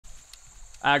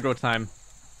Aggro time.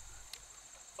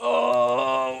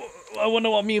 Oh, I wonder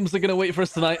what memes are gonna wait for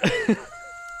us tonight.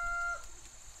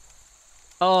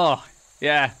 Oh,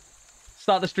 yeah.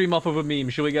 Start the stream off with a meme,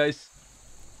 shall we, guys?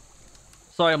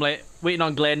 Sorry I'm late. Waiting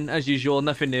on Glenn, as usual.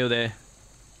 Nothing new there.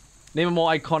 Name a more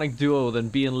iconic duo than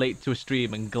being late to a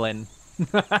stream and Glenn.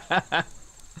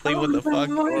 Like, what the fuck?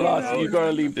 Lars, you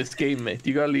gotta leave this game, mate.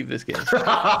 You gotta leave this game. Okay.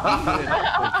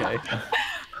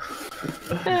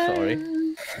 I'm sorry.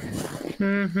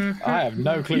 I have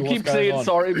no clue You what's keep going saying on.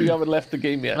 sorry, but you haven't left the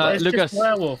game yet. Lucas,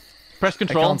 Werewolf. press I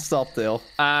control, can't stop, Dale.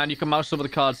 and you can mouse over the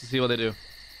cards to see what they do.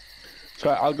 So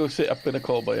I'll go sit up in a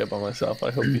call by myself. I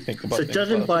hope you think about So things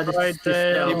judging by first.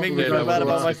 this, You make me feel bad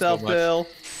about myself, Dale.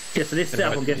 yeah, so this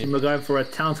setup, I'm guessing we're going for a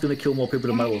town's going to kill more people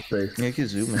than werewolves do. Yeah, you can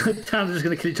zoom in. Towns are just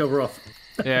going to kill each other off.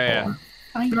 Yeah.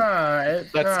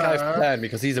 That's That's Kai's plan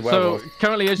because he's a So werewolf.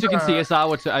 currently, as you can see, it's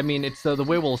our turn. I mean, it's the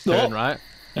werewolf's turn, right?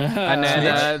 And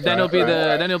then it'll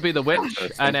be the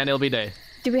witch, and then it'll be day.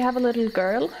 Do we have a little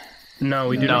girl? No,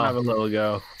 we do No. not have a little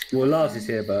girl. Well, Lars is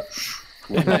here, but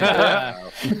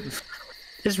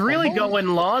It's really going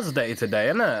Lars Day today,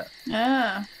 isn't it?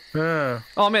 Yeah. Yeah.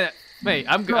 Oh, mate,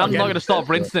 I'm not gonna stop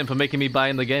Rinston for making me buy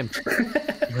in the game.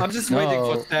 I'm just waiting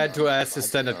for Dad to ask a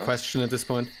standard question at this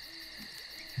point.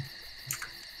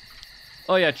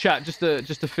 Oh yeah, chat. Just to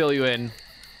fill you in.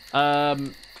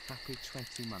 Happy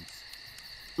 20 months.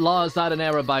 Lars had an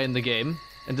error buying the game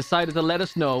and decided to let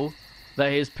us know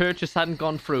that his purchase hadn't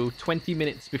gone through 20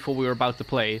 minutes before we were about to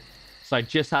play, so I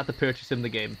just had to purchase him the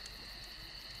game.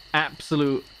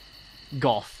 Absolute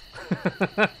goth.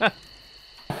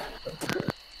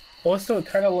 Also, it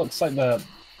kind of looks like the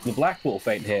Black Wolf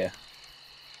ain't here.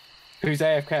 Who's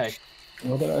AFK? I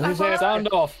don't know. Who's there? Sound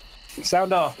off.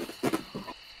 Sound off.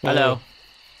 Hello.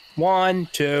 1,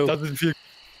 2. Doesn't feel.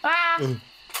 Ah!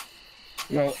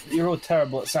 No, you're all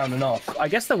terrible at sounding off. I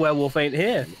guess the werewolf ain't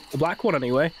here. The black one,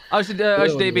 anyway. How's your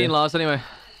day been, Lars, anyway?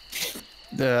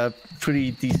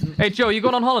 Pretty decent. Hey, Joe, you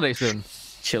going on holiday soon?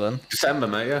 Chilling. December,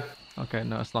 mate, yeah. Okay,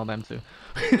 no, it's not them too.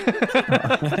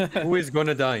 Who is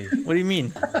gonna die? What do you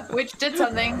mean? Which did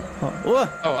something.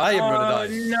 What? Oh, I am gonna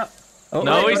die. No. Oh,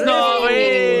 No, he's not.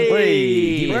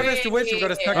 Wait. Whoever's the witch, we've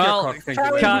got a stuck Well, your cock. Thank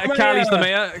you, mate. Callie's the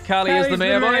mayor. Callie is the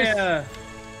mayor, boys.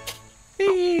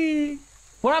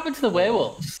 What happened to the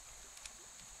werewolves?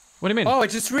 What do you mean? Oh, I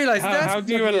just realized that. How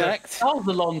do you elect? That was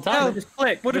a long time. Oh, Just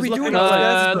click. what are Just we look doing?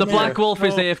 at The Black Wolf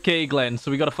is AFK, Glenn,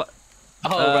 so we gotta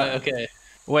Oh, right, okay.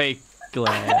 wait,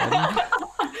 Glenn.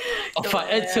 Oh,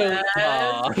 fine. So,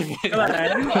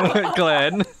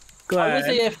 Glenn. I was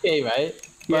AFK, right?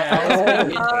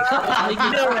 Yeah.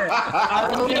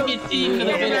 I was making team for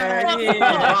the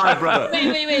village. brother.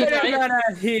 Wait,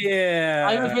 right? Here.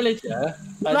 I'm a villager,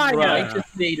 and Right, I yeah.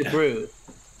 just made a brew.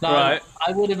 Now, Right.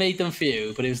 I would have made them for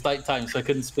you, but it was night time, so I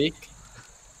couldn't speak.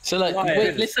 So, like, Right.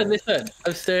 wait, listen.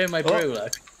 I'm stirring my brew,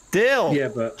 like. Dale. Yeah,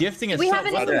 but Gifting is We so have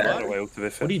bad. anything.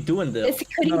 What are you doing, Dale? Could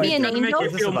he be an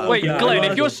angel? Wait, Glenn,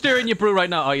 if you're stirring your brew right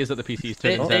now, oh, he's at the PC's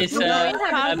turn. There's no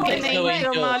angel. There's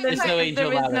no angel.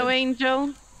 There is no Alan.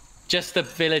 angel. Just a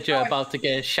villager about to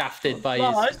get shafted by his.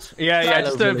 Lars. Yeah,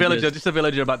 just a Fellow villager, villagers. just a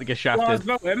villager about to get Lars, shafted.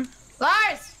 vote him.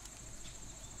 Lars!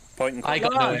 I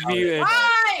got no Lars, angel. muted.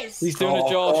 Lars! He's doing a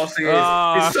job.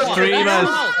 Ah,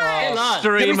 streamers. Hey, Lars.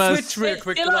 Streamers. Switch real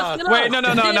quick, Hey, Lars. Lars. Wait, no, I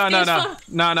don't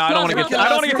want to get. I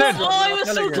don't want to get turned. Oh, I was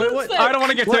so close there. I don't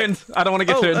want to get turned. I don't want to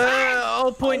get turned.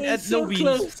 I'll point at So no beans.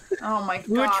 close. Oh my god.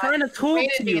 We were trying to talk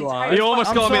Waited to the you, entire Lars. You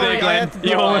almost got me there, Glenn.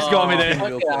 You almost got me there.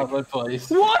 Okay, Albert, boys.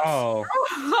 What? Oh.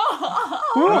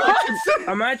 What?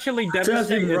 I'm actually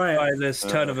devastated by this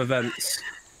turn of events.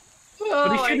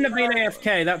 But he shouldn't have been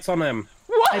AFK. That's on him.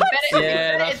 I bet it,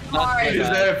 Yeah, I bet that's it's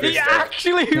Lars. He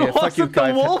actually Yeah, fuck you, wasn't the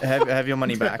Kai. wolf. Have your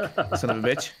money back, son of a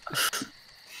bitch.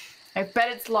 I bet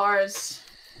it's Lars.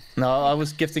 No, I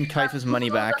was gifting Kaifa's money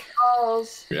back.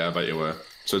 Balls. Yeah, I bet you were.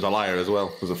 So he's a liar as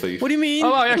well, as a thief. What do you mean?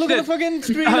 Oh, I actually Look at did. the fucking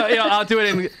stream. Yeah, I'll do it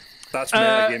in. That's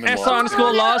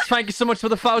SR_Lars, thank you so much for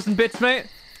the 1,000 bits, mate.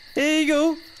 There you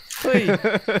go. Wait.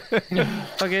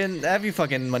 Fucking have your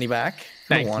fucking money back. I don't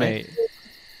Thanks, want mate. it.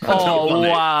 Oh,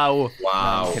 wow.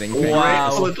 Wow. I'm kidding.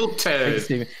 Wow. Little Thanks, turd.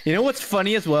 Steven. You know what's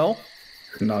funny as well?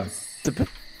 no.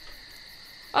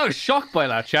 I was shocked by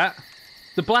that, chat.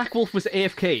 The Black Wolf was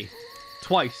AFK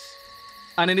twice.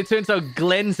 And then it turns out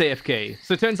Glenn's AFK.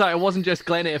 So it turns out it wasn't just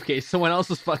Glenn AFK, someone else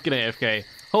was fucking AFK.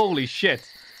 Holy shit.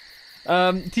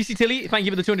 TC Tilly, thank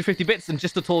you for the 250 bits. And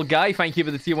Just a Tall Guy, thank you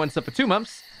for the tier 1 sub for 2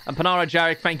 months. And Panara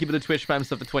Jarek, thank you for the Twitch Prime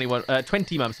sub for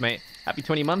 20 months, mate. Happy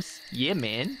 20 months. Yeah,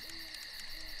 man.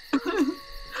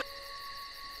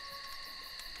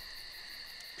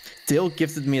 Dale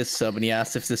gifted me a sub and he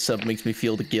asked if this sub makes me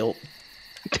feel the guilt.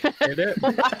 Did it?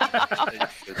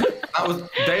 That was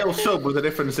Dale sub with the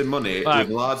difference in money Right.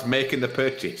 with lads making the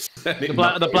purchase.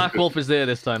 The Black Wolf is there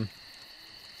this time.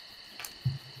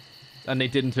 And they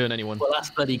didn't turn anyone. Well, that's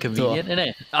bloody convenient, isn't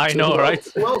it? I know, right?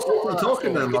 Well, we're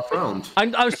talking then last round.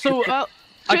 I was so... Well,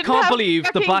 I shouldn't can't have believe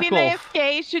the fucking Black been Wolf...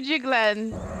 AFK, should you,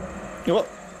 Glenn? What?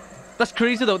 That's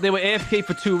crazy though. They were AFK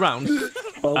for 2 rounds.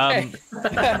 Oh, Okay.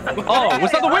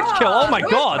 was that the witch kill? Oh my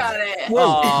god!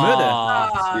 Whoa,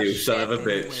 Ah, You son of a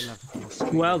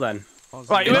bitch. Well then.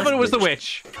 Right, whoever was the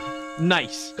witch,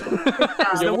 nice.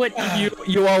 The witch.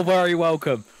 You are very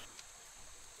welcome.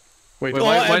 Wait,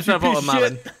 why should I vote on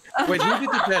Malin? Wait, who did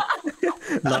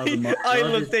that? I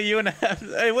looked at you and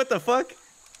hey, what the fuck?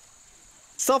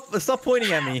 Stop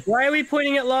pointing at me. Why are we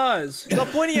pointing at Lars? Stop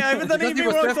pointing at me. That ain't me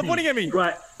wrong. Stop pointing at me.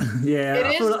 Right. Yeah. It I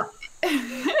is. feel like-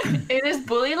 It is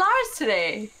Bully Lars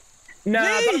today. No,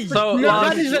 Hey! So, no,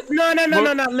 Lars, that is no.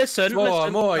 Listen,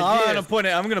 listen. More I'm ideas. gonna point it.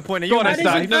 I'm gonna point at Go you. on, That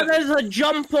Stan. is a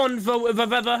jump-on vote if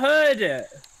I've ever heard it.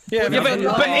 Yeah, Yeah,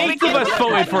 but 8 of us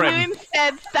voted for You him.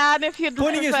 instead, Stan, if you'd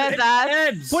Pointing is- prefer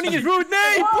that. Ebs. Pointing is rude.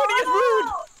 Nay, pointing is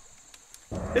rude.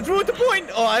 It's rude to point.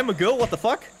 Oh, I'm a girl. What the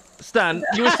fuck? Stan,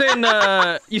 you were saying,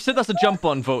 you said that's a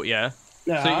jump-on vote, yeah? So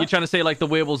Yeah. you're trying to say, like, the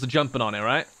werewolves are jumping on it,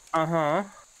 right? Uh-huh.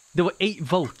 There were 8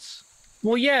 votes.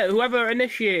 Well, yeah, whoever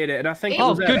initiated it, and I think it Oh,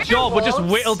 was good Ebs. job. We'll just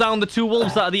Wolves? whittle down the 2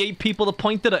 wolves out of the 8 people that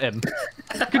pointed at him.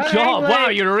 Good Alright, job. Wow,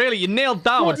 like- you nailed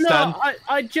that one, Well, Stan. no,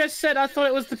 I just said I thought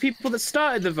it was the people that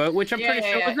started the vote, which I'm pretty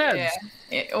sure was Ebs.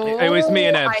 It was me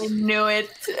and Ebs. I knew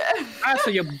it. Ah, so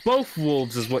you're both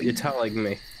wolves, is what you're telling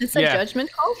me. It's a Yeah.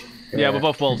 judgment call. Yeah, we're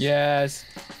both wolves. Yes.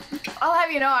 I'll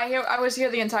have you know, I was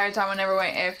here the entire time. I never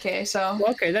went AFK. So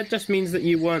Well, okay, that just means that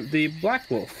you weren't the Black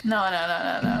Wolf. no.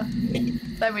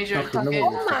 That means you're Fucking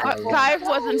fucking. no. Clive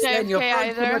wasn't Then you're AFK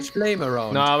throwing too either. much blame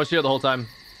around. No, I was here the whole time.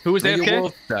 Who was Then you AFK?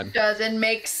 wolf then. Doesn't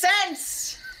make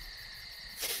sense.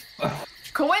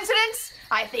 Coincidence?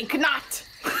 I think not.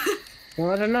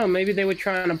 Well, I don't know. Maybe they were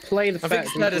trying to play the I fact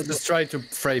think that is just trying to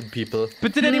frame people.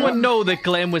 But did anyone know that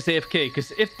Glenn was AFK?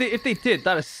 Because if they did,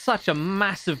 that is such a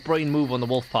massive brain move on the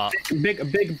wolf part.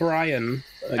 big Brian.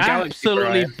 Galaxy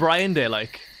Absolutely Brian Day,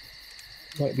 like.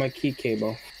 Brian. My key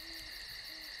cable.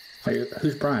 Wait,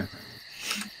 who's Brian?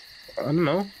 I don't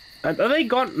know. Are they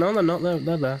gone? No, they're not.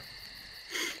 They're there.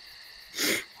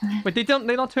 Wait, they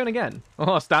don't turn again.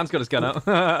 Oh, Stan's got his gun out.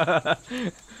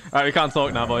 Alright, we can't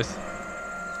talk now, boys.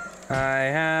 I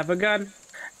have a gun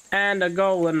and a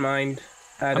goal in mind.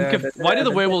 Why did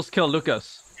the werewolves kill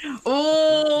Lucas?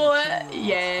 Oh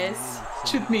yes.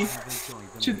 Shoot me.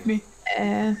 Shoot me.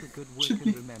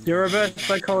 Your reverse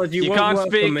psychology. You won't can't work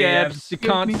for speak, me, Ebs. You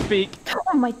can't speak.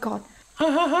 Oh my god.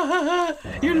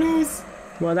 You lose.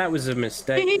 Well, that was a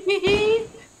mistake.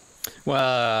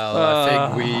 Well, I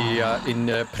think we are in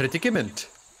a predicament.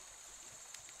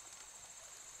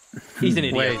 He's an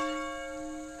idiot. Wait.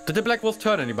 Did the Black Wolf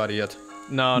turn anybody yet?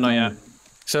 No, not yet.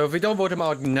 So if we don't vote him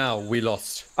out now, we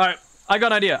lost. Alright, I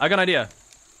got an idea.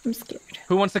 I'm scared.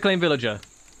 Who wants to claim villager?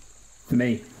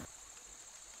 Me.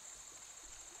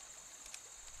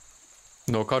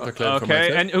 No counterclaim from Okay,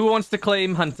 myself. and who wants to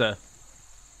claim hunter?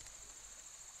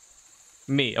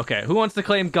 Me. Okay, who wants to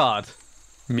claim guard?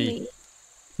 Me.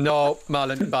 No,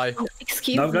 Marlon, bye.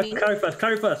 Excuse No, go me. Clary first.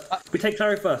 Clary first. We take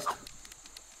Clary first.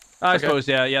 I suppose,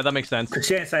 yeah, that makes sense. Because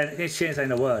she ain't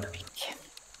saying a word.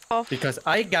 Because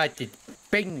I got it.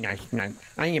 Big nice now.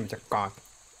 I am the god.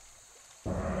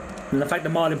 And the fact that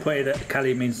Marlin pointed at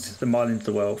Callie means the Marlin's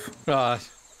the werewolf. Ah,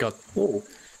 God. Oh.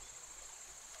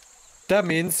 That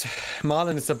means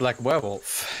Marlon is a black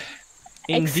werewolf.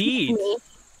 Indeed. Excuse me.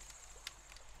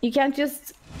 You can't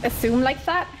just assume like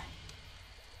that.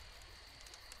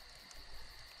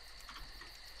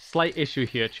 Slight issue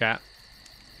here, chat.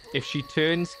 If she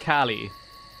turns Callie,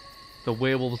 the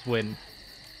werewolves win.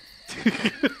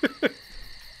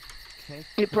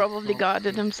 He probably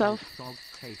guarded himself.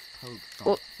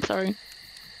 Oh, sorry.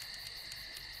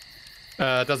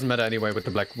 Doesn't matter anyway with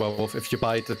the black werewolf. If you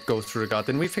bite, it goes through the guard.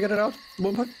 Didn't we figure that out?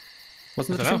 One point?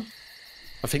 Wasn't it? I don't know.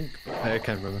 I think. I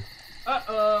can't remember.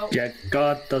 Uh-oh. Yeah,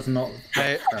 guard does not.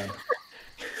 Hey.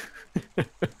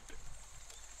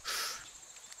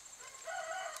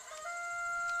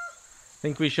 I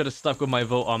think we should have stuck with my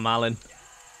vote on Malin.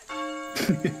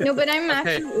 No, but I'm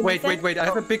Hey, actually. wait. I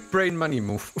have a big brain money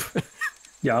move.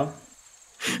 Yeah.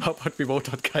 How about we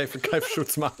vote on Kaiv and Kaiv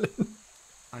shoots Marlin?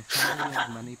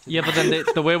 Yeah, but then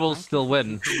the werewolves still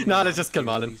win. No, let's just kill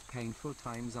Marlin. Painful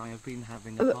times I have been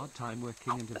having a hard time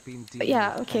working and have been dealing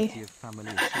Yeah, with okay. plenty of family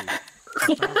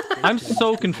issues. I'm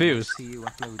so confused.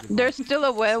 There's still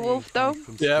a werewolf, though.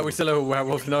 Yeah, we still have a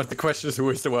werewolf. Now the question is who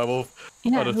is the werewolf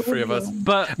Yeah, out of the who three of would us. be?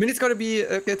 But I mean, it's gotta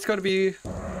be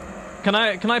Can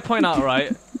I point out,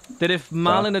 right, that if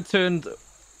Marlin had turned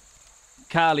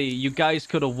Carly, you guys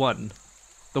could have won.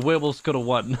 The werewolves could have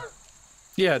won.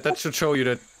 Yeah, that should show you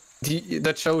that.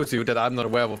 That shows you that I'm not a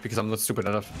werewolf because I'm not stupid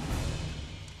enough.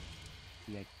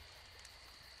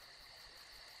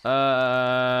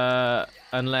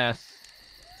 Unless,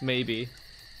 maybe.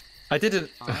 I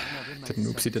didn't. Didn't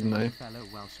oopsie, didn't I?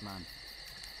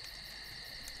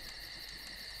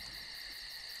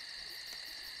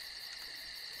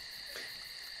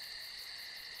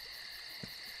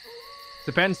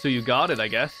 Depends who you guarded, I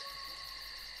guess.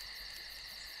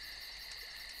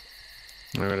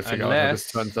 I gotta figure out how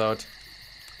this turns out.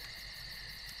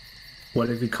 What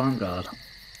if you can't guard?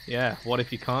 Yeah, what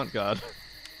if you can't guard?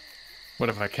 What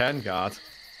if I can guard?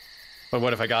 But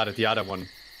what if I guarded the other one?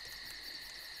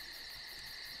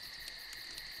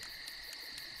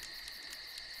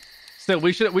 Still,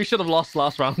 we should have lost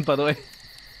last round, by the way.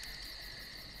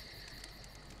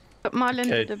 But Marlin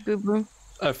did a boo-boo.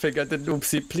 I think I did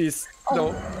oopsie, please.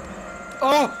 No.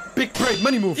 Oh! Big brain,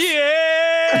 money move!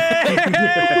 Yeah!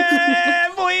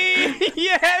 Boy!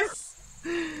 Yes!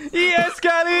 Yes,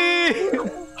 Kali!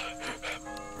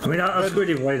 I mean, I was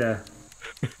really way there.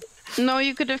 No,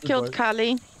 you could have killed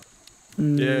Kali.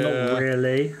 Not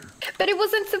really. But it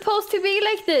wasn't supposed to be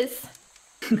like this.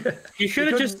 You should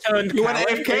have just turned. You went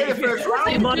AFK the first round.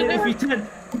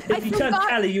 If you turned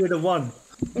Callie, you would have won.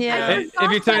 Yeah.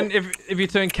 If you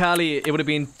turn Kali, it would have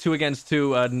been 2 against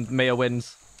 2 and Maya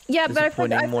wins. Yeah, but I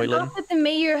forgot that the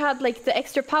mayor had like the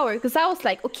extra power, because I was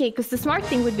like, okay, because the smart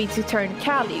thing would be to turn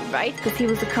Kali, right? Because he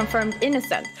was a confirmed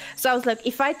innocent. So I was like,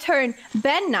 if I turn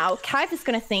Ben now, Kaif is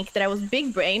gonna think that I was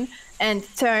big brain and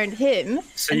turned him,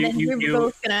 so and then we're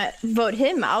both gonna vote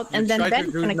him out, and then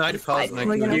Ben's gonna fight.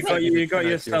 You got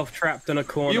yourself trapped in a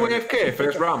corner. You were AFK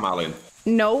first round, Marlin.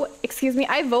 No, excuse me,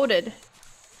 I voted.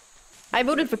 I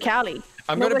voted for Kali.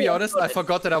 I'm gonna be honest, I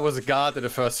forgot that I was a guard in the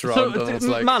first round. So, and I was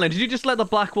like... Marlon, did you just let the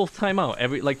Black Wolf time out for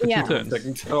 2 turns?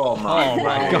 Oh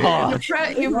my god.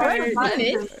 You it worked. I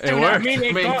mean,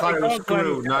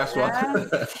 screw. Nice one.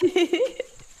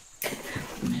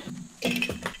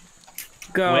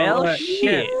 Go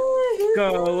shit.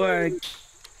 Go away.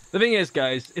 The thing is,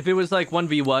 guys, if it was like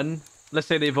 1v1, let's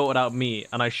say they voted out me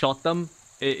and I shot them,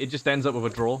 it just ends up with a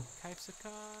draw.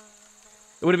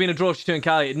 It would have been a draw if she turned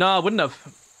Kali. No, I wouldn't have.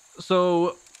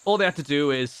 So all they have to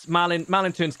do is Marlin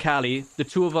turns Kali. The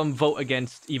 2 of them vote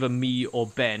against either me or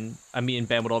Ben, and me and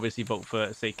Ben would obviously vote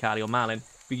for, say, Kali or Marlin.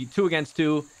 Be 2 against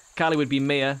 2. Kali would be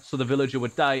mayor, so the villager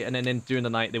would die, and then during the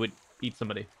night they would eat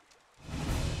somebody.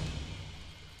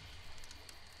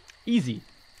 Easy.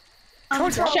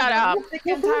 Shut up. I'm sick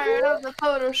and tired of the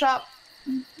Photoshop.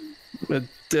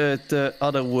 The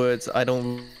other words I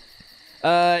don't.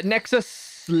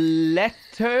 Nexus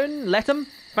Letum.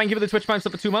 Thank you for the Twitch Prime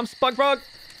sub for 2 months. Bugbrog.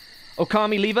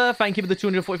 Okami Lever, thank you for the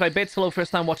 245 bits. Hello,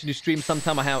 first time watching you stream.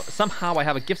 Somehow I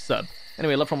have a gift sub.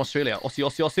 Anyway, love from Australia. Aussie,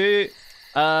 Aussie,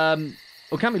 Aussie.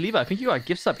 Okami Lever, I think you got a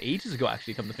gift sub ages ago,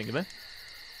 actually, come to think of it.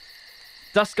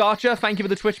 Dusk Archer, thank you for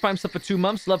the Twitch Prime sub for 2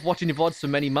 months. Love watching your VODs for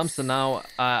many months, and now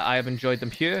I have enjoyed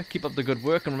them here. Keep up the good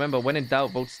work, and remember, when in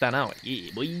doubt, vote stand out.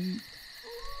 Yeah, boy.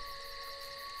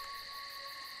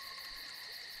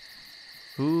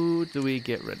 Who do we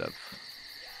get rid of?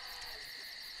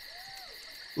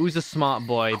 Who's a smart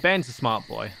boy? Ben's a smart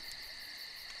boy.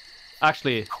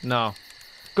 Actually, no.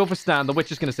 Go for Stan. The witch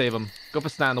is going to save him. Go for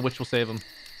Stan. The witch will save him.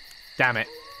 Damn it.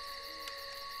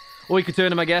 Or you could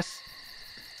turn him, I guess.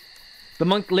 The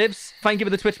monk lives. Thank you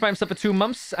for the Twitch Prime sub for 2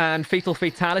 months. And Fatal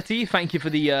Fatality. Thank you for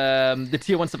the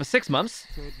tier 1 sub for 6 months.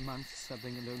 3rd month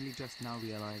subbing and only just now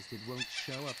realized it won't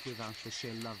show up without the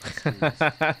sheer love.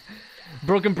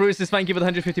 Broken Bruises, thank you for the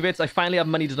 150 bits. I finally have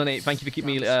money to donate. Thank you for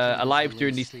keeping me alive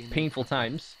during these painful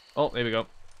times. Oh, there we go.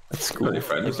 That's cool.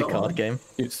 It's a card game.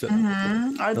 It's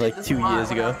like 2 Wow. years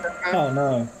ago. Oh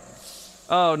no.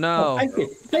 Oh no. Oh,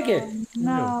 thank you.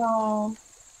 No.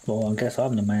 Well, I guess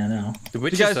I'm the mayor now. The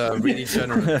witch is really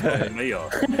generous.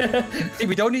 See,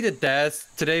 we don't need a daz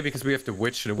today because we have the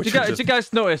witch. And the witch Did you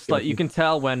guys notice, like, you can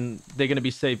tell when they're going to be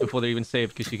saved before they're even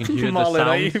saved because you can hear Marlon, the sound.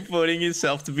 are you voting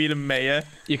yourself to be the mayor?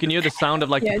 You can hear the sound of,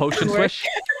 like, the potion swish.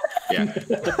 Yeah.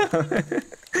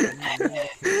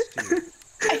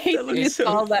 I hate that you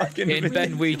saw that. In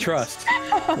Ben we trust.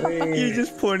 You're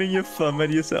just pointing your thumb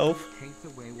at yourself.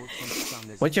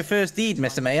 What's your first deed,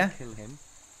 Mr. Mayor?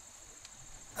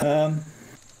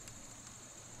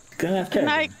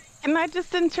 Can I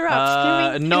just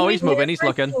interrupt? No, he's moving. He's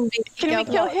looking. Can we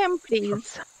kill him,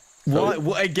 please?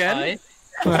 What again?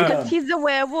 Because he's a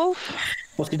werewolf.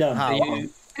 What's he done? Are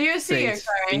you a seer,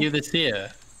 Are you the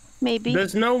seer? Maybe.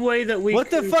 There's no way that we.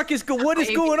 What the fuck is what is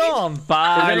going on?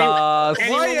 Bye, Lars.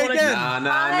 Why again? Nah.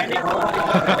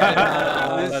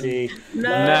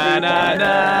 Na na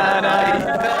na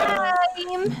na.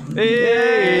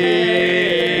 Hey.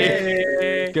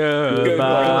 Goodbye.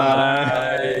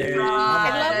 I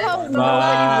love how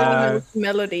nobody knows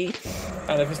melody.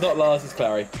 And if it's not Lars, it's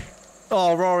Clary.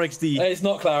 Oh, Rorix D. It's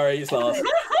not Clary, it's Lars.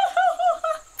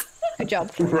 Good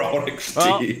job. Rorix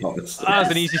D. That was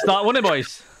an easy start, wasn't it,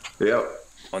 boys? Yep.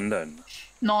 One done.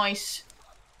 Nice.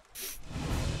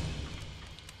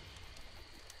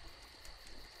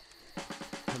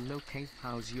 Hello, Kate.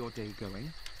 How's your day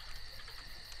going?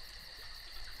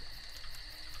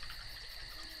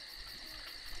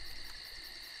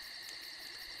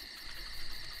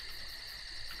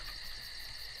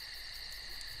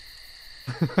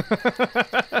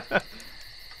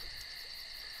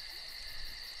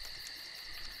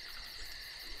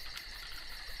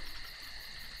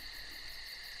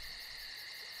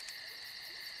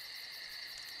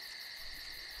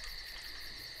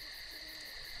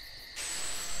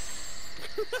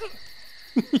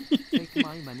 Take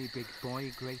my money, big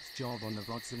boy. Great job on the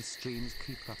VODs and streams.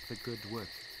 Keep up the good work.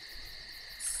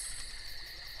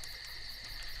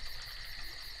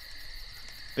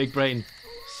 Big brain.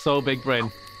 So big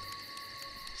brain.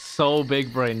 So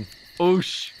big brain.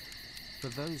 Oosh. For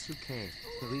those who care,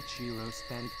 for each euro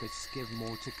spent, bits give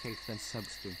more to Kate than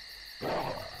subs do.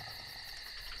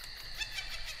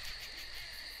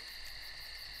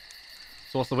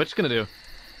 So what's the witch gonna do?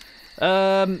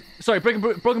 Sorry,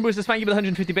 Broken Bruises, thank you for the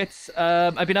 150 bits.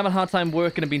 I've been having a hard time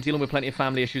working and been dealing with plenty of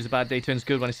family issues. A bad day turns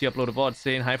good when I see upload a VOD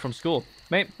saying hi from school.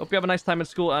 Mate, hope you have a nice time at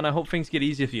school and I hope things get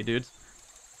easier for you, dudes.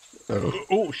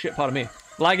 Oh, shit, pardon me.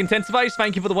 Lag intensifies,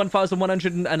 thank you for the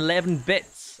 1,111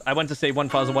 bits. I went to say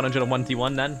 1,101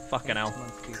 T1 then. Fucking hell.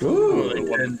 Ooh,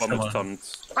 one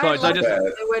tons. I love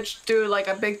the witch do like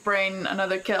a big brain,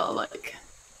 another kill. Like.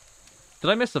 Did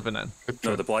I miss something then?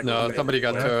 No, the black. No, somebody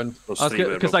got turned. Because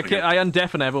I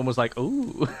undeaf and everyone was like,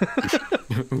 ooh.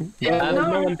 Yeah,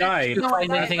 no one died. Did you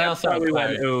find anything else out? We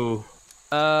went, ooh.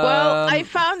 Well, I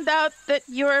found out that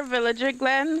you're a villager,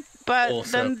 Glenn, but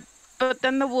Awesome.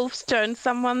 then the wolves turned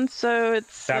someone, so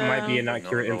it's That might be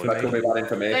inaccurate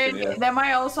information. They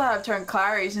might also have turned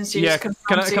Clary since she's Yeah, can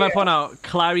I point out,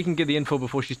 Clary can get the info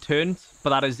before she's turned,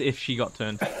 but that is if she got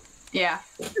turned. Yeah.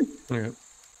 True.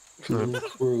 But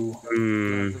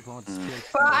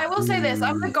I will say this: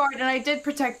 I'm the guard, and I did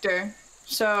protect her,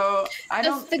 so I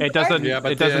don't. It doesn't. Yeah,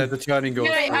 but it doesn't. The turning goes.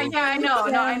 Yeah, I know.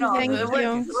 No, I know. Thank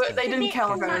They didn't kill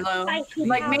her though.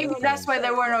 Like maybe that's why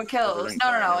there were no kills.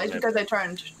 No. It's because they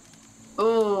turned.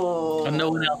 Ooh. And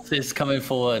no one else is coming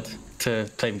forward to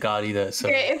claim guard either. So.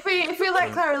 Okay, if we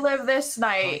let Clara live this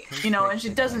night, and she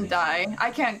doesn't die, I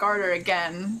can't guard her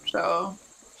again. So.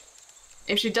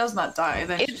 If she does not die,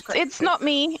 then it's not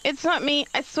me. It's not me.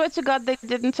 I swear to God, they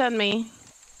didn't turn me.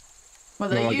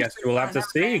 Well, I guess we'll have to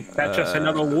see. That's just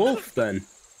another wolf then.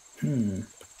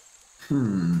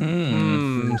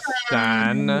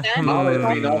 Stan. Marlon's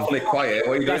been awfully quiet.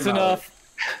 What are you doing? That's enough.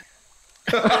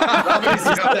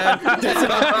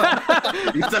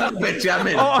 You sound a bit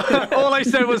jamming. All I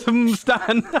said was,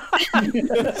 Stan.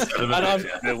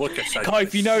 Kai,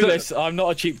 if you know this, I'm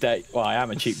not a cheap date. Well, I am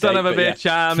a cheap date. Son of a but bitch,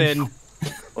 I'm in.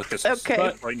 Okay.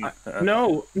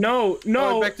 No.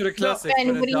 Going back to the classic.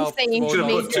 Ben, what are you saying? Should have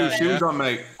put two shoes on,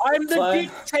 mate. I'm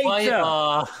the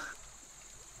dictator.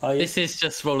 This is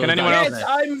just rolling. Can anyone Yes, else?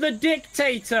 I'm the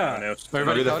dictator.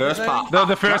 Maybe the first part. No,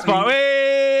 the first part. Whee!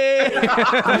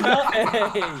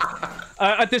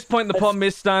 At this point, the problem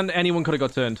is, Stan, anyone could have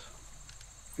got turned.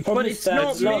 But it's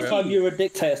not me. Last time you were a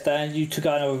dictator, Stan, you took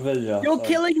out another villager. You're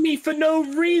killing me for no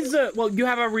reason. Well, you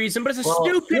have a reason, but it's a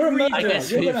stupid reason. I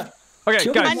guess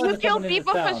Okay, guys. And you kill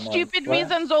people for stupid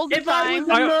reasons all the time.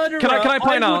 Can I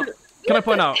point out? Can I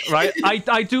point out? Right,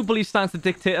 I do believe Stan's the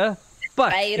dictator,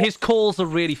 but his calls are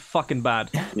really fucking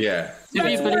bad. Yeah. If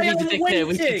you believe he's a dictator,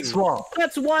 we should swap.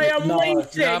 That's why I'm waiting.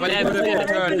 No, but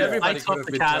I swapped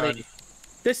the Cali.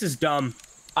 This is dumb.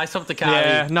 I swapped the Cali.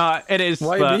 Yeah, no, it is,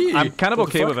 Why but me? I'm kind of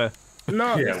What the okay fuck? with it.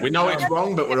 No. Yeah, we know it's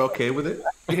wrong, but we're okay with it.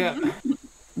 Yeah.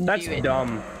 That's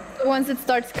dumb. Once it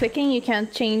starts clicking, you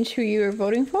can't change who you're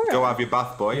voting for? Go have your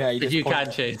bath, boy. Yeah, You can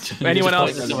change. Anyone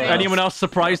else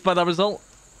surprised by that result?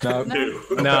 No.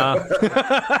 No.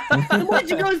 Why'd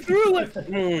you go through it?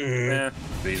 Yeah,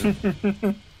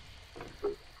 reason.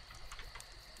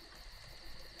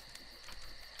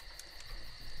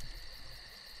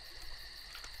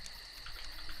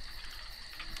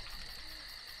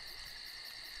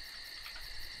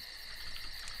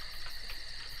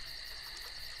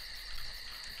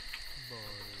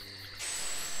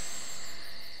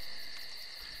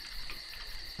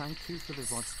 Thank you for the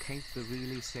VODs, Kate. That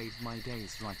really saved my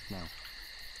days right now.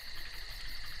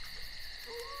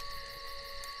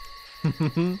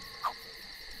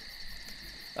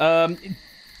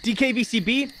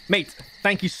 DKVCB, mate,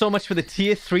 thank you so much for the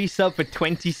tier 3 sub for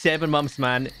 27 months,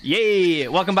 man. Yay!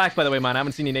 Welcome back, by the way, man. I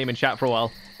haven't seen your name in chat for a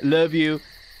while. Love you.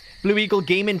 Blue Eagle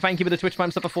Gaming, thank you for the Twitch Prime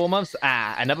sub for 4 months.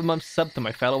 Another month sub to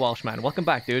my fellow Welshman. Welcome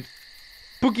back, dude.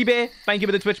 Pookie Bear, thank you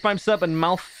for the Twitch Prime sub. And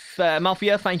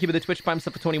Malfia, thank you for the Twitch Prime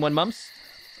sub for 21 months.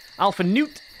 Alpha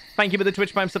Newt, thank you for the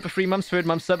Twitch Prime sub for 3 months. 3rd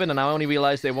month subbing, and I only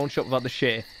realized they won't show up without the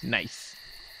share. Nice.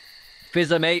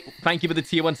 Fizzer, mate, thank you for the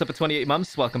tier 1 sub for 28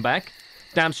 months. Welcome back.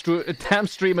 Damn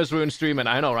streamers ruin streaming.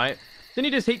 I know, right? Didn't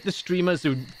you just hate the streamers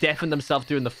who deafen themselves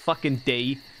during the fucking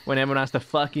day when everyone has to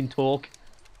fucking talk?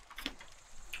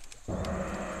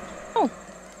 Oh,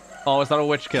 is that a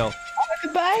witch kill?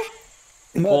 Goodbye.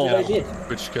 Oh,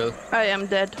 witch kill. I am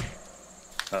dead.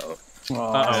 Uh-oh.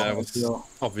 Yeah, it was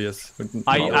obvious.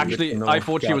 I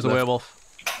thought she was a werewolf.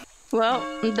 Well,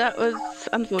 that was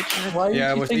unfortunate.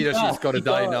 Yeah, it was either she's got to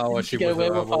die now or she was a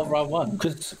werewolf. round one.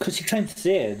 Because she trained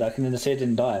Seer, like, and then the Seer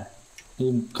didn't die.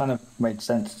 It kind of made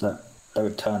sense that they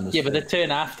would turn the Yeah, but the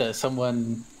turn after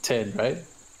someone turned, right?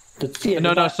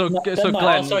 No, so Glenn.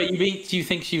 Oh, sorry, you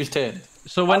think she was turned?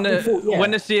 So when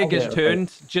the Seer gets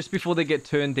turned, just before they get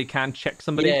turned, they can check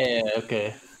somebody. Yeah,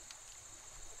 okay.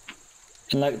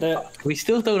 Like that. We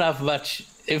still don't have much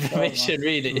information,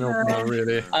 really. No, not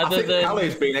really. I think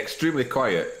Callie's been extremely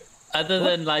quiet. Other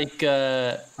than like,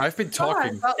 I've been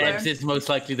talking. Ebbs is most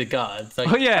likely the guard.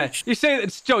 Like, Oh yeah, you say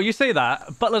it's Joe. You say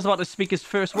that. Butler's about to speak his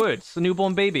first words. The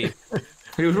newborn baby.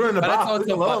 He was running the bath.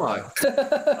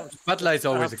 Butler is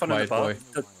always a quiet boy.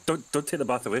 Don't take the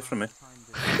bath away from me.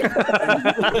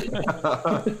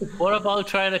 What about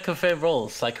trying to confirm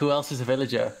roles? Like, who else is a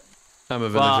villager? I'm a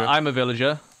villager. I'm a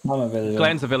villager. I'm a villager.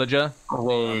 Glenn's a villager.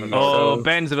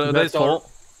 Ben's a villager. There's 4.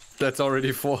 That's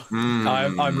already 4.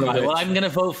 I'm right, well, I'm gonna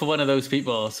vote for one of those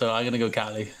people, so I'm gonna go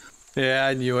Callie. Yeah,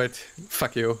 I knew it.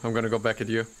 Fuck you. I'm gonna go back at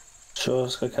you. Sure,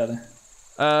 let's go Callie.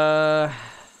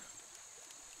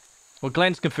 Well,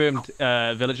 Glenn's confirmed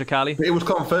villager Callie. It was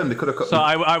confirmed. They could have. So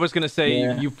I was gonna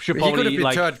say you should probably He could have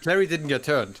been turned. Clary didn't get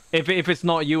turned. If it's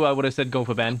not you, I would have said go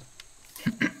for Ben.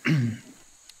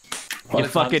 You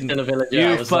fucking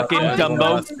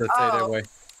Dumbo.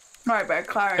 Right, but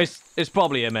Clary. It's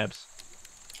probably him, Ebbs.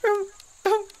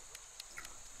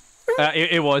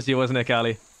 It was you, wasn't it,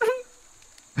 Callie?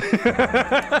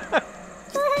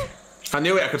 I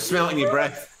knew it. I could smell it in your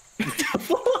breath.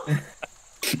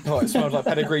 Oh, it smells like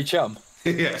pedigree chum.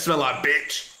 Yeah, it smelled like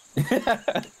bitch.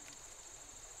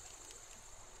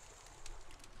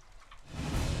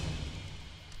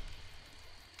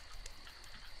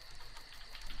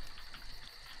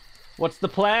 What's the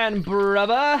plan,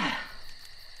 brother?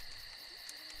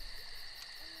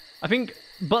 I think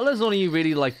Butler's only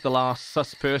really like the last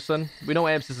sus person. We know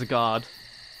Ebbs is a guard.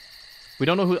 We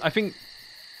don't know who. I think.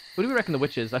 Who do we reckon the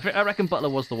witch is? I reckon Butler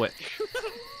was the witch.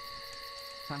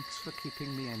 Thanks for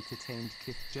keeping me entertained,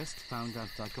 Kit. Just found out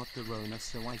I got the Rona,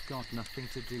 so I got nothing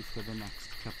to do for the next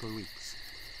couple weeks.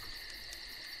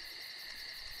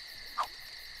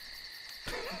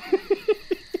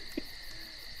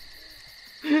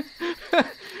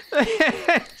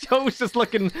 Joe's just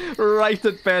looking right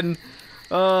at Ben.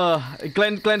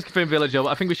 Glenn's confirmed villager.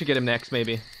 I think we should get him next,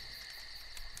 maybe.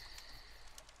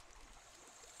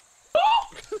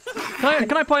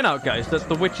 Can I point out, guys, that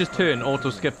the witch's turn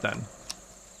auto-skip then?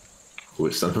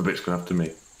 Which son of a bitch can after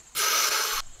me?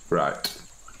 Right.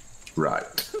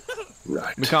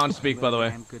 We can't speak, by the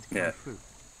way. Yeah.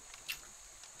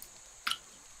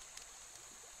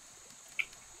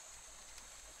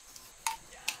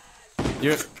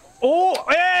 You're... Oh,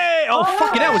 hey! Oh,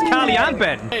 fucking hell, it was Callie and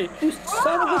Ben. Hey, you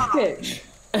son of a bitch.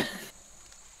 I'm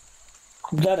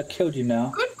glad I killed you now.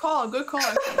 Good call, good call.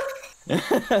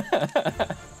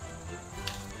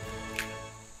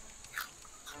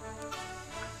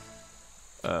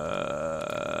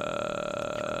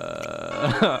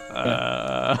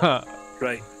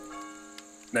 Right.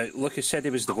 Now, Lucas said he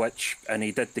was the witch, and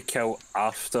he did the kill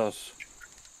after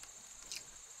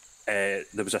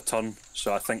there was a turn,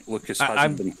 so I think Lucas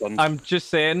hasn't been turned. I'm just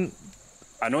saying...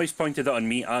 I know he's pointed it on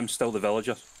me, I'm still the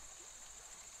villager.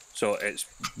 So it's...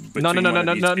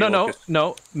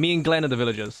 No. Me and Glenn are the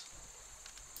villagers.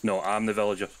 No, I'm the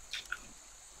villager.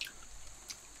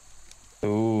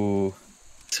 Ooh.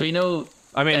 So we know...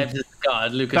 I mean... Ebbs is the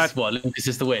god, Lucas is what? Lucas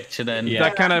is the witch, and then... Yeah.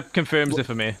 That kind of confirms it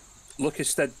for me.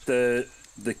 Lucas did the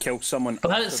kill someone...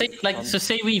 But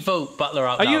say we vote Butler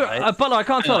out Are now, you... right? Butler, I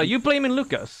can't tell. Are you blaming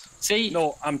Lucas?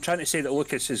 No, I'm trying to say that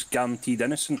Lucas is guaranteed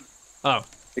innocent. Oh.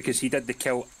 Because he did the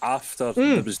kill after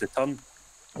there was the turn.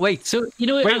 Wait. So you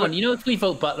know, hang on. You know, if we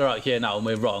vote Butler out here now and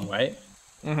we're wrong, right?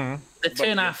 Mm-hmm. The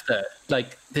turn after,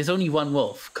 like, there's only one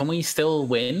wolf. Can we still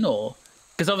win, or?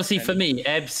 Because obviously, for me,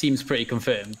 Eb seems pretty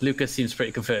confirmed. Lucas seems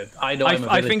pretty confirmed. I know.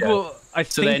 I think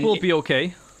we'll be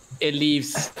okay. It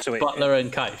leaves Butler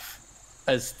and Kaif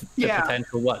as the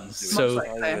potential ones. So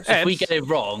if we get it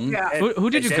wrong, who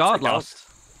did you guard last?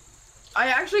 I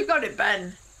actually got it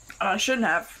Ben. I shouldn't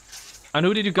have. And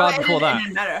who did you guard before that? It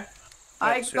didn't matter.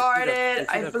 I guarded,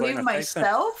 I believe,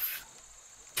 myself.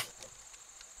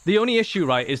 The only issue,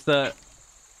 right, is that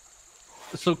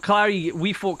so Clary,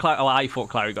 I thought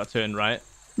Clary got turned, right?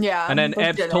 Yeah. And then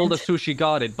Ebbs told us who she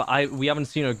guarded, but we haven't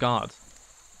seen her guard.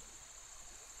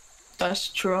 That's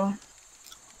true.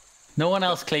 No one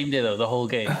else claimed it though the whole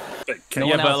game. No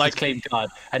Yeah, one else has claimed guard,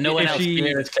 and no one else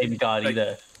here has claimed guard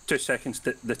either. 2 seconds.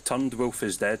 The turned wolf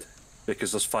is dead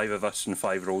because there's 5 of us and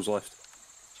 5 rolls left.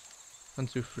 1,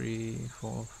 2, 3,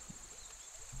 4.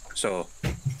 So.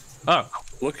 Oh.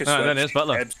 Lucas then it's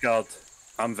Butler. Ebbs guard.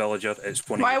 I'm villager. It's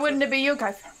 1. Why wouldn't it be you,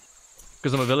 Kaif?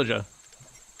 Because I'm a villager.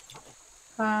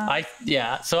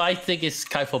 So I think it's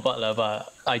Kaif or Butler,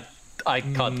 but I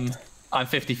can't. I'm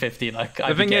 50-50. Like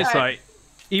the thing is, right?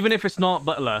 Even if it's not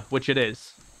Butler, which it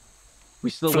is, we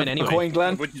still win anyway. Coin,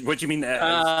 Glenn. What do you mean?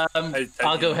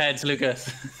 I'll go heads,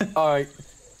 Lucas. All right.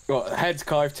 What, heads,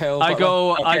 Kaif, tails. I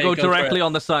go go directly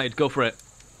on the side. Go for it.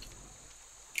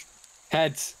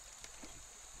 Heads.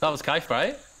 That was Kaif,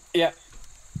 right? Yeah.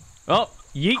 Oh,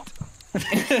 yeet.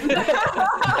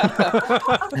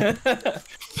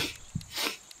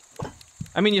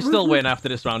 I mean, you still win after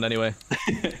this round anyway.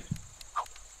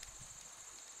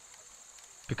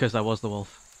 Because I was the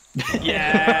wolf.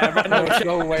 Yeah, there's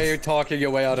no way you're talking your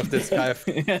way out of this, Kaif.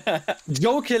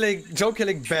 Joe killing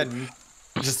Ben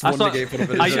just won the game for the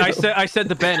villagers. I said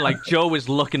to Ben, like, Joe was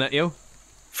looking at you.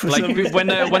 Like, when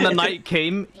the night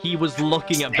came, he was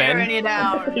looking at Ben. You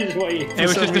down. It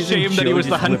was just a shame that he was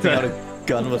the hunter.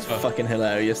 Gun was fucking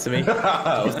hilarious to me.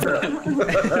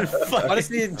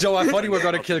 Honestly, Joe, I thought you were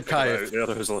gonna kill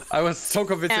Kaif. I was so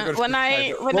convinced you were when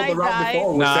I died.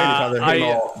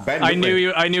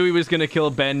 I knew he was gonna kill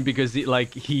Ben because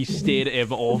he stayed at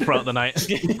him all throughout the night.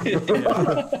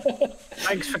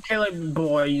 Thanks for killing,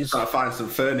 boys. I find some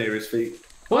fur near his feet.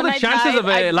 What are the chances of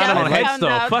landing on heads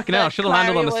though? Fucking hell, I should have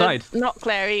landed on the side. Not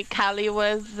Clary, Callie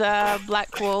was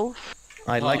Black Wolf.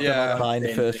 I like the line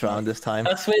first round this time.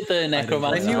 That's with the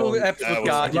necromancer. I knew absolute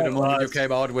guard you the moment you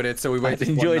came out with it, so we waited.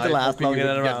 I enjoyed the last long in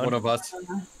and around. One of us.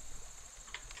 Alright,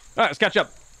 let's catch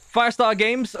up. Firestar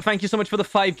Games, thank you so much for the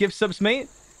 5 gift subs, mate.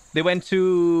 They went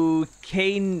to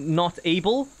Kane Not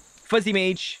Able, Fuzzy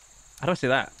Mage, how do I say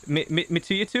that?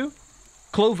 Mituya2,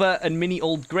 Clover, and Mini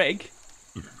Old Greg.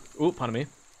 Oh, pardon me.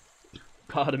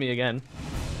 Pardon me again.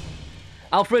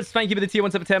 Alfred, thank you for the tier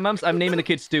 1 10 months. I'm naming the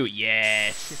kid Stu.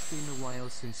 Yes. It's been a while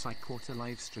since I caught a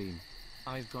live stream.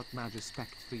 I've got mad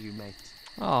respect for you, mate.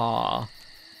 Aww.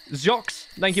 Zox,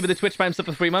 thank you for the Twitch Prime sub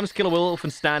for 3 months. Kill a werewolf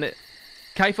and Stan it.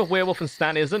 Kaifer werewolf and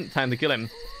Stan isn't. Time to kill him.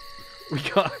 We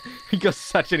got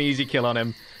such an easy kill on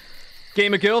him.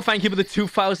 Gamer Girl, thank you for the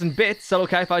 2,000 bits. Hello,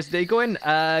 Kai, how's the day going?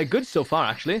 Good so far,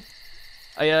 actually.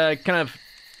 I kind of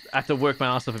had to work my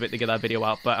ass off a bit to get that video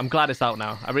out, but I'm glad it's out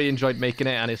now. I really enjoyed making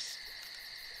it, and it's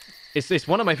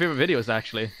one of my favorite videos,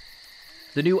 actually.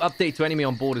 The new update to Enemy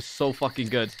on Board is so fucking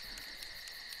good.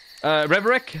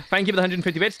 Reverick, thank you for the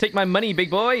 150 bits. Take my money, big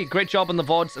boy. Great job on the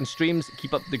VODs and streams.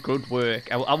 Keep up the good work.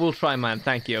 I will try, man.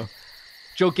 Thank you.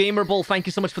 Joe Gamerball, thank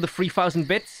you so much for the 3,000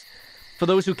 bits. For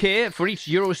those who care, for each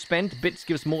euro spent, bits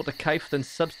gives more to Kaif than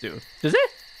subs do. Does it?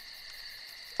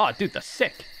 Oh, dude, that's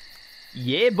sick.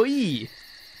 Yeah, boy.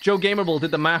 Joe Gamerball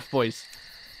did the math, boys.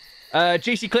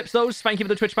 JC Clips those, thank you for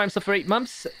the Twitch Prime stuff for 8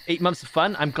 months. 8 months of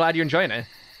fun. I'm glad you're enjoying it.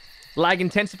 Lag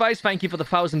Intensifies, thank you for the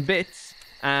 1,000 bits.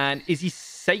 And Izzy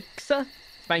Sakeser,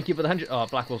 thank you for the 100... Oh,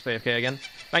 Black Wolf's AFK again.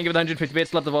 Thank you for the 150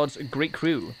 bits. Love the VODs. Great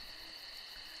crew.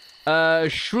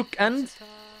 Shrook and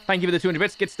thank you for the 200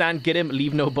 bits. Get Stan, get him,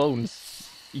 leave no bones.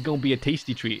 You're gonna be a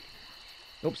tasty treat.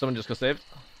 Oh, someone just got saved.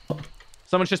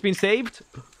 Someone's just been saved.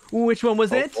 Which one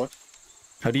was it? What?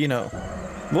 How do you know?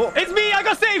 What? It's me! I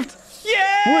got saved!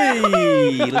 Yeah!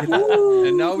 Whee!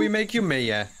 And now we make you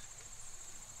mayor.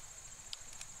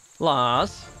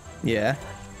 Lars? Yeah?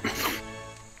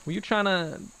 Were you trying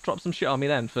to drop some shit on me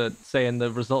then for saying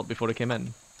the result before it came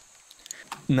in?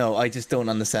 No, I just don't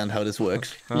understand how this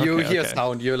works. Okay, you hear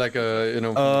sound, you're like a, you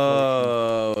know...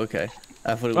 Oh, okay.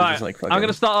 I thought it was just like fucking... I'm going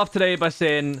to start off today by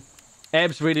saying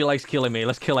Ebbs really likes killing me.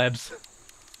 Let's kill Ebbs.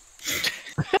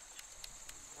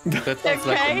 That sounds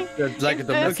like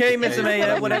a okay, Mr.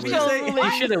 Mayor, whatever you say.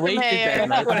 You should have waited there,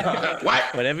 man.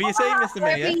 Whatever you say, Mr.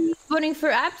 Mayor. Are we voting for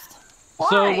Ebbs?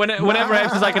 So whenever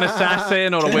Ebs is like an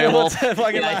assassin or a werewolf,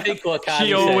 I think what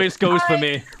she always goes for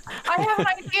me. I have an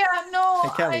idea. No. Hey,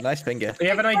 Callie, nice finger. Do you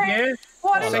have an idea?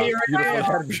 What Oh, if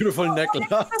no. Beautiful necklace.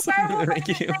 Thank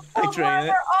you. Thanks, on Raina.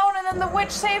 their own, and then the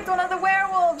witch saved one of the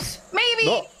werewolves? Maybe.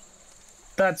 No.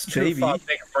 That's too Maybe. far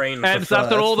big a brain. And for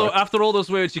after that. after all those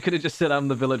words, you could have just said, "I'm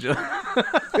the villager."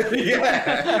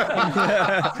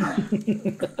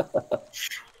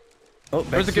 Oh,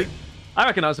 That was a good. I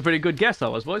reckon that was a pretty good guess,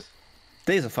 that was, boys.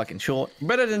 These are fucking short.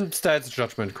 Better than Stad's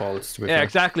judgment calls. To be Yeah, fair.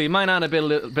 exactly. Mine had a bit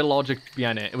of logic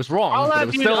behind it. It was wrong, I'll but it have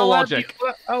was you- still I'll have logic.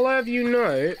 I'll have you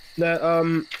know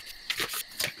that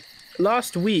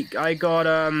last week I got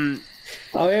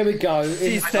Oh, here we go.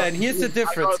 See, Stan, here's the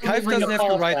difference. Kaif doesn't have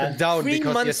to write them down 3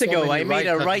 because months he has so ago, many I made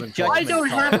a right judgment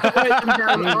judgment. I don't have to write them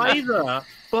down either,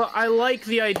 but I like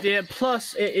the idea.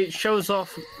 Plus, it shows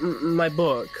off my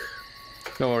book.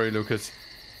 calls. Don't worry, Lucas.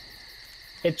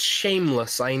 It's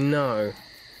shameless, I know.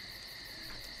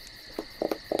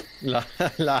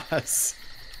 Lars.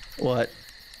 What?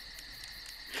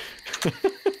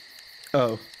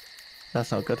 Oh,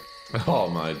 that's not good. Oh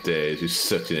my days, you're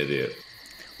such an idiot.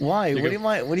 Why? What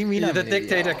do you mean? I'm The an idiot?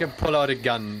 dictator can pull out a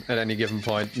gun at any given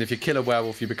point, and if you kill a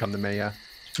werewolf, you become the mayor.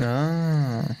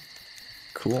 Ah,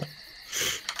 cool.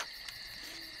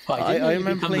 Oh, I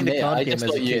remember playing the card game as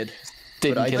a kid.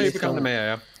 But I You just become the don't, mayor,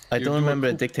 yeah. I You don't do remember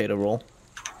a dictator role.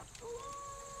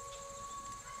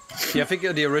 Yeah, I think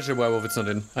the original werewolf it's not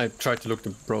in. I tried to look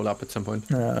the role up at some point.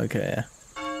 Oh, okay, yeah.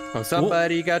 Oh,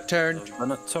 somebody got turned.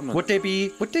 Would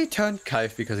they turn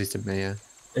Kaif because he's the mayor?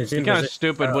 It's kind of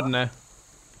stupid, wouldn't it?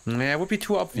 Yeah, it would be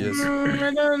too obvious.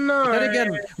 I don't know. Then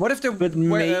again, what if the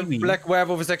maybe. black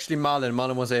werewolf is actually Marlin?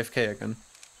 Marlin was AFK again.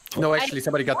 No, actually,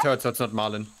 somebody got turned, so it's not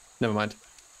Marlin. Never mind.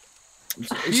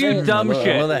 You dumb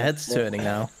shit. Well, their head's turning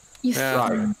now. Right.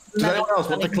 Does anyone else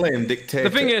want to claim Dictator?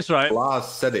 The thing is, right? Lars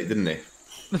said it, didn't he?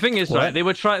 The thing is, What? right? They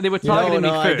were targeting me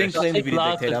I first. didn't claim to be the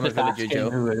dictator. I'm a villager,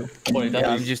 Joe.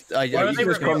 Yeah, I'm just. I You can just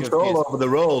just control over the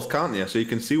roles, can't you? So you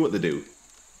can see what they do.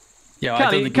 Yeah,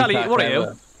 Callie, what are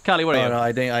you? Callie, what are Oh you? no,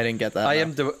 I didn't get that. I no.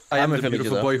 am the I'm a villager,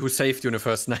 beautiful though. boy who saved you in the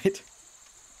first night.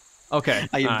 Okay.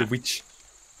 I am the alright. witch.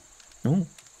 Ooh.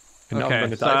 And now Okay, I'm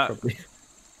gonna so- die probably.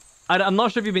 I'm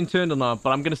not sure if you've been turned or not, but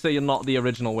I'm gonna say you're not the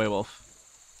original werewolf.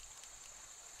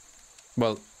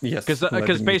 Well, yes.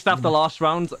 Because based off the last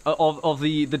round of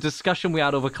the discussion we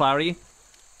had over Clary,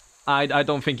 I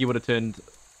don't think you would have turned.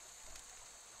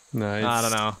 No, it's, I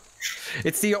don't know.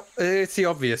 It's the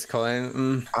obvious,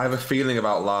 Colin. I have a feeling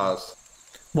about Lars.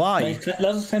 Why?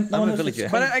 I'm a villager.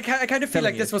 But I kind of feel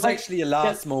like this was actually a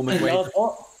last moment where he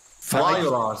Why are you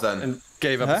Lars then? and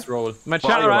gave up his role. My Why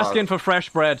chat are are you asking for fresh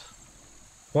bread.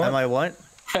 Am I what?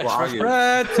 What are you?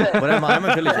 Bread. What am I? I'm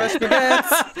a villager. Fresh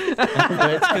baguettes.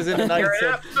 It's because in the night You're an said,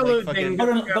 absolute like, fucking...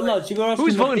 But Lodge, you were asking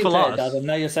Who's what voting for dictator Lars? does, and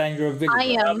now you're saying you're a villager. I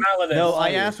am. No,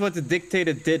 I asked what the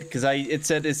dictator did because it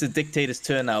said it's the dictator's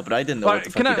turn now, but I didn't know what the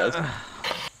fuck he does.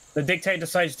 The dictator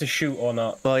decides to shoot or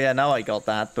not. Well, yeah, now I got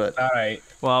that, but All right.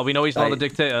 Well, we know he's not a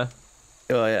dictator.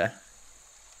 oh yeah,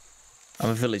 I'm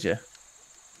a villager.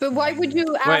 But why would you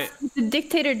ask what the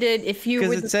dictator did if you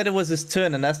Because were it said it was his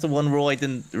turn, and that's the one role I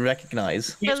didn't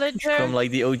recognize Villager. from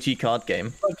like the OG card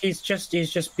game. Look, he's just being.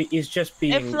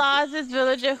 If Lars is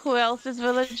villager, who else is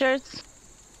villagers?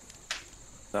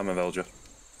 I'm a villager.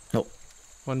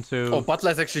 1, 2. Oh,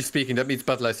 Butler's actually speaking. That means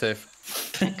Butler's safe.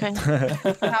 Okay.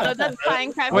 So that's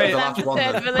fine. Wait, villager.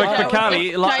 but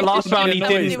Callie, last round he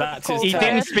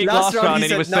didn't speak last round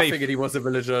and he was nothing safe. and he was a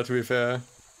villager, to be fair.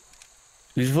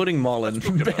 Who's voting Marlin?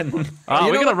 Ben.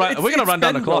 We're gonna run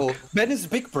down the clock. Ben is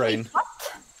big brain.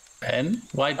 Ben?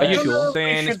 Why Are you Ben?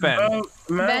 saying it's Ben?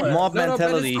 Mob Ben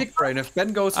mentality. is big brain. If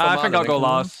Ben goes for I think I'll go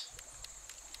last.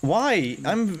 Why?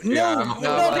 I'm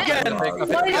not again.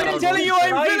 I'm telling you,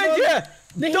 I'm villager.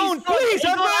 Don't please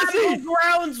have mercy.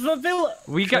 Grounds for villa.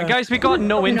 Guys, we got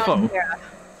no info.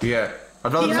 Yeah.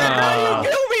 I'd rather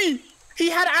Kill me! He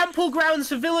had ample grounds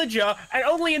for villager, and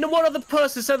only one other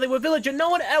person said they were villager. No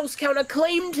one else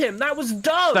counter-claimed him. That was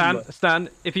dumb. Stan,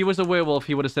 if he was a werewolf,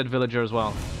 he would have said villager as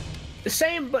well. The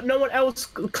same, but no one else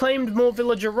claimed more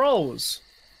villager roles.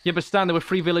 Yeah, but Stan, there were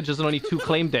 3 villagers and only 2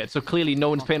 claimed it, so clearly no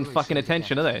one's paying fucking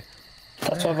attention, are they?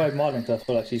 That's why I voted Marlin, because I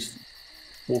feel like she's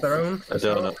wolf. Their own. I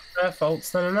don't know. Their faults,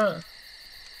 then, that.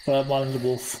 Well, Marlin's a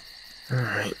wolf.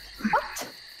 Alright.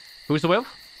 Who's the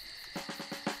werewolf?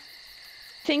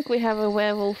 I think we have a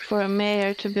werewolf for a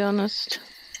mayor, to be honest.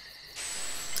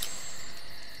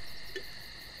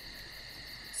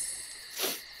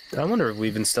 I wonder if we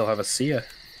even still have a seer.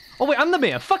 Oh wait, I'm the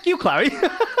mayor. Fuck you, Clary.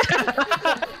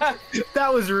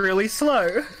 That was really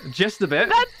slow. Just a bit.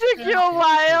 That took you a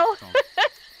while.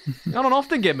 I don't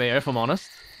often get mayor, if I'm honest.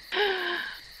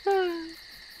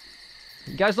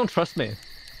 You guys don't trust me.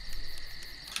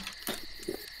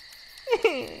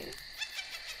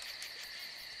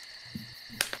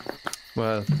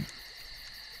 Well.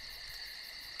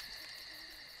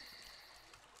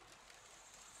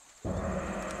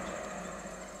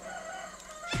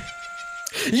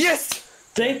 Yes!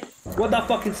 See? What that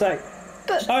fucking say?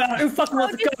 Alright, who fucking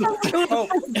wants to go? Oh,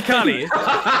 Callie.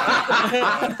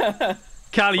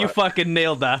 Callie, you fucking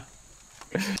nailed that.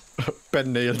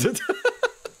 Ben nailed it.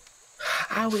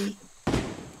 Owie.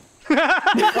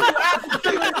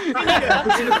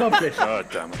 God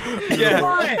damn it.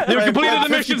 Yeah. You completed the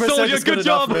mission, soldier. Good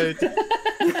job.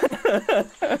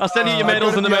 I'll send you your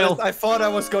medals in the mail. I thought I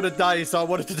was gonna die, so I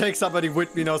wanted to take somebody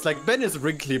with me, and I was like, Ben is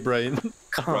wrinkly brain.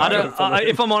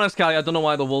 If I'm honest, Callie, I don't know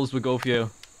why the wolves would go for you.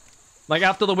 Like,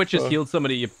 after the witches healed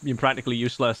somebody, you're practically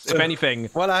useless. If anything,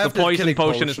 the poison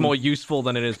potion is more useful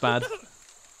than it is bad.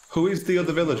 Who is the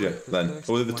other villager, then?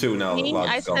 Who are the two now? Me,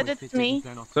 I said it's me.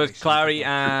 So it's Clary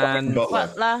and...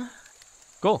 Butler.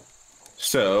 Cool.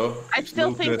 So... I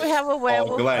still think we have a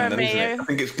werewolf Glenn, for mayor. I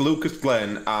think it's Lucas,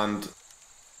 Glenn, and...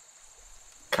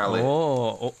 Callie.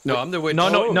 Oh. No, I'm the witch. No,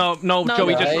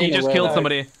 Joey, he just killed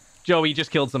somebody. Joey just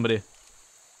killed somebody.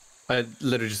 I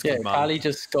literally just killed Marlon. Callie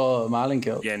just got Marlon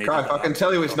killed. Yeah, I can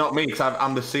tell you it's not me, because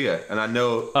I'm the Seer, and I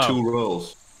know 2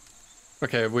 roles.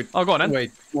 Okay, wait. Oh, go on then.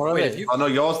 Wait, I know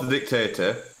yours the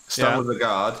Dictator, Stan was the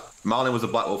guard, Marlon was the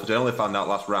Black Wolf, which I only found out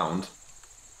last round.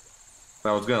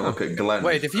 I was going to look at Glenn.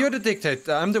 Wait, if you're the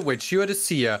Dictator, I'm the witch, you're the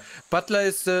Seer, Butler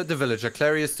is the villager,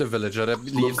 Clary is the villager, that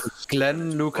leaves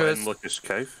Glenn, Lucas... Lucas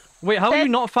Cave. Wait, how have you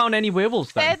not found any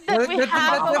werewolves then? Said that we have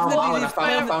I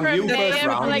found you first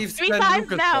round. like 3 times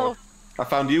now. I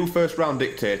found you first round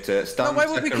Dictator, Stan why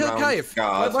would we kill Kaiv?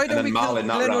 Why don't we kill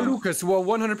Glenn or Lucas, who are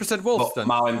 100% wolves then?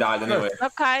 Marlon died anyway.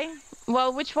 Okay.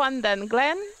 Well, which one then?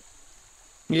 Glenn?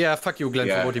 Yeah, fuck you, Glenn,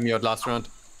 for voting me out last round.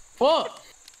 What?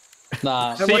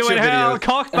 Nah. See you in hell,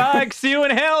 cockbag! See you in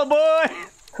hell, boy!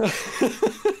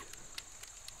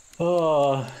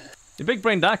 Oh. You big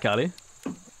brain that, Callie.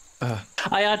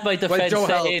 I had my defense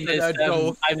set in as I'm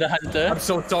the hunter. I'm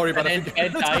so sorry, but and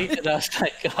then Ben died, and I was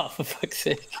like, oh, for fuck's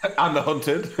sake. I'm the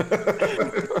hunted.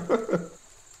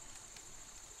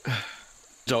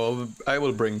 Joe, I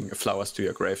will bring flowers to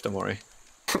your grave, don't worry.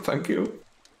 Thank you.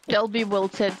 They'll be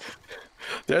wilted.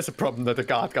 There's a problem that the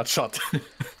guard got shot.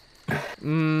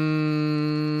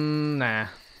 Nah.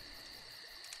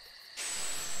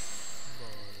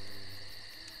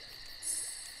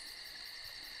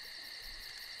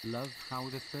 Love how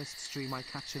the first stream I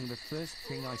catch and the first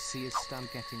thing I see is Stan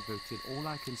getting voted. All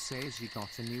I can say is you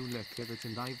got a new look at it,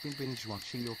 and I've been binge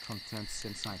watching your content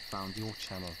since I found your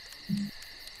channel.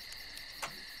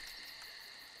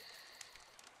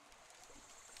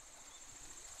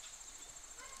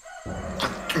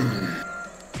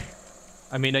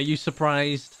 I mean, are you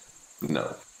surprised?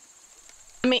 No.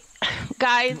 I mean,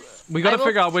 guys... We gotta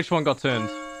figure out which one got turned.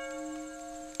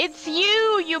 It's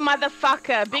you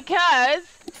motherfucker, because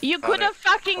you could have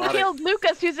fucking killed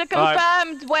Lucas, who's a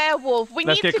confirmed werewolf. We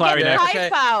need to get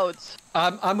Kaif out.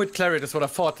 I'm with Clary, that's what I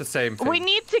thought, the same thing. We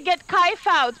need to get Kaif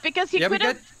out, because he could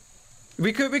have...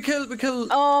 We kill...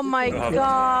 Oh my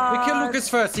god. We kill Lucas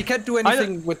first, he can't do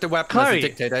anything with the weapon as a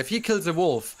Dictator. If he kills a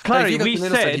wolf, Clary,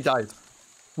 he died.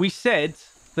 We said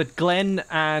that Glenn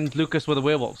and Lucas were the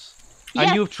werewolves. Yes.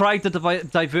 And you've tried to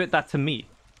divert that to me.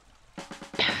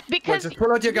 Because you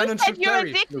said you're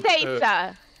a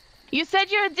dictator. You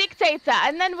said you're a dictator,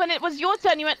 and then when it was your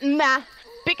turn, you went, nah,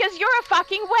 because you're a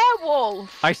fucking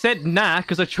werewolf. I said nah,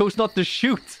 because I chose not to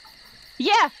shoot.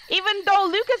 Yeah, even though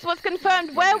Lucas was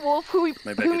confirmed werewolf, whom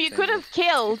you could have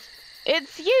killed,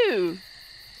 it's you.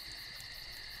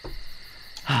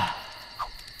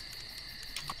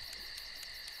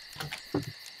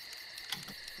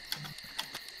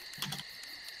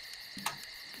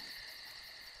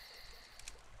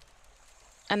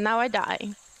 And now I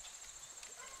die.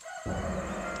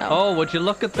 Oh, would you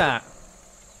look at that?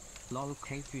 Lol,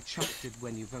 Kate, you chucked it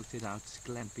when you voted out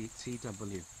Glenn beat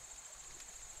TW.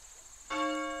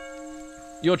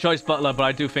 Your choice, Butler, but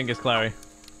I do think it's Clary.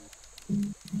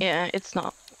 Yeah, it's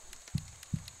not.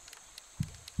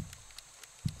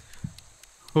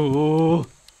 Oh.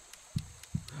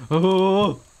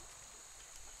 Oh.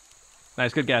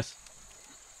 Nice, good guess.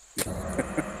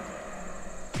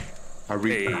 I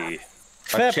read.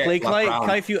 Fair play,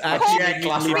 Kaif, you actually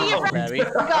Why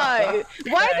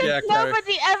does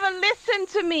nobody ever listen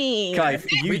to me? Kaif,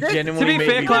 you genuinely To be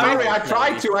fair, Clary, I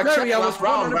tried to. I checked last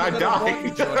round, but I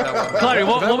died. Clary,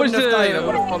 what was the...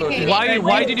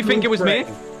 Why did you think it was me?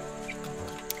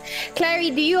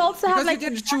 Clary, do you also have like...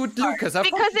 Because you didn't shoot Lucas.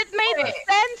 Because it made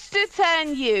sense to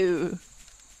turn you.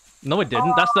 No, it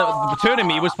didn't. That's the turning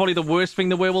me was probably the worst thing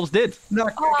the werewolves did. No,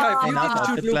 Kai, if you didn't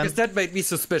shoot Lucas, that made me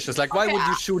suspicious. Like, why would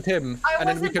you shoot him and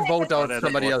then we can vote out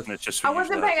somebody else? I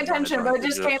wasn't paying attention, but it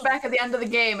just came back at the end of the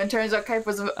game, and turns out Kaif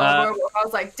was a werewolf. I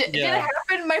was like, did it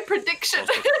happen? My prediction.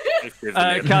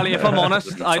 Callie, if I'm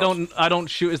honest, I don't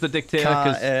shoot as the Dictator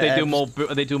because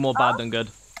they do more bad than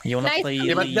good. You wanna play?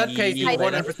 Yeah, but in that case, you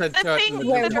 100% The thing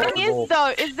is,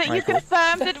 though, is that you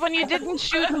confirmed it when you didn't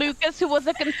shoot Lucas, who was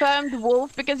a confirmed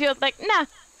wolf, because you're like, nah.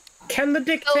 Can the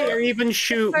Dictator even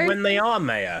shoot when they are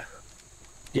mayor?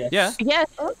 Yeah. Yes,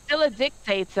 still a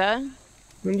Dictator.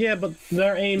 Yeah, but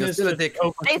their aim is to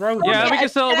overthrow. Yeah, we can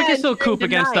still coop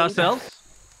against ourselves.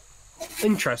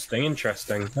 Interesting.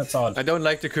 That's odd. I don't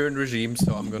like the current regime,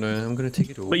 so I'm gonna take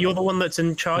it over. But you're the one that's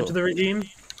in charge of the regime.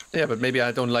 Yeah, but maybe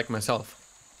I don't like myself.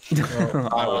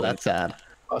 Oh, that's sad.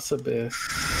 That's a bit.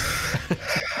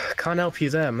 Can't help you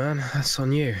there, man. That's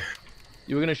on you.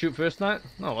 You were gonna shoot first night?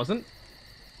 No, I wasn't.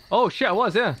 Oh shit, I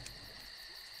was, yeah.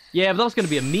 Yeah, but that was gonna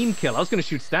be a meme kill. I was gonna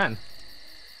shoot Stan.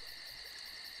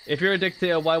 If you're a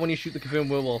Dictator, why wouldn't you shoot the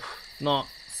confirmed werewolf? Not,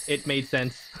 it made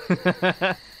sense.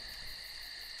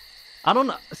 I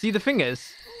don't see. The thing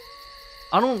is,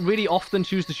 I don't really often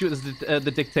choose to shoot as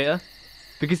the Dictator,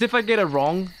 because if I get it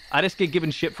wrong, I just get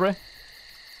given shit for it.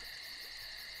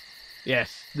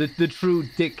 Yes, the true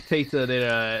Dictator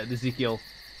there, Ezekiel.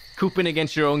 Cooping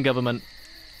against your own government.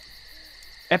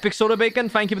 Epic Soda Bacon,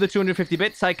 thank you for the 250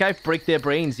 bits. Hi, Kai, break their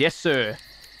brains. Yes, sir.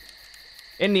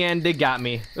 In the end, they got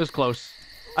me. It was close.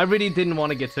 I really didn't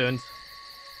want to get turned.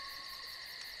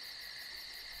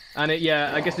 And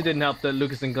yeah, I guess it didn't help that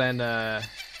Lucas and Glenn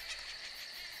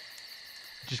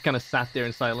just kind of sat there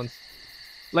in silence.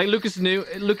 Like, Lucas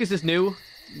is new.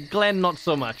 Glenn, not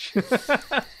so much.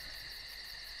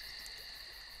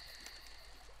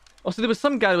 Also, there was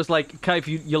some guy who was like, Kai, if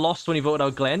you lost when you voted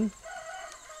out Glenn.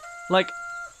 Like,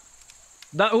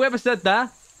 whoever said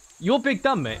that, you're big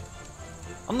dumb, mate.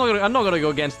 I'm not gonna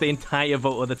go against the entire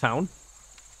vote of the town.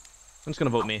 I'm just gonna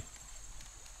vote me.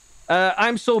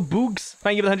 I'm so boogs.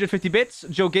 Thank you for the 150 bits.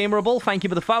 Joe Gamerable, thank you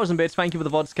for the 1,000 bits. Thank you for the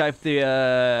VOD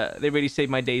Skype. They really saved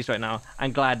my days right now.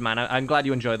 I'm glad, man. I'm glad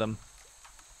you enjoy them.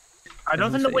 I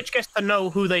don't think the witch gets to know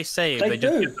who they save. They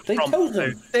do. They tell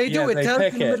them. They do. It tells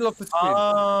in the middle of the stream.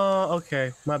 Oh,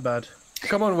 okay. My bad.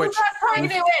 Come on, witch. Who's that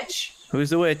pregnant witch? Who's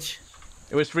the witch?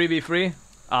 It was 3v3.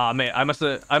 Ah, mate, I must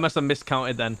have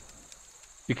miscounted then,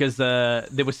 because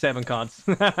there were 7 cards.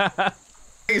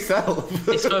 It's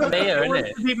for mayor, isn't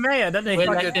it? To be mayor, doesn't it? We're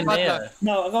electing mayor.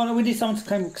 No, we need someone to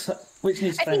claim. Which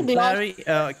needs to claim? Larry,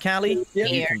 Callie,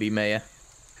 you can be mayor.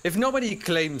 If nobody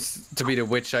claims to be the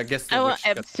witch, I guess the I witch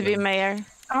want Ebbs to be mayor.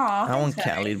 I want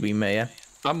Callie to be mayor.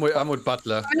 I'm with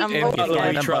Butler.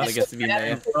 Butler gets to be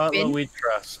mayor. Butler we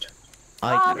trust.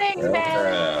 Oh, thanks, man.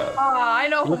 Oh, I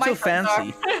know who What's my so friends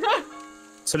fancy? are.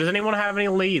 So does anyone have any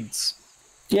leads?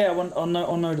 Yeah, I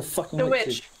know the fucking The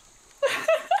witches.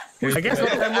 witch. I guess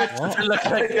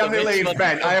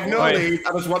Ben. I have no lead.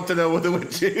 I just want to know what the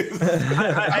witch is.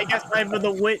 I guess either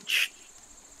the witch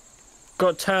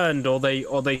got turned or they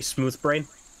smooth brain.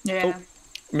 Yeah. Oh,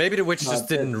 maybe the witch just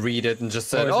didn't read it and just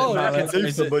said, Or "Oh, I can save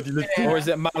is somebody." Or is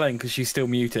it Malin because she's still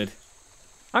muted?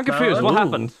 I'm confused. What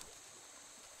happened?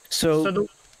 So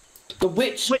the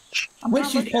witch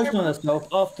used potion on herself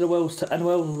after the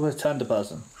werewolf returned the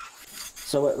person.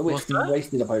 So the witch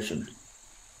wasted the potion.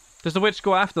 Does the witch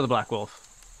go after the Black Wolf?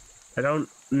 I don't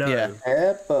know.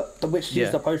 Yeah, but the witch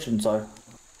used the potion, so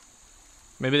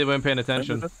Maybe they weren't paying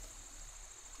attention.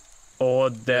 Or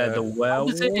they're the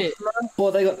werewolf.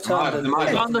 Or they got turned.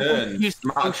 Well,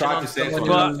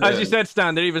 as you said,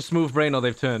 Stan, they're either smooth brain or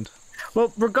they've turned.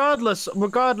 Well, regardless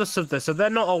of this, if they're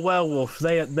not a werewolf,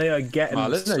 they are getting.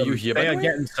 Listen, you here? They are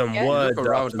getting some words. Look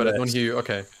around, but I don't hear you.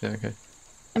 Okay, yeah, okay.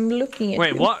 I'm looking at.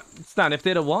 Wait, what? Stan, if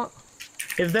they're a what?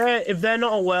 If they're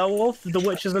not a werewolf, the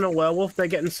witch isn't a werewolf. They're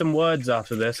getting some words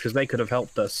after this because they could have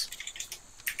helped us.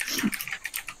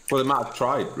 Well, they might have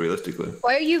tried, realistically.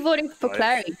 Why are you voting for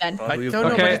Clary then? I don't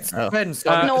know. Okay. It depends.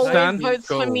 No Stan? one votes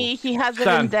for me. He has a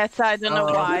Stan. vendetta. I don't know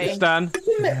why. Stan,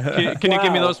 can you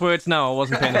give me those words now? I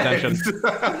wasn't paying attention.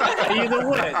 Are you the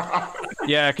witch?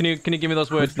 Yeah, can you give me those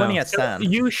words now? At Stan.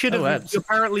 You should have.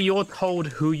 Apparently, you're told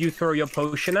who you throw your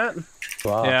potion at.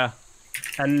 Wow. Yeah.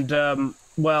 And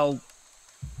well,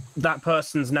 that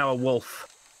person's now a wolf.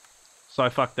 So I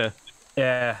fucked her.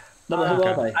 Yeah. No, but who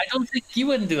are they? I don't think you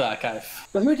wouldn't do that, Kaif.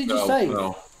 But who did you say?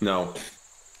 No.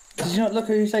 Did you not look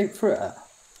who you say threw it at?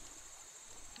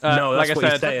 No, like that's I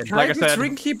what he's said, saying. like I said,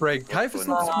 Drinky break. Kaif is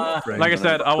not smooth brain. like I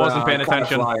said, I wasn't paying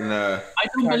attention. I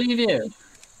don't believe you.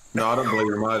 No, I don't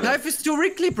believe him either. Life is too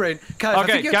wrinkly, brain.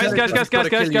 Okay, guys.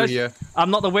 I'm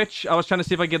not the witch. I was trying to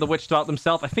see if I could get the witch to out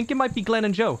themselves. I think it might be Glenn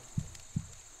and Joe.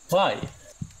 Why?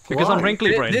 Because I'm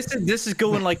wrinkly brain. This is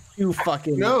going like too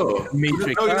fucking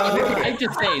Matrix. I'm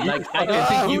just saying, like, I don't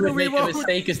think you would make a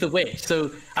mistake as the witch.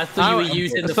 So I thought you were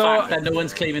using the fact that no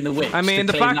one's claiming the witch. I mean,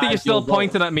 the fact that you're still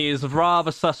pointing at me is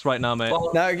rather sus right now, mate.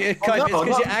 No, it's because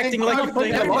you're acting like you're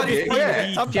playing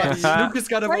Lucas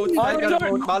got a vote. I got a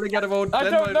vote. Molly got a vote. I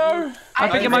don't know. I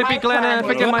think it might be Glenn. I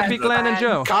think it might be Glenn and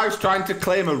Joe. Kai's trying to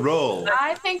claim a role.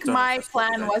 I think my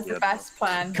plan was the best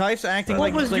plan. Kai's acting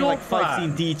like he's playing like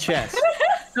 15D chess.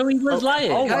 No, he was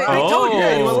lying. I told you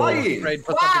he was lying.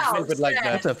 Wow, like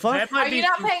that. What the fuck? Are you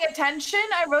not paying attention?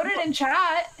 I wrote it in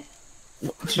chat.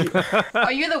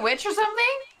 Are you the witch or something?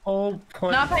 Oh,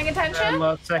 point. Not paying attention?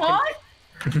 What?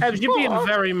 Ebs, you're being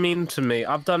very mean to me.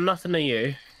 I've done nothing to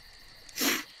you.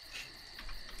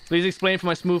 Please explain for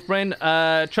my smooth brain.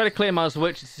 Try to claim I was the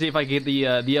witch to see if I get the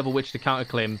other witch to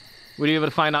counterclaim. We'll be able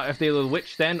to find out if they were the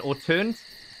witch then or turned.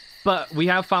 But we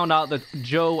have found out that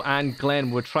Joe and Glenn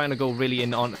were trying to go really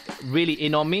in on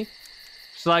me.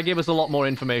 So that gave us a lot more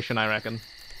information, I reckon.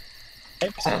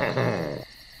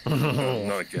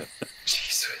 Not good.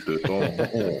 Jesus.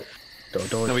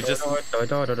 No, we just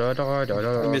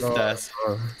missed Daz.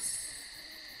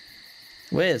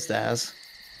 Where's Daz?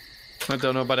 I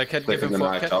don't know, but I can't give him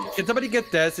Can somebody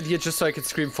get Daz in here just so I can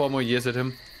scream 4 more years at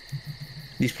him?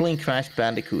 He's playing Crash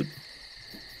Bandicoot.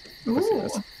 Ooh.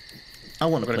 I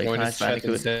want to play Crash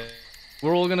Bandicoot.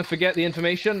 We're all going to forget the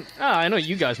information. I know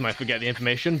you guys might forget the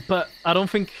information, but I don't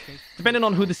think... Depending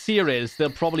on who the seer is, they'll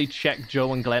probably check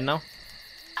Joe and Glenn now.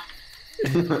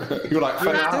 You're like,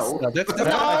 for now.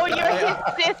 Oh, you're his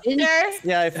sister.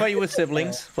 Yeah, I thought you were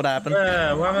siblings. What happened?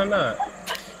 Yeah, why not?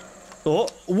 Oh,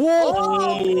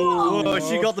 whoa! Whoa,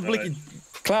 she got the blicky.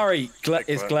 Clary,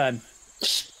 it's Glenn.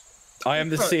 I am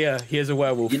the seer. He is a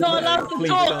werewolf. You're not allowed to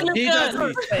talk, He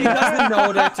doesn't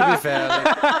know that, to be fair.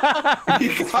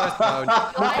 You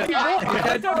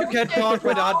can't talk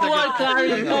without... Come on,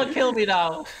 Clary, you can't kill me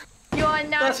now. You are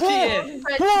not cheating.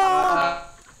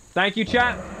 Thank you,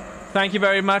 chat. Thank you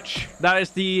very much. That is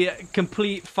the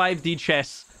complete 5D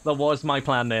chess that was my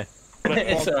plan there.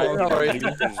 It's alright.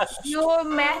 You're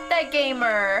meta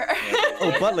gamer.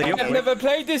 Oh, Butler, you're I've never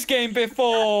played this game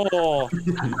before.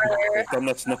 I've done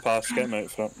this in the past. Get him out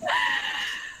front.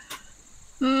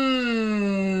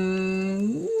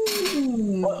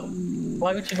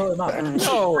 Why would you vote him out?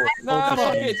 No,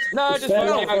 fuck it. No, just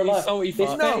vote him out, you salty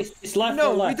fuck.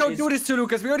 No, we don't do this to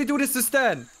Lucas. We only do this to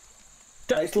Stan.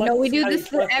 No, we do this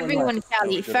to everyone,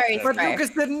 Callie. Very But fair.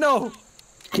 Lucas didn't know.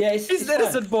 Yes, He's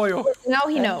innocent, boyo. Now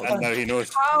he knows. And now he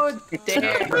knows. How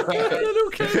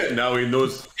dare Now he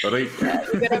knows. Right.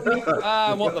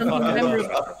 What the fuck?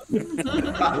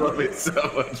 I love it so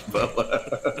much,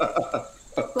 Butler.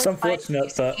 It's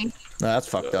unfortunate, but... No, that's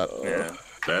fucked up. Yeah.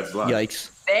 That's like.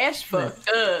 Yikes. That's fucked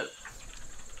up.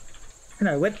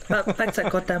 No, that's that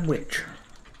goddamn witch.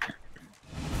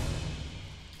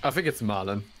 I think it's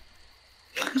Marlon.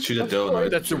 She's a donut.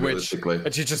 That's a witch.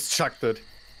 And she just chucked it.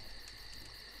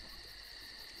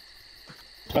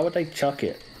 Why would they chuck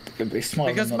it? It's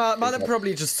smart. Because Marlon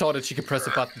probably just saw that she could press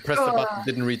the button,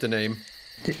 didn't read the name.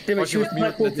 Or She was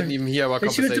mute, didn't even hear our She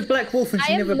was a conversation. black wolf and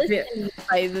she I am never bit. listening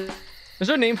by the... Is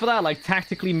there a name for that? Like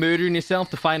tactically murdering yourself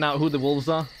to find out who the wolves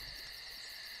are?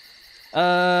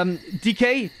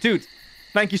 DK, dude,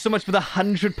 thank you so much for the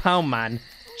 £100, man.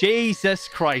 Jesus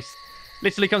Christ.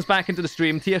 Literally comes back into the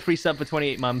stream, tier 3 sub for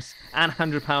 28 months, and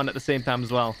 £100 at the same time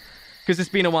as well. Because it's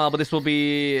been a while, but this will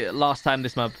be last time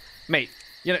this month. Mate,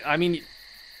 you know, I mean,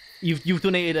 you've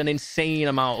donated an insane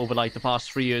amount over like the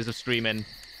past 3 years of streaming.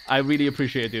 I really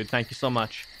appreciate it, dude. Thank you so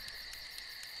much.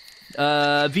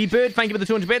 V-Bird, thank you for the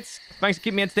 200 bits. Thanks for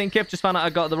keeping me entertained, Kip. Just found out I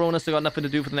got the Rona, so got nothing to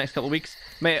do for the next couple of weeks.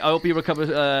 Mate, I hope you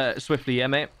recover swiftly, yeah,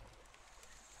 mate?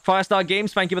 Firestar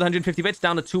Games, thank you for the 150 bits.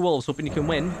 Down to 2 wolves, hoping you can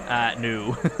win.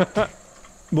 No.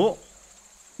 What?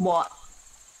 What?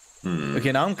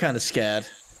 Okay, now I'm kind of scared.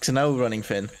 Because now we're running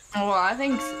Finn. Well, I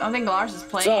think Lars is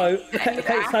playing. So,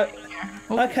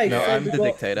 okay, No, I'm the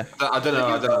dictator. I don't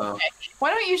know. Why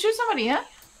don't you shoot somebody, huh?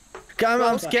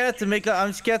 I'm scared to make.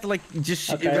 I'm scared to like just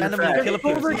randomly kill a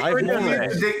person.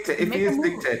 If he is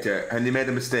dictator and he made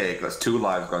a mistake, that's 2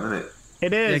 lives gone, isn't it?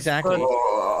 It is. Exactly.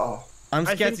 Oh. I'm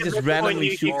scared to just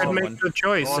randomly shoot You could someone. make a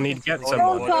choice and he'd get Oh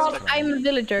someone. god, I'm a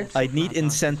villager. I need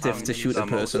incentive to shoot a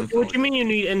person. What do you mean you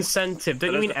need incentive?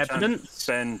 Don't you mean evidence?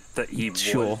 Saying that he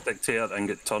Sure. was dictator and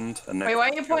get turned. And Wait, why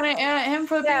are you pointing at him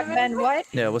for the Ben, what?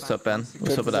 Yeah, what's up, Ben?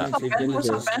 What's up with that? What's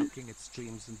up, Ben?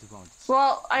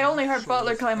 Well, I only heard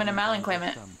Butler claim it and Malin claim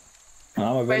it. I'm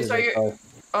a Wait, so villager. you're...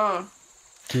 Oh.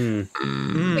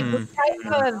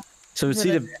 So it's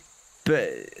either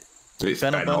It's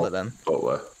Ben or Ben Butler or then.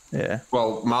 Butler. Yeah.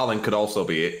 Well, Marlin could also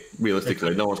be it.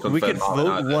 Realistically, no one's confirmed. We could Marlin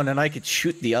vote either. one, and I could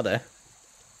shoot the other.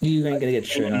 You ain't gonna get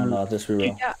shit on that. Just real.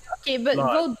 Yeah, okay, but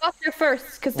vote Butler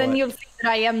first, because then you'll see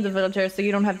that I am the villager, so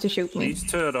you don't have to shoot me.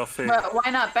 These two are off here. But why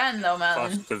not Ben though, man?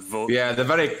 Fast to vote. Yeah, they're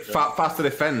very fast to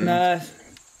defend. Nah.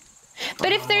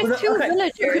 But if there's two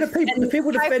villagers, the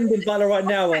people defending Butler right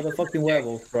now are the fucking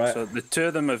werewolf, right? So the two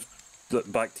of them have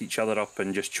backed each other up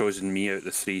and just chosen me out of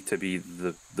the three to be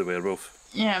the werewolf.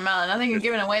 Yeah, Malin, I think you're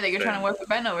giving away that you're trying to work with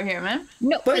Ben over here, man.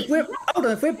 No, but if we're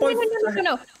both.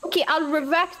 No. Okay, I'll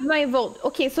retract my vote.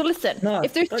 Okay, so listen.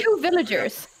 If there's two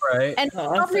villagers, and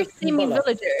Butler's the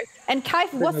villager, and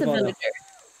Kaif was a villager,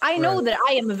 I know that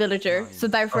I am a villager, so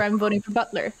therefore I'm voting for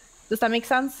Butler. Does that make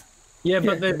sense? Yeah,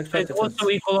 but there's also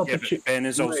equal opportunity. Ben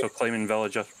is also claiming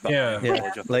villager. Yeah.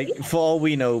 Like, for all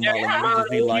we know, Marlon, you may just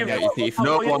be lying out your teeth.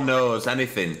 No one knows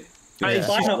anything. I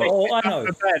know.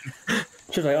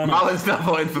 Marlin's not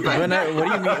voting for Ben. What do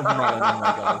you mean with Marlon? Oh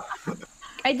my god.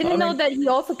 I didn't know that he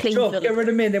also claimed Sure, villager. get rid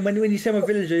of me, and then when you say I'm a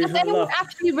villager, he's not don't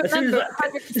actually remember.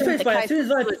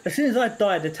 as soon as I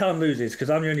die, the town loses because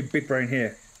I'm the only big brain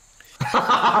here. The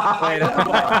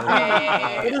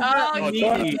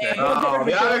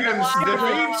arrogance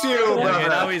defeats you, brother.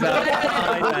 Now he's out.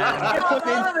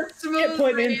 Get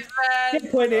pointing.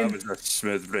 Get pointing. That was a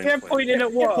smooth brain. Get pointing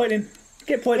at what?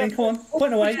 Get pointing. Come on,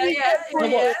 point away.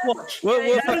 Watch.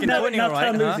 We're fucking pointing, all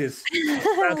right, huh? Loses.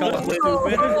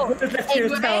 Left here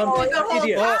of town,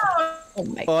 idiot. Oh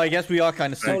my Well, I guess we are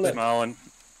kind of Thanks, stupid. Marlin.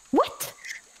 What?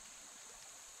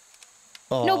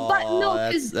 Oh, No, but no,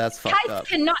 because that's fucked Kaif up.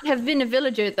 cannot have been a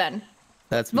villager then.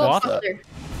 That's Vote messed up. Butler.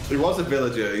 He was a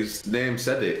villager. His name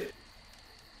said it.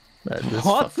 That's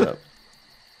What? fucked up.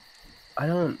 I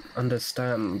don't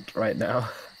understand right now.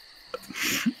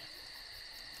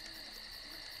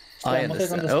 I What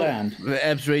does understand. Oh,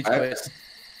 Eb's rage quit.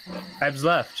 Eb's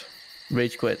left.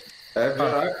 Rage quit.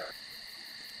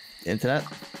 Internet?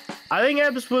 I think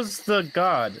Ebs was the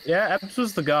god. Yeah, Ebs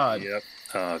was the god. Yep.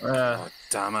 Oh, God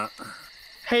damn it.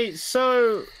 Hey,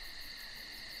 so...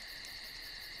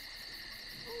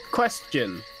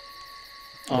 Question.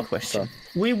 Oh, question.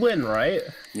 We win, right?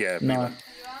 Yeah, No.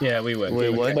 Yeah, we win. We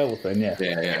won. Werewolf then, yeah.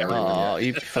 Oh,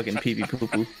 you fucking pee-pee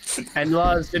poo-poo. And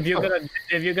Lars, if you're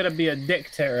gonna be a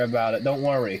dictator about it, don't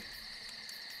worry.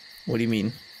 What do you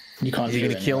mean? You can't. You're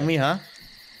gonna kill me, huh?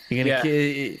 You're gonna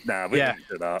kill... Nah, we didn't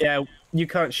do that. Yeah, you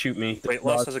can't shoot me. Wait,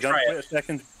 Lars has a gun. Wait a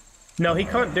second. No, he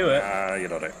can't do it. Ah, you're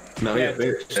not it. No, Yeah.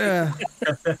 yeah.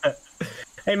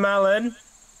 Hey, Malin.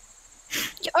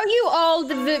 Are you all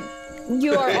the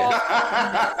you are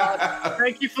all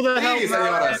Thank you for the help,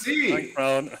 Malin. Thanks,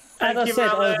 Malin. As I said,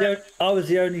 I was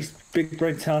the only big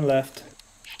brain town left.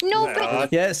 No,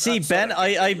 but Yeah, see, Ben,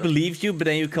 I believed you, but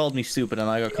then you called me stupid and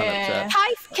I got kind of upset.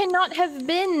 Kaif cannot have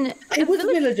been He was a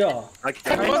villager.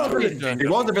 He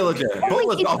was a villager.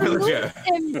 Butler's not a villager.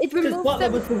 It removes Butler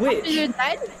them was the witch. after you're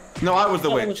dead. No, I was the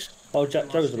witch. Oh, Joe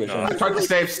was the witch. I tried to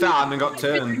save Stan and got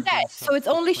You're turned. dead. So it's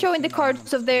only showing the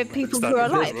cards of the people who are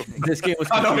alive. This game was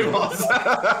I know it was.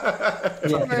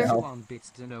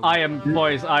 I am,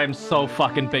 boys, I am so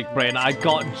fucking big brain. I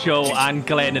got Joe and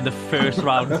Glenn in the first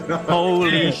round.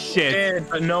 Holy shit.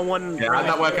 But no one. Yeah, how'd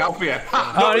that work out for you?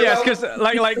 Oh, yes, because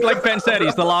like Ben said,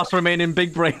 he's the last remaining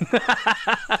big brain.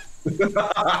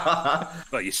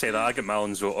 But you say that, I get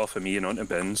Malin's vote off of me and onto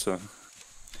Ben, so...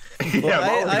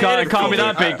 Can't be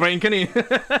that big brain, can he?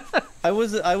 I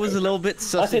was a little bit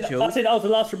sus. I said I was the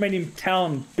last remaining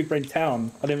town, big brain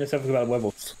town. I didn't even say anything about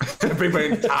werewolves. Big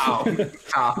brain town.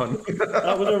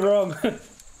 That was wrong.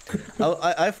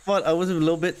 I thought I was a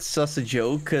little bit sus of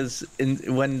Joe because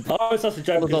when I was sus of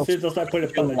Joe because as soon as I started putting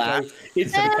a pun on Joe,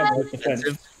 instantly come to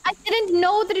defense. I didn't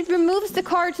know that it removes the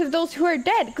cards of those who are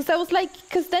dead, because I was like,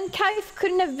 because then Kaif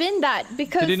couldn't have been that,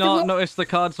 because... Did you not notice the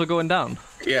cards were going down?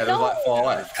 Yeah, there was like 4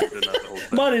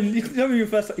 left. Marlin, you tell me your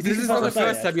first... This is not the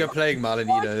first time you're playing, Marlin,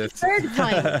 either. Third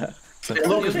time.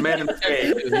 Lucas made a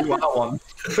mistake. You are one.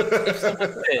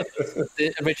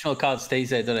 The original card stays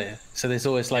there, doesn't it? So there's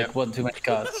always like one too many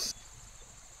cards.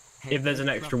 If there's an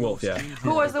extra wolf, yeah.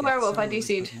 Who was the werewolf I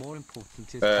DC'd?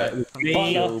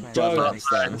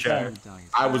 Joe.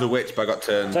 I was a witch, but I got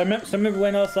turned. So remember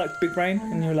when I was like big brain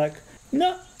and you were like,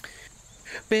 no.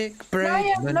 Big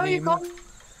brain. No, you can't.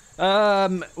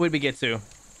 Where did we get to?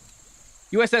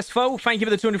 USS Foe, thank you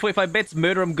for the 245 bits.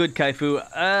 Murder 'em good, Kaifu.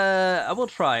 I will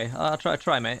try. I'll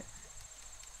try, mate.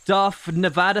 Darth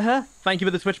Nevada, thank you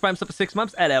for the Twitch Prime sub for 6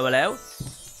 months. Hello.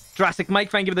 Jurassic Mike,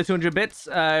 thank you for the 200 bits.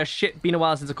 Shit, been a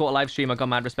while since I caught a live stream. I got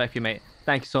mad respect for you, mate.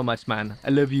 Thank you so much, man. I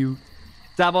love you.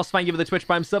 Davos, thank you for the Twitch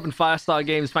Prime sub, and Firestar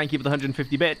Games, thank you for the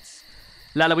 150 bits.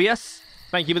 Lalawias,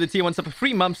 thank you for the tier 1 sub for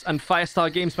 3 months, and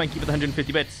Firestar Games, thank you for the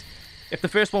 150 bits. If the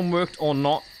first one worked or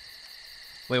not...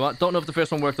 Wait, what? Don't know if the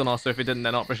first one worked or not, so if it didn't,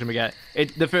 then Operation Baguette.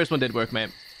 The first one did work,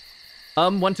 mate.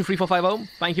 123450,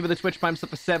 thank you for the Twitch Prime sub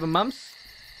for 7 months.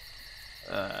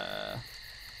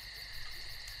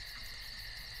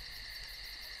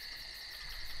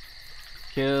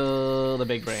 Kill the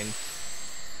big brain.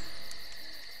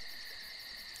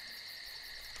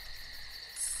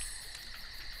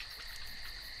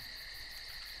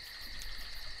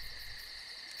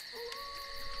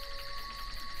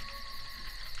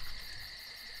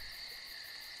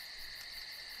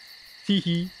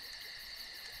 Teehee.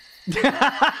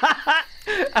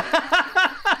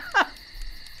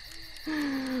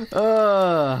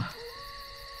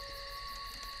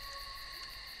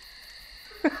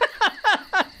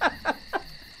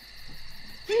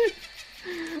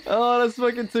 Oh, that's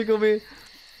fucking tickle me.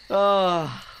 I'm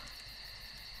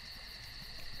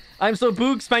so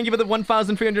boogs. Thank you for the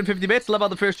 1,350 bits. Love how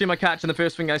the first stream I catch and the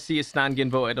first thing I see is Stan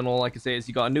getting voted, and all I can say is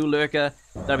you got a new lurker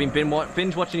that I've been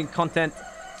binge watching content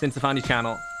since I found your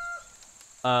channel.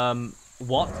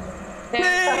 What?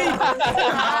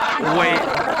 Wait.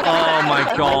 Oh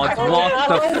my god. What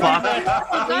the fuck?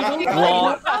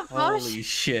 What? Holy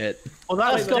shit. Well,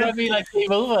 that's gonna be like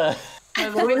game over.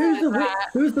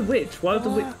 Who's the witch? Why would the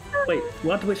witch? Wait,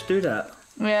 why did the witch do that?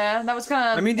 Yeah, that was kind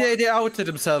of. I mean, they outed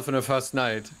himself on the first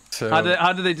night. So.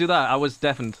 How did they do that? I was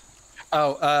deafened.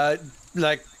 Oh,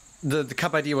 like the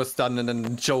cup ID was done, and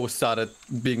then Joe started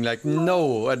being like,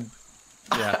 no, and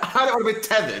yeah. I don't want to be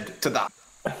tethered to that.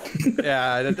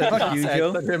 Yeah, Fuck you,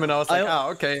 Joe. Him, and I was like,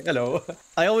 okay, hello.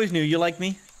 I always knew you liked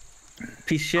me.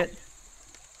 Piece of shit.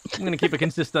 I'm gonna keep it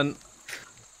consistent.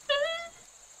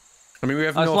 I mean, we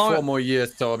have 4 more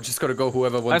years, so I'm just gonna go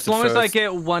whoever wants As long as I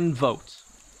get 1 vote.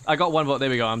 I got 1 vote. There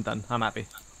we go. I'm done. I'm happy.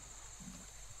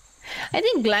 I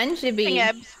think Glenn should be.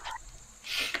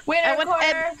 Winner I want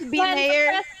Eb to be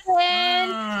mayor.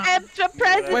 Eb for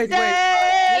president. Wait.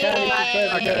 Okay.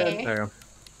 There you go.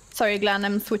 Sorry, Glenn.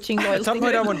 I'm switching loyalty. At some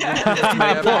point, I want.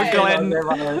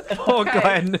 Poor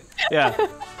Glenn. Yeah.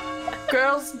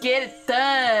 Girls get it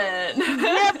done.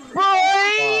 Yeah,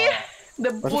 boy.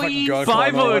 The boys.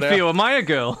 5 voted for you. Am I a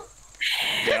girl?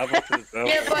 Yeah,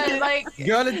 Yeah, but like.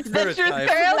 Girl in spirit type.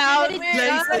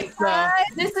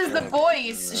 This is the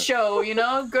boys' show, you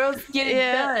know. Girls get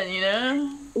it done, you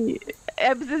know.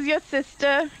 Ebs is your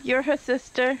sister. You're her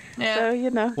sister. Yeah. So you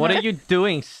know. What are you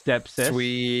doing, stepsis?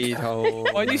 Sweet home.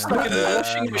 Why are you stuck in the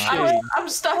washing machine? I'm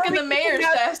stuck in the mayor's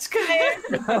desk.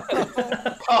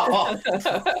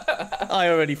 I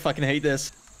already fucking hate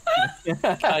this.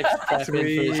 What are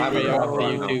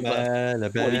you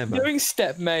doing,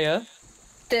 Step Mayor?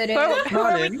 Who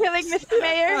are we killing, Mr.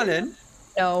 Mayor? Marlin?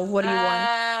 No, what do you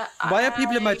want? Why are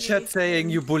people in my chat saying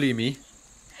you bully me?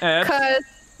 Because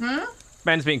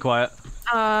Ben's being quiet.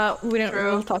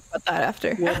 we'll talk about that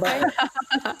after.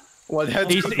 Well,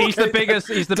 he's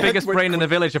the biggest brain in the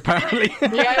village, apparently.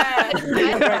 Yeah.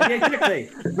 Exactly.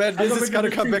 Ben, this is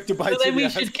gonna come back to bite So then we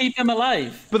should keep him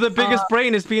alive. But the biggest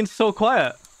brain is being so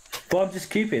quiet. But I'm just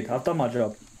Cupid. I've done my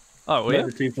job. Oh, yeah.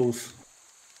 The 2 fools.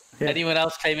 Yeah. Anyone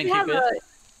else claiming Cupid?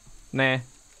 Nah.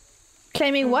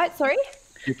 Claiming what? Sorry?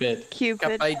 Cupid.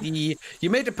 Cup ID. You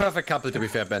made a perfect couple, to be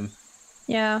fair, Ben.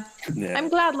 Yeah. I'm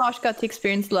glad Lars got to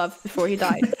experience love before he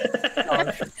died.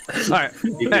 Alright.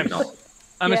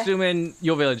 I'm assuming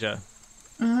you're villager.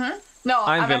 Mm-hmm. No,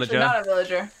 I'm villager. actually not a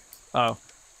villager. Oh.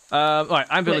 Alright,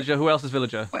 I'm villager. Who else is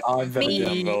villager? I'm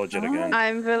villager again.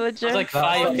 I'm villager. There's like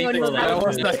 5 people there. That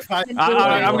was like 5.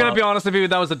 I'm gonna be honest with you,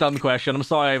 that was a dumb question. I'm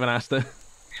sorry I even asked it.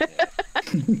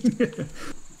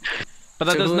 But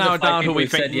that does narrow down who we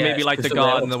think maybe like the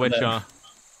guard and the witch are.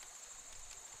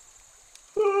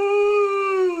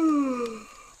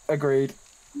 Agreed.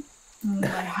 My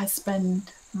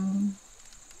husband.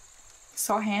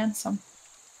 So handsome.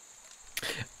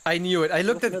 I knew it. I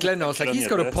looked at Glenn. I was like, he's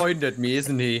got a point at me,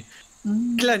 isn't he?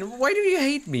 Glenn, why do you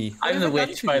hate me? I'm the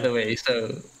witch, by the way,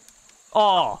 so...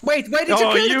 Oh! Wait, why did you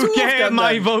kill the 2 of get them,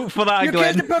 my then? vote for that, You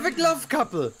Glenn. killed the perfect love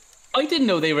couple. I didn't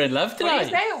know they were in love, did I?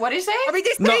 What do you say? I mean,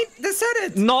 they said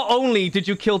it. Not only did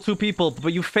you kill 2 people,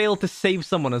 but you failed to save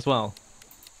someone as well.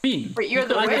 Me? But you're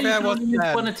the I witch.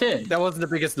 That wasn't the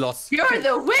biggest loss. You're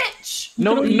the witch.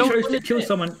 You chose to kill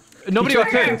someone. Nobody you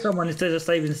got chose to kill killed. someone instead of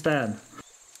saving Stan.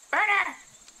 You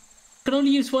can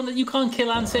only use one that you can't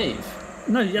kill and save.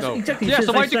 No, exactly. Yeah,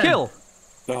 so why'd you kill?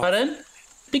 Pardon?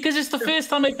 Because it's the first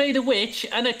time I played a witch,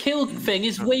 and a kill thing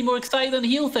is way more exciting than a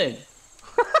heal thing.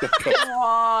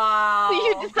 Wow. So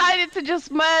you decided to just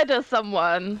murder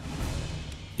someone.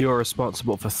 You're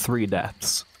responsible for 3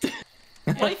 deaths.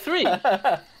 Why 3?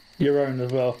 Your own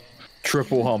as well.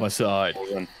 Triple homicide.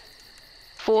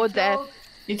 4 deaths.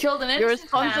 You killed an You're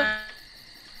innocent responsible.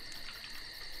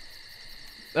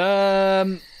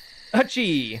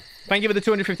 Hutchie. Thank you for the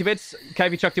 250 bits.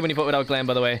 Kaivi chucked you when you voted out Glenn,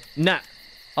 by the way. Nah.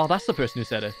 Oh, that's the person who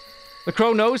said it. The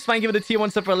Crow Knows, thank you for the tier 1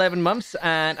 sub for 11 months.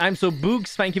 And I'm So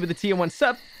Boogs, thank you for the tier 1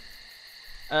 sub.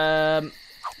 Yeet.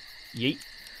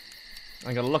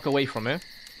 I gotta look away from her.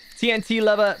 TNT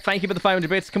Lover, thank you for the 500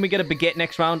 bits. Can we get a baguette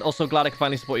next round? Also, glad I can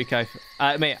finally support you, Kaif.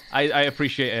 Mate, I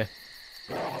appreciate it.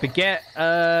 Baguette,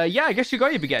 yeah, I guess you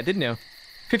got your baguette, didn't you?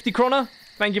 50 krona,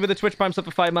 thank you for the Twitch Prime sub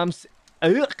for 5 months.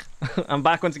 Ugh. I'm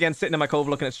back once again, sitting in my cove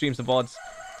looking at streams and VODs.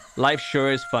 Life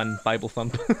sure is fun, Bible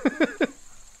thump.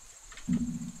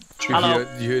 Hello.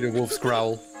 You hear the wolves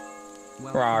growl.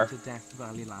 Welcome to Death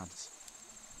Valley, lads.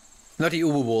 Not the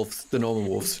uber wolves, the normal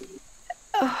wolves.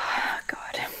 Oh,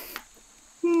 God.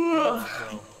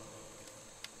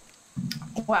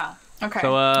 Wow. Okay.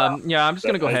 So, yeah, I'm just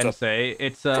going to go ahead and say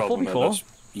it's 4v4.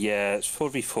 Yeah, it's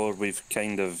 4v4. We've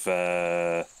kind of...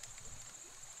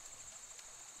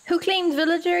 Who claimed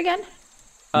villager again?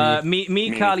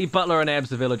 Me, Carly, Butler, and Ebs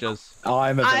the villagers.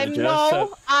 I'm a villager.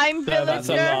 I'm villager. That's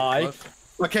a lie.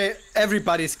 Okay,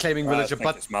 everybody's claiming villager,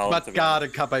 but God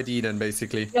and Kapaidin, then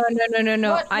basically.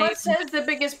 No. What says the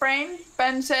biggest brain?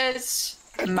 Ben says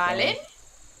Malin.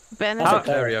 Ben is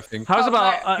Clary, I think. How's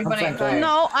about...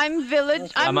 no, I'm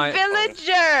village. I'm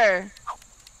villager.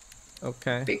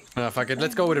 Okay. Fuck it,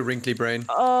 let's go with a wrinkly brain.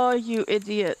 Oh, you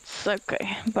idiots.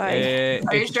 Okay, bye.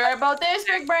 Are you sure about this,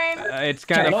 big brain? It's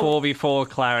kind of 4v4,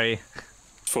 Clary.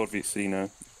 4v3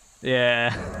 now.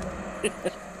 Yeah.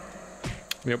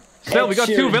 Yep. Still, we got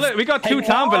two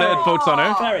town villager votes on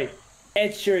her. Clary,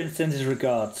 Ed Sheeran sends his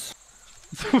regards.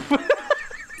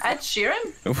 Ed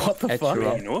Sheeran? What the fuck?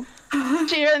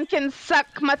 Sheeran can suck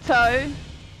my toe.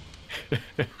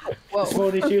 Whoa.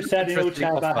 42 said in all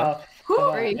chat about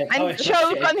and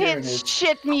choke on his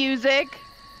shit music.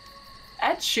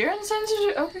 Ed Sheeran sends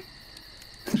you? Okay.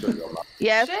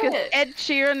 Yes, because Ed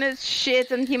Sheeran is shit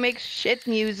and he makes shit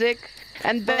music.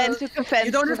 And Ben took offense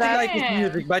You don't to have to that. like his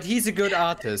music, but he's a good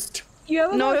artist.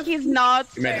 No, he's not.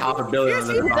 He made $500 million. He's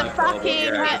a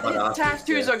fucking... His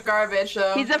tattoos are garbage,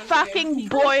 though. He's a fucking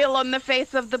boil on the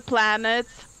face of the planet.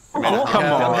 Come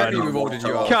I'm happy we voted you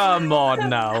on. off. Come on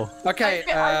now. Okay.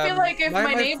 I feel like if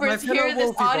my neighbors hear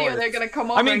this audio, they're gonna come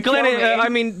over. I mean, and Glenn. kill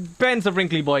me. Ben's a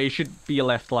wrinkly boy. He should be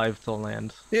left live till the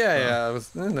end. Yeah.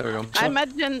 There we go. I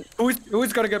imagine.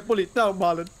 Who's gonna get bullied now,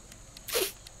 Marlon?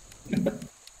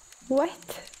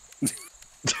 What?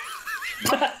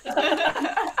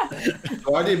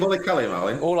 Why do you bully Kelly,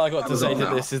 Marlon? All I got to say to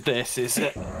this is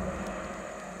it.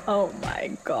 Oh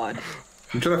my God.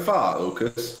 You trying to fart,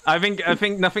 Lucas? I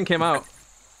think nothing came out.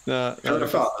 Trying to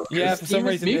fart, Lucas? Yeah, for some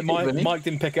reason Mike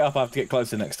didn't pick it up. I have to get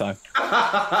closer next time.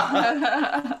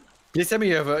 Please tell me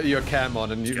you have your cam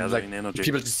on and you like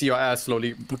people just see your ass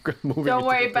slowly moving. Don't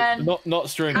worry, Ben. Not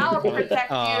string. I'll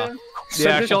protect you.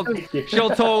 Yeah, she'll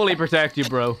totally protect you,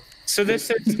 bro. So this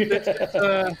is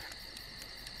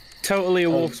totally a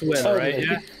wolf's win, right?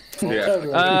 Yeah.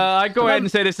 I'd go ahead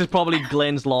and say this is probably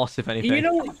Glenn's loss, if anything. You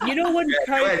know when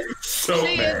Kite,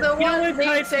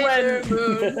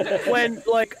 when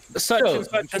like such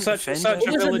and such a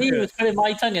villager. Putting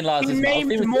my tongue in Lars's mouth. He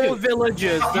named more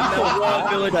villagers than there were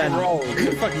villagers roles.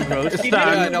 Fucking gross.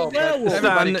 Stan,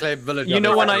 you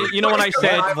know when I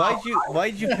said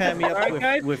why'd you pair me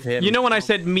up with him? You know when I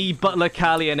said me, Butler,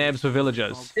 Callie, and Ebs were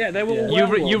villagers? Yeah, they were.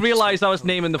 You realised I was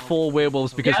naming the 4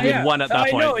 werewolves because we had won at that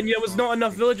point. I know, and there was not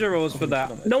enough villager roles for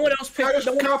that. No one else picked.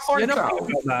 No one else picked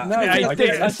that.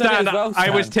 No, I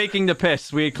was taking the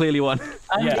piss. We had clearly won.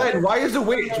 Glenn, why is a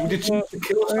witch? Did she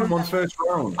kill someone first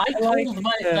round?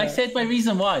 I said my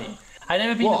reason why. I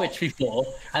never been a witch before.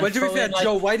 Well, to be fair,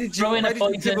 Joe, why did you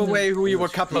give away who you were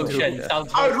cupping to?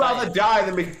 I would rather die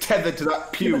than be tethered to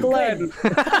that pew.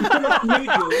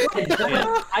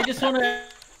 I just want to...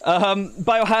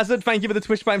 Biohazard, thank you for the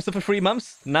Twitch Prime stuff for 3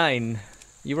 months. 9.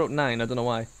 You wrote 9, I don't know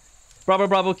why.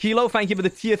 Bravo Kilo, thank you for the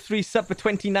tier 3 sub for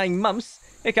 29 months.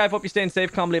 Hey guys, hope you're staying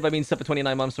safe. Can't believe I've been sub for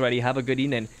 29 months already. Have a good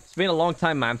evening. It's been a long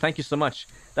time, man. Thank you so much.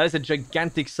 That is a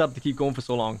gigantic sub to keep going for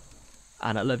so long.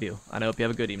 And I love you. And I hope you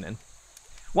have a good evening.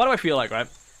 What do I feel like, right?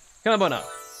 Kind of now.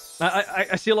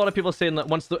 I see a lot of people saying that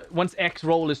once X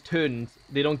roll is turned,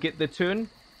 they don't get the turn.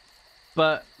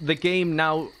 But the game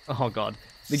now... Oh, God.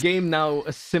 The game now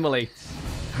assimilates.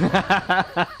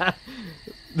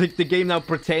 The game now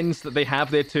pretends that they have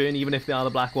their turn even if they are the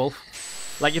Black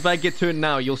Wolf. Like, if I get turned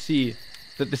now, you'll see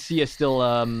that the Seer still,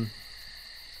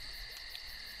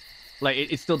 like,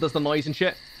 it still does the noise and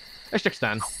shit. Let's check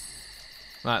Stan.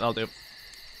 Right, that'll do.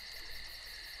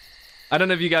 I don't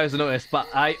know if you guys have noticed, but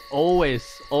I always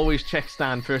check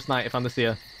Stan first night if I'm the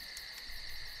Seer.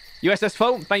 USS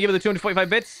Foe, thank you for the 245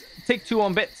 bits. Take 2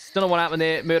 on bits. Don't know what happened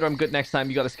there. Murder, I'm good next time.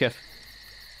 You got this, Kiff.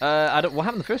 What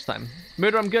happened the first time?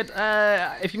 Murder, I'm good.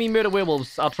 If you mean Murder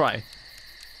Werewolves, I'll try.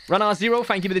 RunR0,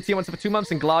 thank you for the tier 1 for 2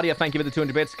 months. And Gladia, thank you for the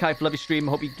 200 bits. Kai, love your stream.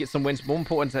 Hope you get some wins. More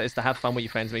important is to have fun with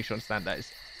your friends. Make sure to understand that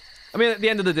is. I mean, at the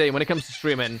end of the day, when it comes to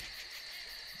streaming,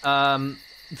 wait,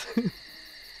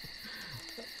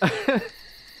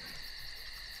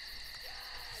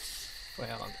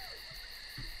 hold on.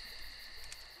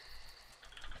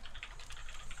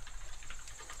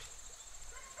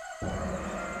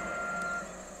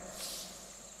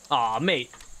 Aw, mate.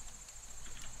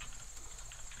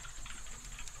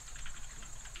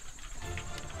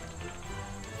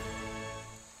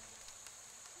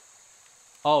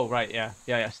 Oh, right, yeah.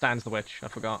 Yeah, Stan's the witch. I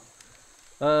forgot.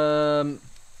 I'm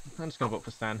just gonna vote for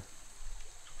Stan.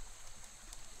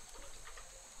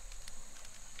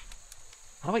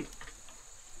 Oh, wait.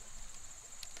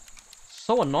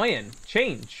 So annoying.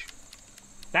 Change.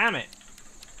 Damn it.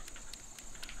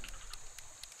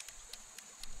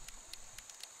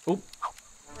 Oop.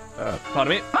 Pardon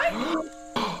me.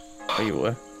 There you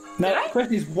were. Now, the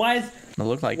question is, why is... It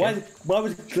looked like why, it. why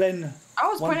was Glenn... I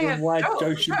was pointing at why Joe.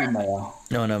 Joe should be mayor?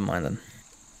 No, never mind then.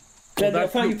 Glenn, I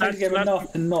thought you played together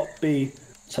enough to not be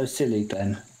so silly,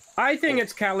 Glenn. I think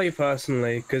it's Callie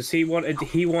personally, because he wanted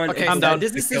Okay, I'm down.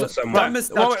 This is kill the someone.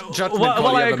 dumbest judgment Well,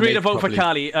 call I you ever agree to made, vote probably. for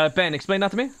Callie. Ben, explain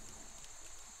that to me.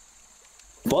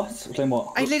 What? Glenn,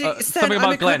 what? I literally, something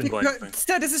about Glenn.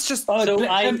 Stan, this is just... Oh, so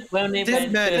Glenn, when they this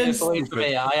went man to is vote for me,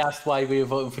 stupid. I asked why we were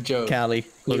voting for Joe. Callie,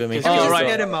 look at me. Can we Oh, just right.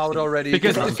 get him out already?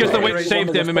 Because the witch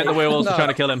saved him and meant the werewolves were trying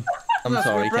to kill him. I'm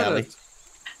sorry, Callie.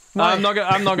 I'm not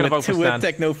gonna vote for Stan.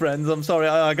 Techno friends. I'm sorry.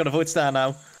 I gotta vote Stan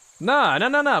now.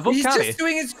 No. Vote He's Callie. just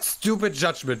doing his stupid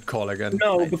judgment call again.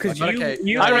 No, because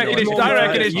you I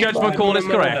reckon his judgment call is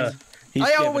correct.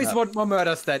 I always want more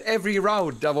murder, Stan. Every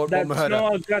round, I want more murder.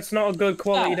 That's not a good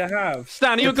quality to have.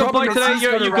 Stan, are you a good boy today?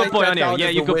 You're a good boy, aren't you? Yeah,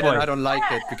 you're a good boy. I don't like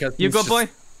it because You good boy?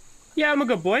 Yeah, I'm a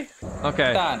good boy.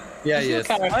 Okay. Dan, Yeah, yes.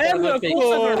 I am a good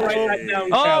boy. Write that down,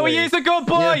 Oh, Callie. he is a good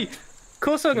boy. Of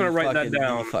course I'm gonna write that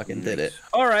down. Fucking did it.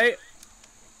 All right.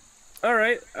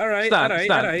 Stan,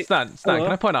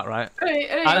 can I point out, right?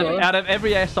 Out of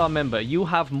every SR member, you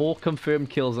have more confirmed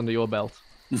kills under your belt.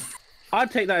 I'd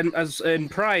take that in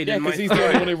pride. Yeah, because he's the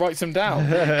only one who writes them down.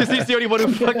 Because he's the only one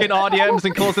who fucking RDMs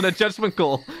and calls it a judgment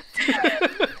call.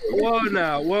 Whoa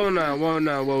now.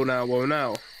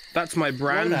 That's my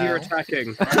brand you're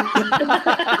attacking.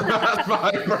 That's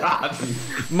my brand.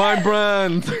 My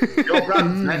brand. Your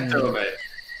brand's meant to it.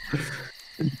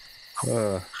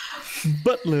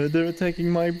 Butler, they're attacking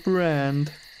my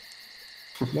brand.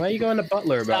 Why are you going to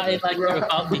Butler about that is this? like your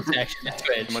comment section on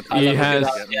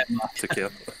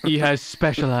Twitch. He has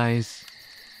special eyes.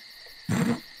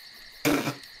 That's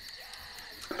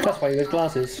why he wears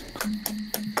glasses.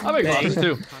 I wear glasses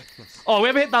too. Oh, we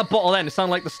ever hit that bottle then? It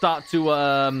sounded like the start to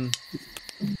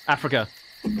Africa.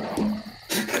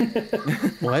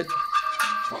 What?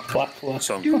 What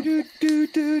song?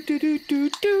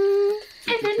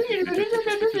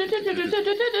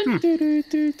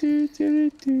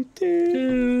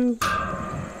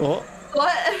 Oh.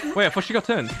 What? Wait, I thought she got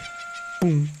turned.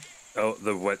 Oh,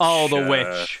 the witch. Oh, the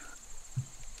witch.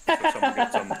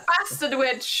 Bastard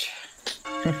witch.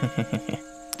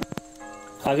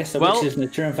 I guess the witch is a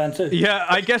Turin fan too. Yeah,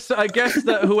 I guess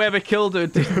that whoever killed her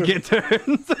didn't get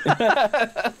turned.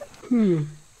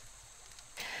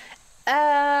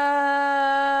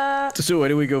 So where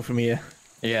do we go from here?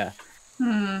 Yeah.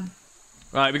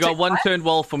 Right, we got one turned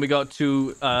wolf and we got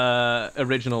 2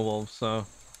 original wolves, so...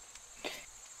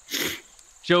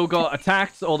 Joe got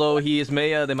attacked, although he is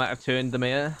mayor, they might have turned the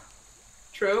mayor.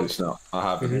 True. It's not. I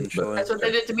haven't. That's what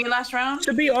they did to me last round.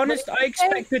 To be honest, I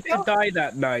expected to die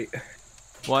that night.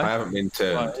 Why? I haven't been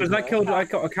turned. Because I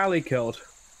got a Callie killed.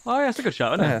 Oh, yeah, that's a good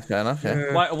shot, isn't it? Yeah, fair enough,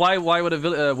 yeah. Why would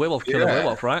a werewolf kill a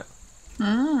werewolf, right?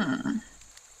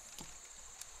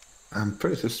 I'm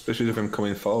pretty suspicious of him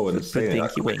coming forward and saying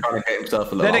that. He's trying to get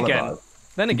himself a Then little again,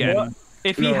 alibi.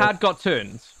 if he had got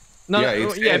turned... Yeah,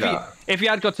 if he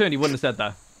had got turned, he wouldn't have said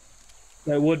that.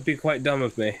 That would be quite dumb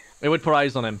of me. It would put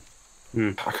eyes on him.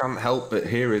 I can't help but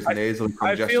hear his nasally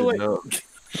congested feel like- note.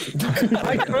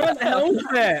 I can't help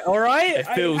it, alright? It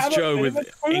fills Joe with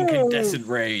incandescent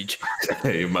rage.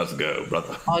 You must go,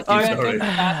 brother.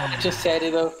 I just said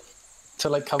it though. To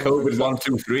like come COVID 1,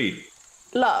 2, 3.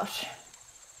 Love.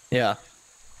 Yeah.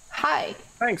 Hi.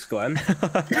 Thanks, Glenn. Hello,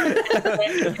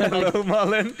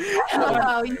 Marlon.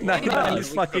 Hello.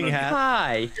 Nice fucking hat.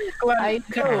 Hi. Glenn,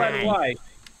 why?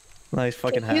 Nice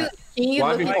fucking hat.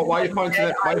 Why are you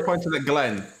pointing at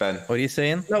Glenn, Ben? What are you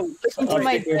saying? No, Listen to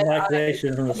my dead eyes.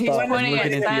 from the He's start. pointing Looking at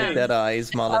into your Stan. dead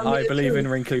eyes, Marlon. I believe in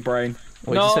wrinkly brain.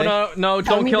 No,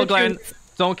 don't kill Glenn.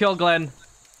 Don't kill Glenn.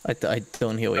 I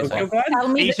don't hear what you're saying. Tell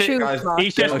me the truth.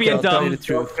 He's just being dumb.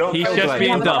 He's just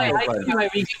being dumb.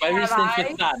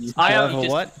 I have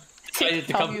what? Decided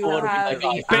to come forward.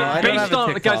 Based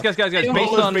on guys.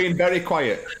 Based on being very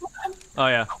quiet. Oh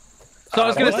yeah. So I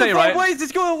was gonna say, right? Why is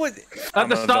this going with? At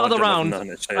the start of the round,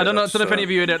 I don't know if any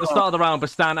of you heard it at the start of the round, but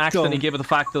Stan accidentally gave it the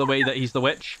fact of the way that he's the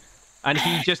witch, and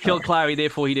he just killed Clary,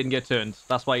 therefore he didn't get turned.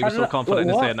 That's why he was so confident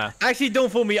in saying that. Actually, don't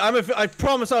fool me. I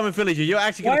promise I'm a villager. You're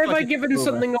actually gonna. Why have I given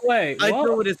something away? I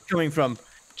know where it's coming from.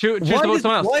 Choose to vote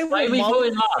someone else. Why are we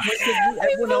voting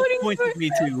everyone else pointed me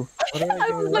to?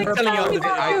 I'm telling you,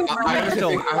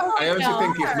 I honestly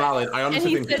think it's Marlin. I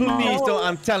honestly think it's Marlin. Please don't.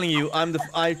 I'm telling you,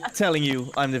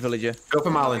 I'm the villager. Go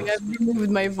for Marlin. I've removed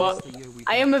my vote.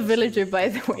 I am a villager, by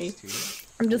the way.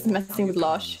 I'm just messing with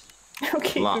Losh.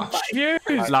 Okay,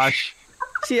 goodbye. Lash.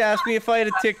 She asked me if I had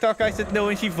a TikTok. I said no,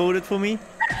 and she voted for me.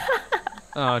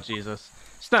 Oh Jesus,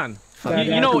 Stan.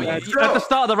 You know, at the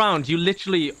start of the round, you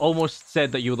literally almost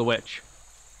said that you were the witch.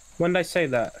 When did I say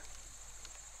that?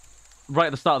 Right at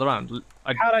the start of the round.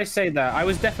 How did I say that? I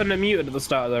was definitely muted at the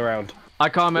start of the round. I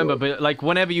can't remember, but like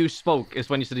whenever you spoke is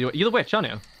when you said you're the witch, aren't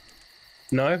you?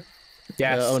 No.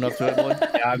 Yes. Own up to it, boy.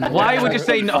 Yeah, Why would you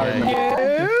say no?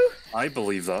 I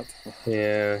believe that.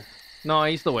 Yeah. No,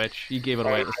 he's the witch. You gave it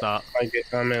away at the start.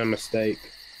 I made a mistake.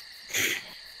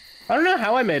 I don't know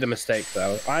how I made a mistake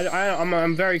though.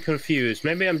 I'm very confused.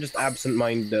 Maybe I'm just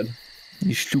absent-minded.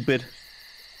 You stupid.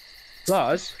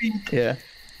 Lars? Yeah.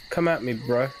 Come at me,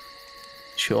 bro.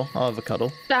 Sure, I'll have a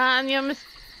cuddle. Stan, you're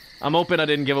I'm hoping I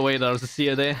didn't give away that I was a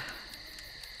seer there.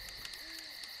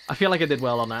 I feel like I did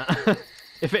well on that.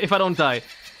 if I don't die.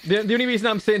 The only reason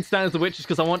I'm saying Stan is the witch is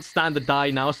because I want Stan to die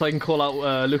now so I can call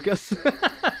out Lucas.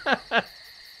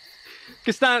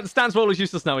 Because Stan's role is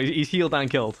useless now. He's healed and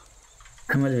killed.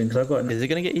 Am I doing? Because I got. Is it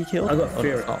gonna get you killed? I got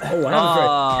fear. Oh,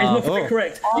 I have a fear. Is my fear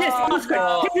correct? Yes, I was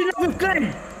correct. He did it with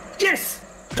Glenn. Yes.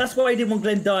 That's why I didn't want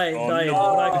Glenn dying.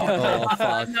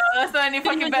 Fuck. No, that's not any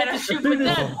fucking better.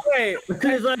 Wait,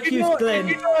 because I accused Glenn.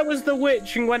 You know I was the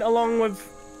witch and went along with.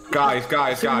 Guys.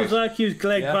 As soon as I accused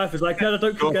Glenn, Clive was like, no,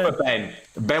 don't keep Go going. for Ben.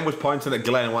 Ben was pointing at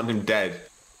Glenn and wanted him dead.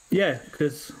 Yeah,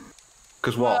 because.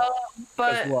 Because what?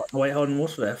 But what? Oh, wait, hold on.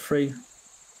 What's there? 3.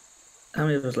 How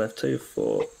many of us left? 2,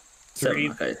 4,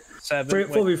 7. Okay. 7.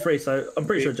 4 v 3. So I'm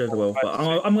pretty sure Joe's the werewolf, but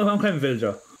I'm claiming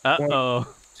villager. 1,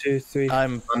 2, 3.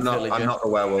 I'm not the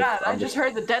werewolf. God, I just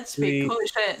heard the dead speak. Holy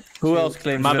shit. Who else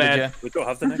claims My villager? bad. We don't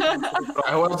have the next one.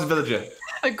 Who else is villager?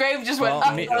 The grave just went Well,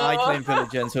 up. I claim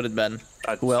villager and so did Ben.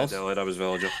 Who else? I was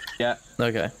villager. Yeah.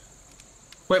 Okay.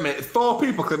 Wait a minute, 4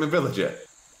 people claiming villager.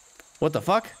 What the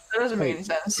fuck? That doesn't make any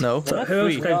sense. No. So who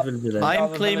else claims villager then?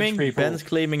 I'm claiming, Ben's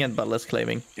claiming, and Butler's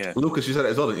claiming. Yeah. Lucas, you said it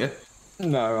as well, didn't you?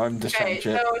 No, I'm just Okay,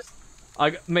 saying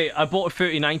shit. Mate, I bought a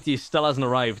 3090. It still hasn't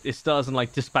arrived. It still hasn't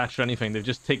like dispatched or anything. They've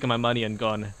just taken my money and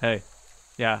gone, hey,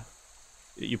 yeah,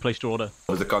 you placed your order.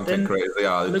 Was the content creators they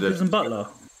are? Lucas and Butler.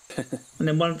 And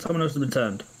then someone else has been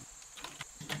turned.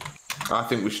 I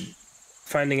think we should.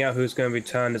 Finding out who's going to be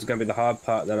turned is going to be the hard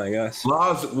part then, I guess.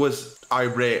 Lars was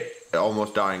irate at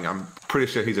almost dying. I'm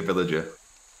pretty sure he's a villager.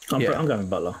 I'm going with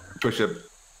Butler. Pretty sure.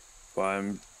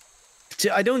 Well, See,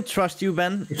 I don't trust you,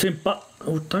 Ben.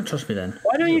 Oh, don't trust me then.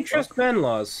 Why don't you trust Ben,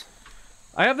 Lars?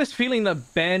 I have this feeling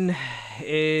that Ben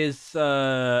is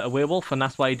a werewolf, and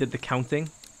that's why he did the counting.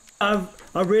 I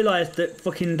realised that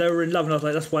fucking they were in love, and I was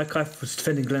like, that's why Kai was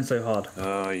defending Glenn so hard.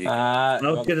 Oh, I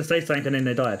was going to say something, and then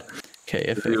they died. Okay,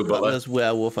 if Butler's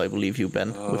werewolf, I believe you,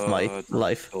 Ben, with my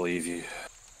life. I believe you.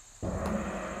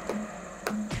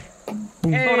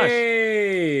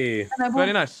 Hey! Oh, nice.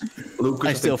 Very nice.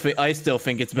 Lucas, I still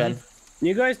think it's Ben.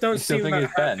 You guys don't seem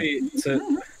that happy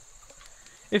to...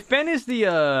 If Ben is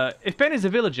a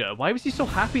villager, why was he so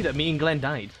happy that me and Glenn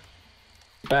died?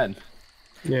 Ben.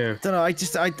 Yeah. I don't know.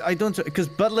 I don't, because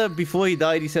Butler before he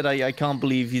died, he said I can't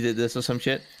believe you did this or some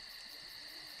shit.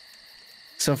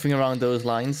 Something around those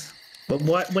lines. But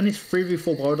when it's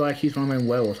 3v4, why would I accuse one of my own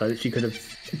werewolves? I literally could have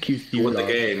accused you. won the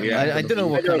game, yeah. I don't know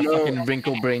what kind of fucking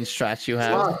wrinkle brain strat you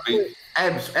have.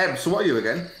 Ebs, so what are you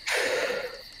again?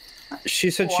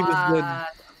 She said she was the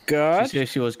god? She said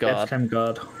she was god. F10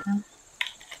 god.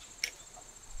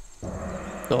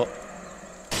 Oh.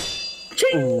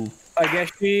 Ooh. I guess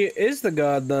she is the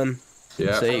god then.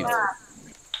 Yeah. Saved.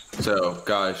 So,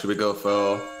 guys, should we go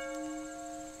for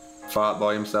Fart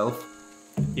Boy himself?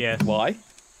 Yeah. Why?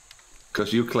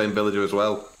 Because you claim villager as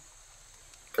well.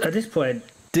 At this point,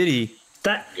 did he?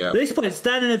 At this point,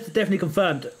 Stan and Ebs definitely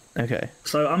confirmed. Okay.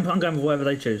 So I'm going with whatever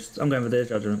they choose. I'm going with their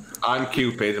judgment. I'm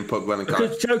Cupid and put Glenn and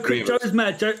Because Joe is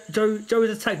mad. Joe was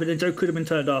attacked, but then Joe could have been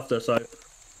turned after. So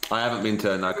I haven't been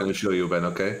turned. I can assure you, Ben.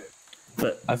 Okay.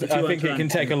 But I think it can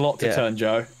take a lot to turn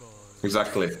Joe.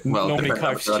 Exactly. Well, normally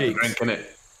Clive's cheeks. Drink,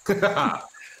 innit?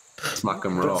 Smack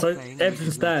 'em raw. So Ebs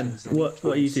and Stan, what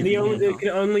are you thinking? It can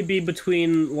only be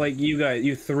between like you guys,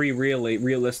 you three,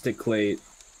 realistically.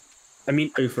 I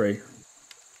mean, who three?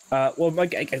 Well,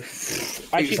 like,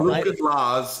 it's Lucas,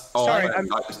 Lars. Sorry,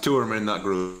 there's two of them in that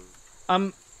group.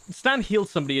 Stan healed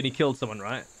somebody and he killed someone,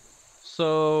 right?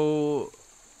 So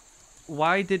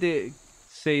why did it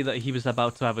say that he was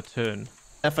about to have a turn?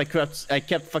 If I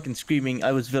kept fucking screaming,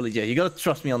 I was villager. You gotta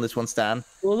trust me on this one, Stan.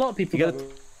 Well, a lot of people.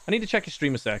 I need to check your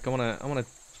stream a sec. I wanna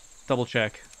double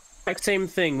check. Exact same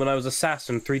thing when I was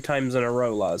assassin 3 times in a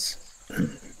row, Lars.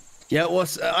 Yeah, it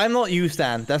was. I'm not you,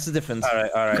 Stan. That's the difference. All right.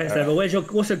 Okay, so, but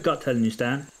what's your gut telling you,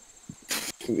 Stan?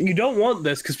 You don't want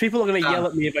this because people are going to yell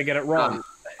at me if I get it wrong.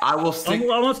 I will stick.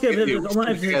 I want to get together,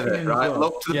 right? Well.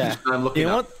 Look to the position I'm looking You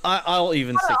know what? I'll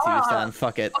even stick to you, Stan.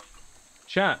 Fuck it.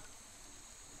 Chat.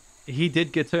 He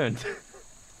did get turned.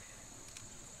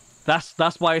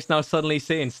 That's why it's now suddenly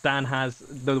saying Stan has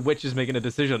the witch is making a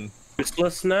decision.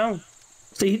 Useless now.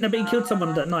 See, but he killed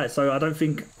someone that night, so I don't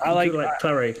think I like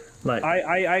Clary. Like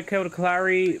I killed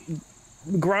Clary.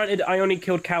 Granted, I only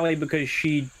killed Callie because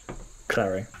she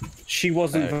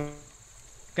wasn't.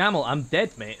 Gamel, I'm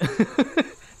dead, mate.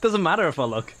 Doesn't matter if I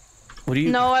look. What do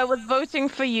you? No, I was voting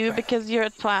for you because you're a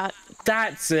twat.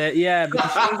 That's it. Yeah,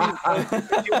 because she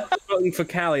was voting for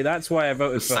Callie. That's why I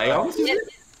voted for her.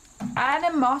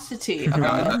 Animosity.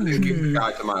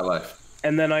 Guy to my left.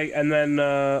 And then I got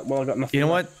nothing. You know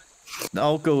what?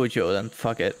 I'll go with Joe then.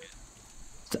 Fuck it.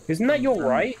 Isn't that your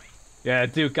right? Yeah,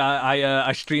 Duke.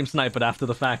 I stream sniped after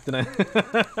the fact, didn't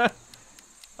I?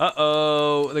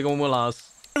 Uh-oh, they're going with Lars.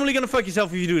 You're only gonna fuck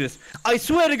yourself if you do this. I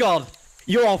swear to God,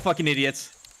 you're all fucking idiots.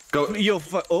 Go.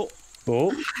 Oh.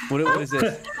 What is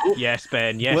this? Yes,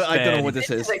 Ben. Yes, well, Ben. I don't know what this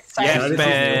is. Yes,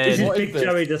 Ben. This is Big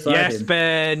Joey deciding. Yes,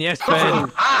 Ben. Yes,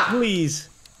 Ben. Please.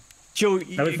 Joe,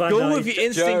 go with your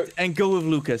instinct and go with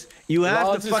Lucas. You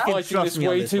have to fucking trust me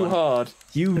on this too hard.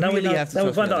 You really have to trust me. Now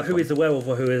we'll find out who is the werewolf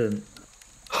or who isn't.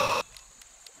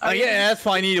 Yeah, that's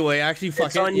fine either way. Actually,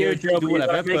 fuck it. You do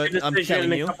whatever, but I'm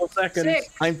telling you.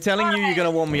 I'm telling you, you're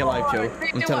gonna want me alive, Joe.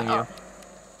 I'm telling you.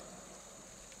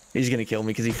 He's gonna kill me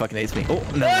because he fucking hates me. Oh,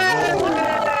 no.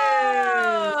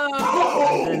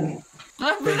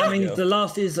 I mean, the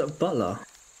last is Butler.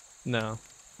 No.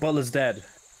 Butler's dead.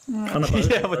 Yeah,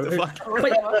 what the fuck?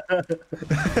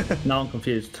 Now I'm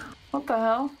confused. What the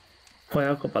hell? Wait,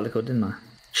 I got Butler killed, didn't I?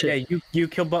 Shit. Yeah, you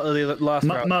killed Butler the last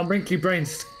round. My wrinkly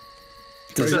brains.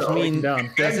 Does this mean? Does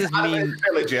this mean?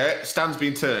 Villager, Stan's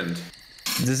been turned.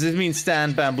 Does this mean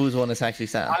Stan Bamboozle one is actually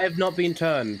Stan? I have not been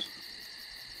turned.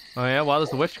 Oh yeah, why does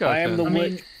the witch go? I am the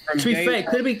witch. To be fair,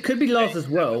 could be Lars as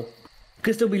well.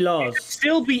 Could still be Lars. It could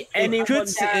still be anyone.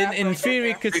 In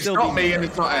theory, it could It's still not be me and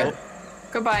it's not Ed.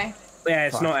 Goodbye. Yeah,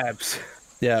 it's not Abs.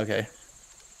 Yeah, okay.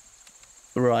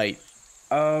 Right.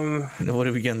 What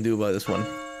are we gonna do about this one?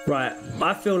 Right.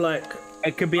 I feel like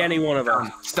it could be any one of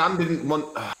them. Stan didn't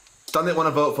want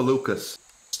to vote for Lucas.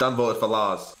 Stan voted for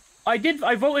Lars. I did.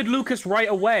 I voted Lucas right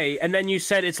away, and then you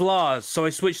said it's Lars, so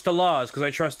I switched to Lars because I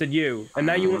trusted you, and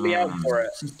now you want me out for it.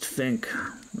 Think.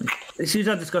 It's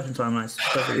usually discussion time, nice.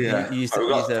 Yeah, we've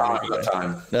got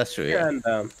time. That's true. Yeah. And,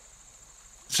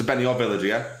 so Ben, you're villager,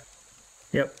 yeah?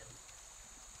 Yep.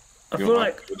 I feel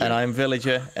like. And I'm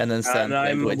villager, and then Stan. And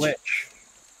I'm the witch.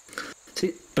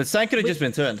 See, but Stan could have just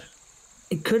been turned.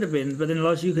 It could have been, but then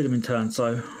Lars, you could have been turned.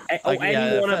 So.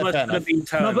 Any one of us could have been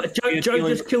turned. No, but Joe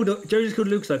just killed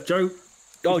Luke. So Joe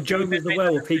was the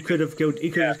werewolf. He could have killed. He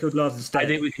could have killed Lars instead. I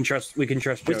think we can trust. We can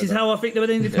trust. Which Joe, is how I think they were.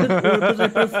 Because they're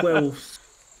both werewolves.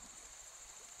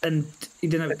 And he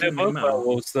didn't have. They're both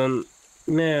werewolves, then.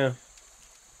 Yeah.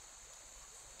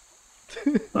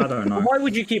 I don't know. Why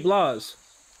would you keep Lars?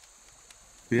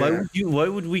 Yeah. Why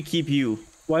would we keep you?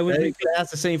 Why would we?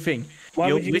 That's the same thing. Why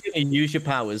You're would you use your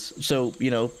powers? So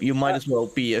you might as well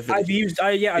be a. I've used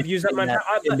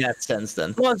that in that sense.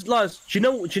 Then, Lars,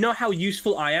 do you know how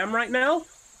useful I am right now?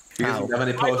 He doesn't have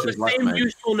any potions left, same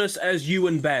usefulness as you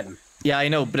and Ben. Yeah, I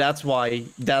know, but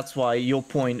that's why your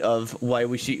point of why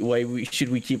should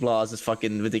we keep Lars is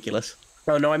fucking ridiculous.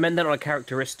 Oh no, I meant that on a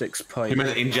characteristics point. You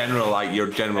meant in general, like your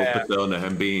general persona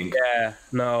and being. Yeah,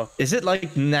 no. Is it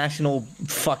like National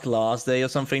Fuck Lars Day or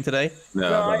something today?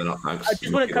 No, rather not. Thanks.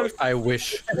 Just when it comes, I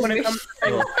wish. When it comes,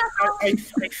 I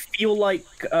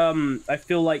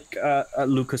feel like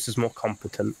Lucas is more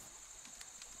competent.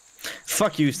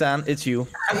 Fuck you, Stan. It's you.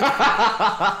 Man,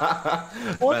 I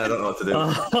don't know what to do.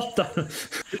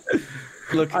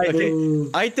 Look, I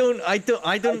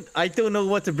don't know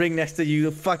what to bring next to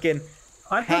you. Fucking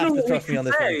have to trust me on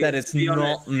this one. That it's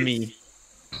not me.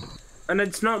 And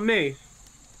it's not me.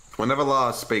 Whenever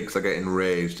Lars speaks, I get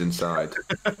enraged inside.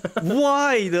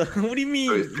 Why? What do you mean?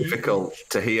 So it's difficult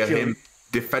to hear him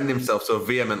defend himself so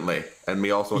vehemently, and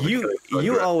me also.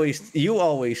 You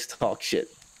always talk shit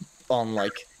on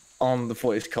the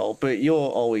voice call, but you're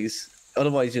always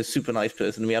otherwise you're a super nice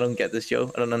person to me. I don't get this,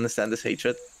 Joe. I don't understand this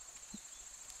hatred.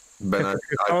 Ben,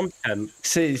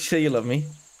 say you love me.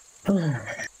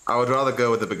 I would rather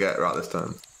go with the baguette right this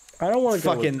time. I don't want to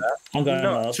fucking. Go with that. I'm going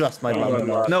no, trust my mum.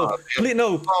 No, please,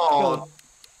 no. Oh.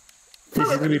 This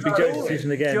is going to be Big Joe's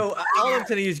decision again. Joe, all I'm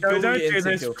telling you is go with your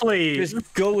instinct, Joe. Please.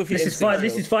 Just go with your instinct.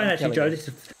 This is fine, actually, Joe. This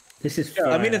is fine.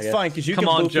 I mean, it's fine because you can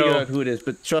both figure out who it is,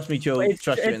 but trust me, Joe.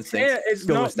 Trust your instincts. It's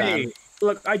not me.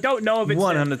 Look, I don't know if it's 100%.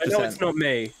 I know it's not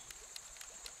me.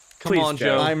 Come on,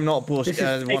 Joe. I'm not bullshit.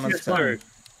 100%.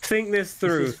 Think this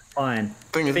through. This is fine.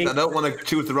 Thing is, I don't want to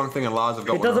choose the wrong thing, and Lars have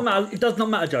got. It doesn't matter. It does not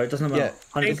matter, Joe. It doesn't matter.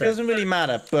 Yeah, it doesn't really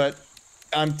matter. But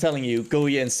I'm telling you, go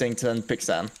with your instinct and pick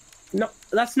Stan. No,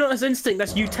 that's not his instinct.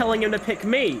 That's you telling him to pick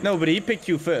me. No, but he picked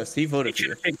you first. He voted for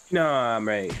you. No,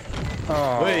 mate.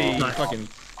 Oh, wait, fucking.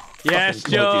 Yes,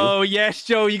 Joe. Yes,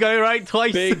 Joe. You got it right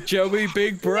twice. Big Joey,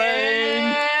 big brain.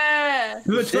 Yeah.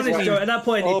 Look, honest, Joe, at that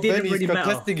point, it didn't really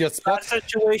matter. That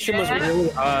situation was really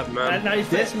hard, man.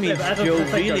 This means Joe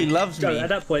really loves me. At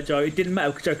that point, Joe, it didn't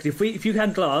matter, Joe, because if you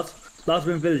had Lars would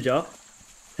be villager,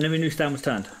 and then we knew Stan was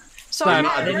turned. Stan,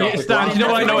 you know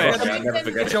what I know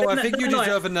it. Joe, I think you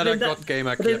deserve another God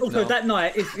gamer. But then also that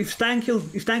night, if Stan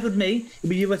killed me, it'd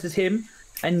be you versus him,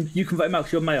 and you can vote him out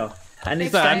because you're mayor. And if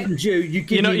Stan kills you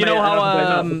give me mayor,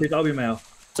 I'll be mayor.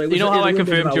 So you know how I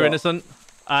confirmed you're innocent?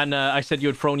 And I said you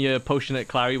had thrown your potion at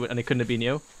Clary, and it couldn't have been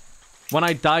you. When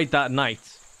I died that night,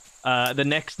 the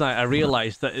next night I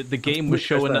realized that the game was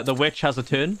showing that the witch has a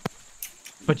turn,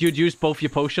 but you'd used both your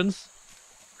potions.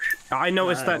 I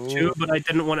noticed that too, but I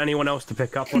didn't want anyone else to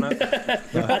pick up on it.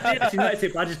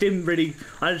 I just didn't really.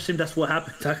 I just assumed that's what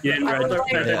happened. I would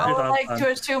like to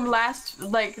assume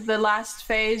the last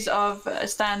phase of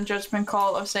Stan judgment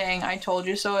call of saying "I told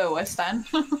you so." It was Stan.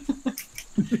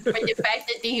 But the fact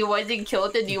that he wasn't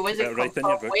killed and he wasn't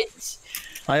confirmed witch.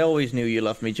 I always knew you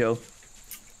loved me, Joe.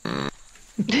 I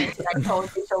told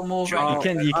you so. Move on.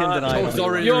 You can deny it. Joe's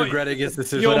already regretting his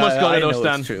decision. You almost got it, though,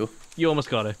 Stan. You almost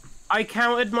got it. I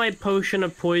counted my potion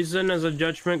of poison as a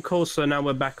judgment call, so now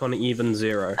we're back on even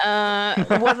 0.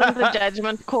 Wasn't the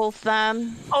judgment call,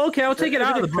 Stan? Oh, okay, I'll take it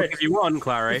out of the book if you want,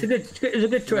 Clary. It's a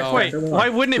good trick. No. Wait, why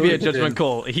wouldn't it be a judgment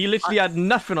call? He literally had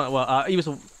nothing on it. Well, he was.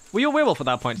 Were you a werewolf at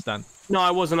that point, Stan? No,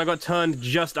 I wasn't. I got turned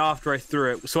just after I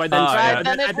threw it. So I then.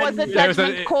 Then it was a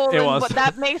judgment call, but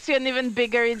that makes you an even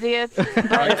bigger idiot.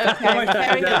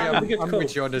 I'm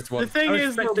with you on this one. The thing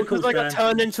is, because I got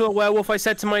turned into a werewolf, I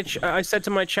said to my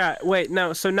chat, "Wait,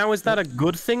 now is that a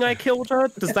good thing I killed her?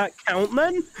 Does that count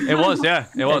then?" It was, yeah,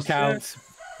 it was. It counts.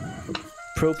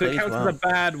 So it counts as a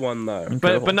bad one though.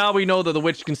 But now we know that the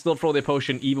witch can still throw their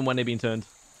potion even when they've been turned.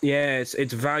 Yeah,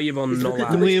 it's valuable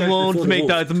knowledge. We won't make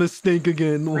that mistake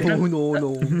again. No.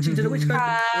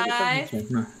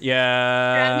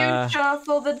 Yeah. Can you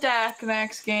shuffle the deck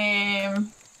next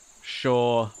game?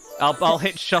 Sure. I'll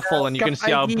hit shuffle and you can see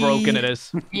how broken it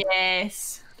is.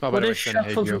 Yes. What is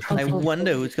shuffle? I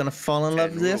wonder who's gonna fall in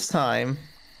love this time.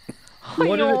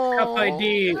 What is cup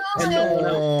ID?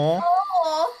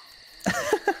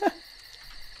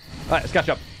 Alright, let's catch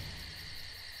up.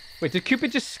 Wait, did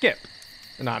Cupid just skip?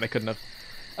 Nah, they couldn't have.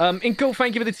 Inko,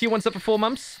 thank you for the tier 1 sub for 4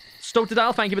 months.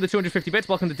 Stotadal, thank you for the 250 bits.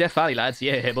 Welcome to Death Valley, lads.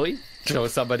 Yeah, boy. So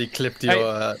somebody clipped your,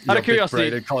 out of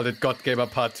curiosity, and called it God Gamer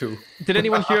Part 2. Did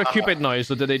anyone hear a Cupid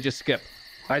noise, or did they just skip?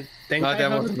 I think I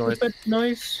heard a Cupid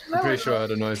noise. I'm pretty sure I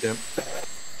heard a noise,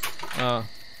 yeah.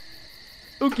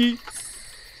 Okay.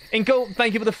 Inko,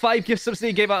 thank you for the 5 gift subs that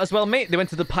you gave out as well, mate. They went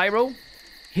to the Pyro.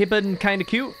 Hibben, kinda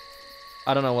cute.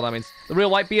 I don't know what that means. The Real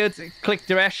Whitebeard, Click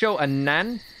Duresho, and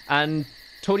Nan. And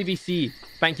Tony VC,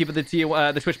 thank you for the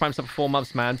the Twitch Prime sub for 4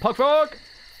 months, man. Pugfrog!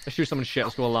 Let's shoot someone's shit.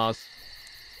 Let's go, Lars.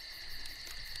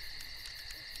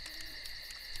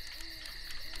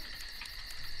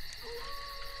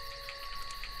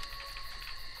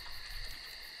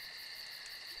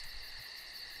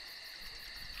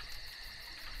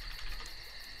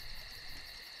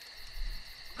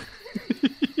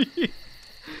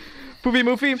 Poopy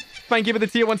Moofy, thank you for the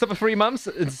tier 1 sub for 3 months.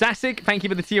 Zasik, thank you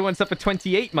for the tier 1 sub for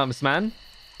 28 months, man.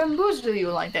 Bamboozle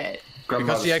you like that.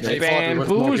 Because he actually thought he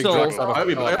was smoking drugs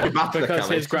because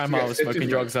his grandma was smoking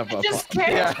drugs up. I just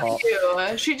cared for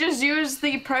you. She just used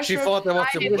the pressure. She thought there was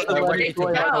a way to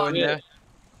go in there.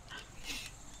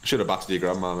 Should have battered your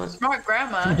grandma, mate. Smart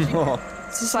grandma.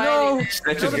 Society.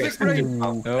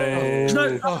 No.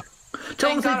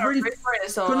 Tell me something really.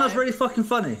 That's really fucking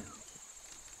funny.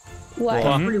 What?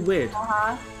 It's really weird.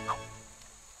 Why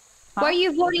are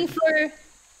you voting for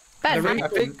Ben? I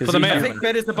think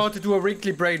Ben is about to do a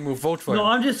wrinkly brain move. Vote for him. No,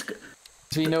 I'm just.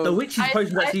 The witch's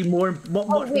potion is actually more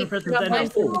impressive than I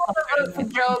thought. I vote for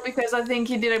Joe because I think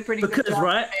he did a pretty good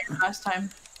job last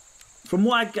time. From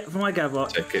what I gather,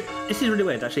 this is really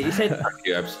weird. Actually, he said,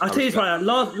 "I'll tell you right.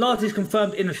 Lars is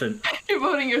confirmed innocent." You're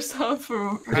voting yourself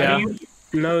for. How do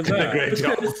you know that?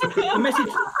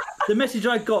 The message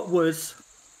I got was,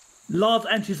 Lars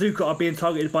and Shizuka are being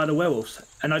targeted by the werewolves,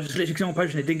 and I just literally clicked on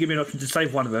potion. It didn't give me an option to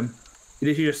save one of them. It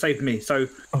literally just saved me. So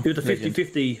it was a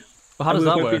 50-50. Well, how does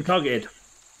that work? Being targeted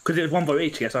because it was one vote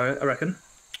each. Yes, I reckon.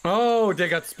 Oh, they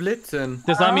got split then.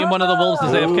 Does that mean one of the wolves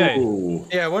is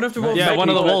AFK? Yeah, one of the wolves. Yeah, one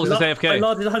of the wolves is AFK.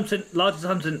 Lars is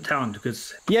 100% town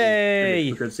because.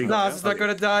 Yay! Lars is not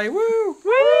gonna die. Woo!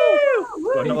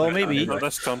 Well, maybe. In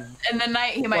the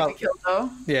night, he might be killed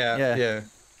though. Yeah.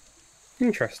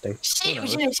 Interesting. Shit, we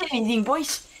shouldn't have said anything,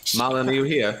 boys. Marlon, are you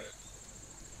here?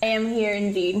 I am here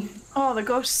indeed. Oh, the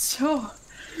ghosts. Oh.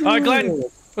 Alright, Glenn.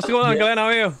 What's going on, Glenn? How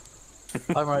are you?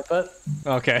 I'm right, but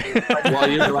okay. Well,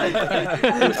 you're like.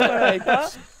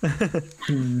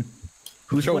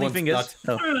 Who's pointing fingers?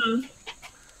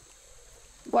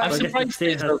 I'm surprised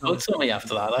there's no votes on me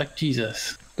after that. Like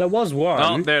Jesus. There was one.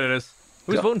 Oh, there it is.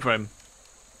 Who's voting for him?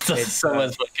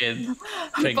 Someone's fucking.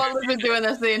 Butler's been doing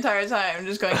this the entire time,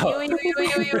 just going.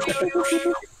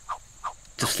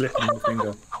 Just slipping the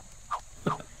finger.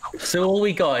 So all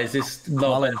we got is this.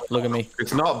 Marlon, look at me.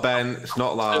 It's not Ben. It's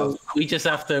not Lars. So we just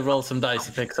have to roll some dice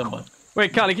to pick someone.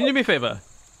 Wait, Callie, can you do me a favor?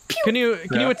 Can you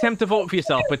attempt to vote for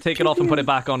yourself, but take it off and put it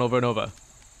back on over and over?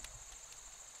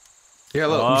 Yeah,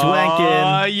 look. He's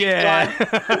wanking. Oh, yeah.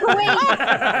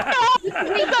 He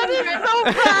done it so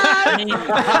bad.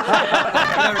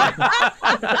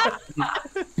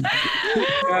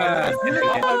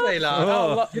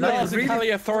 Lars and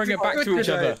Callie are throwing it back to each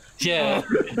other. Yeah.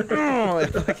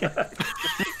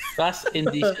 That's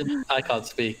indecent. I can't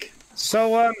speak.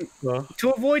 So, to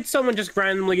avoid someone just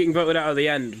randomly getting voted out at the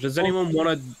end, does anyone want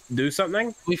to do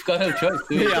something? We've got no choice.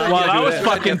 Well, that was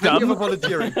fucking dumb.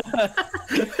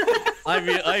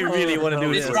 I really want to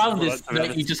do this. This round is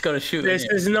like you just got to shoot. This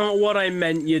is not what I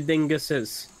meant, you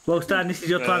dinguses. Well, Stan, this is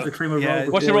your time to cream a roll.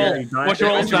 What's your roll? What's your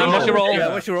roll, Stan? What's your roll? Yeah,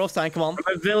 what's your roll, Stan? Come on.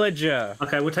 I'm a villager.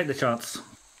 Okay, we'll take the chance.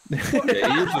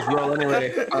 Yeah, you just roll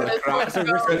anyway. That's a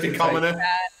risky commoner.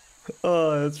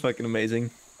 Oh, that's fucking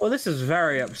amazing. Well, this is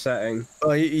very upsetting.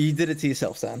 Oh, you did it to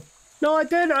yourself, Stan. No, I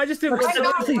didn't. I just didn't.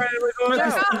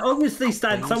 Obviously,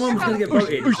 Stan, someone was going to get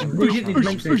voted. We didn't need to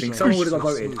mention anything. Someone would have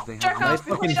got voted. Nice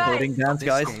fucking voting dance,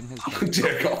 guys.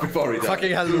 Jerk off before he died.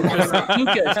 Fucking hell,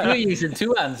 Lucas, you're using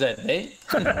two hands then, eh?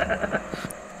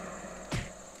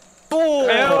 Oh!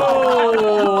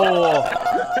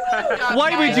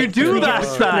 Why would you do that,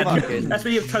 Stan? That's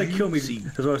when you're trying to kill me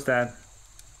as well, Stan.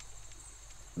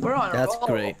 We're on a That's roll.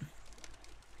 great.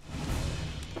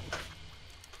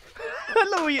 I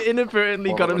love how he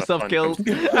inadvertently got himself killed.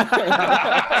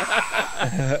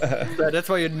 That's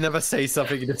why you'd never say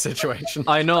something in this situation.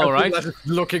 I know, right?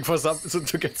 Looking for something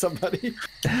to get somebody.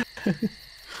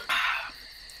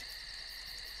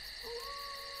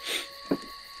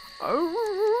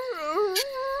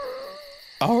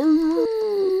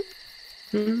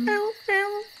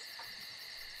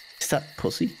 Is that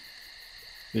pussy?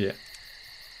 Yeah.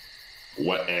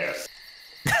 Wet ass.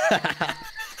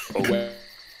 Wet.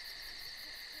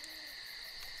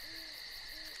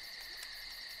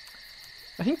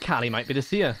 I think Callie might be the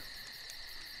seer.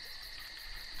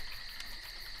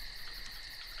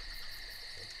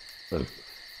 Hello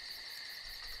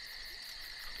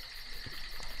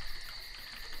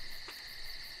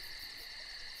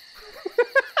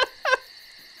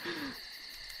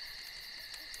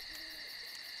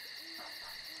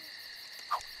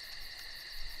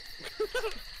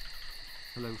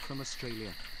from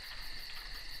Australia.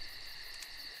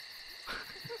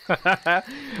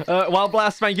 Wild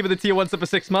Blast, thank you for the tier 1 sub for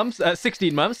 6 months.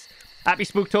 16 months. Happy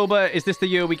Spooktober. Is this the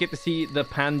year we get to see the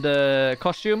panda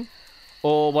costume?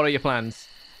 Or what are your plans?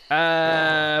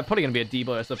 Probably going to be a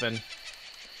D-boy or something.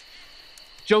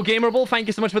 Joe Gamerable, thank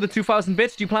you so much for the 2,000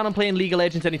 bits. Do you plan on playing League of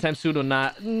Legends anytime soon or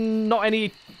not? Not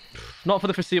for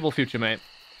the foreseeable future, mate.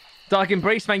 Dark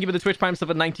Embrace, thank you for the Twitch Prime sub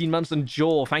for 19 months. And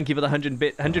Joe, thank you for the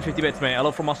 150 bits, mate.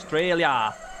 Hello from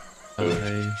Australia.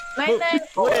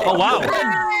 Oh wow!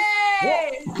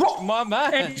 What? My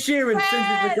man! Ed Sheeran sends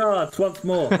his regards once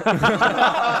more.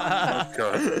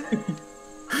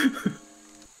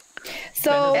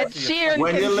 So Ed Sheeran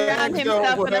can drown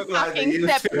himself in a fucking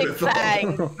septic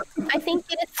tank. I think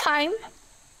it is time.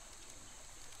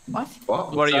 What?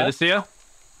 What are you, the Seer?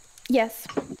 Yes.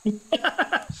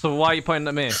 So why are you pointing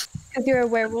at me? Because you're a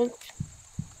werewolf.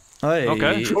 Hey.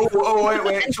 Okay. Oh,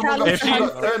 wait.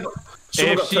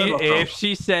 If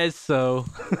she says so.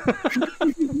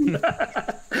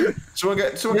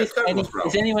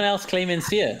 Is anyone else claiming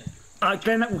Seer?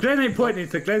 Glenn ain't pointing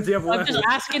to Glenn's the other one. I'm just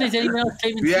asking, is anyone else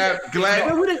claiming Seer? Yeah,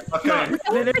 Glenn. Okay.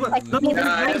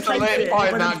 It's a late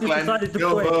point now, Glenn.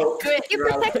 You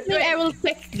protect your werewolf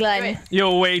quick, Glenn.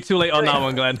 You're way too late on that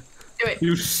one, Glenn.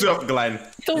 You suck, Glenn.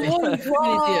 Everyone's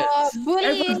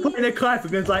putting their cry for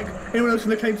Glenn's like, anyone else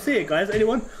want to claim Seer, guys?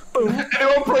 Anyone?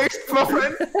 Anyone, please, my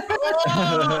friend?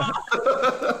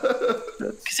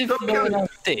 Because if no one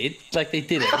else did, like they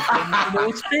didn't, then you know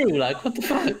it's true. Like, what the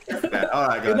fuck? Yeah,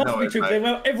 alright, Glenn. It must be true.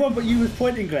 Everyone but you was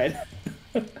pointing, Glenn.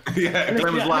 Yeah,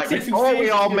 Glenn was like, before we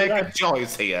all make a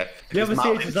choice here. The other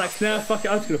Seer was like, nah, fuck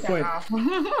it, I was going to point.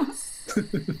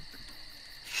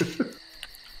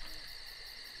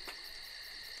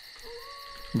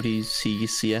 What do you see,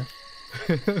 Seer?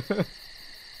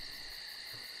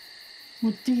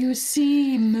 What do you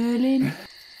see, Merlin?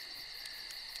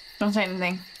 Don't say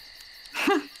anything.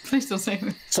 Please don't say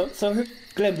anything. So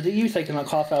Glenn, but are you taking like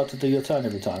half hour to do your turn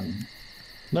every time?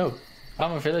 No,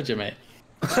 I'm a villager, mate.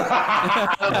 They're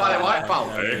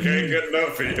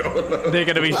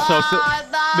gonna be so.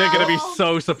 They're gonna be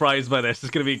so surprised by this.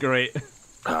 It's gonna be great.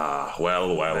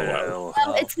 Well. Well,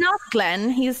 it's not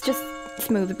Glenn. He's just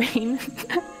smooth brain.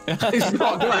 It's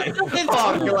not Glenn.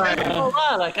 Oh,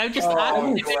 Glenn. Like, I'm just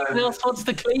asking if anyone else wants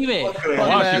to claim it.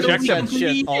 Said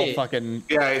shit all fucking.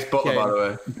 Yeah, it's Butler, by the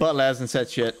way. Butler hasn't said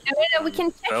shit. No, we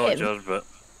can check him. But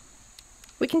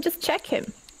We can just check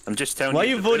him. I'm just telling Why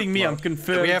you. are you voting me? I'm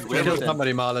confirmed. We have to kill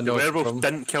somebody, Marlon. The werewolf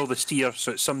didn't kill the Seer,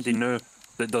 so it's somebody new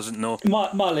that doesn't know.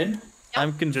 Marlin.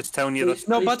 I'm just telling you this.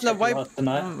 No, Butler, why?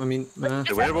 Tonight. I mean,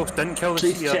 the werewolf didn't kill the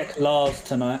Please Seer. check Lars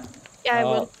tonight. Yeah, I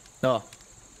will. No.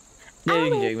 Yeah,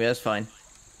 you can do me. That's fine.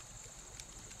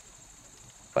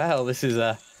 Well, this is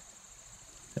a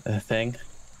thing.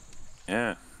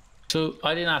 Yeah. So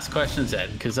I didn't ask questions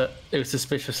then because it was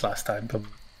suspicious last time. But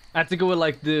I had to go with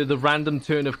like the random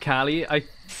turn of Callie.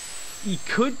 He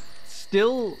could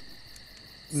still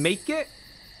make it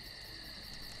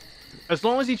as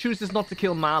long as he chooses not to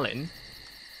kill Marlin.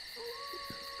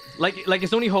 Like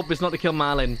his only hope is not to kill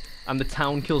Marlin and the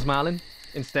town kills Marlin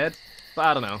instead. But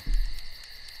I don't know.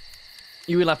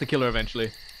 You will have to kill her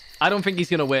eventually. I don't think he's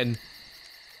gonna win.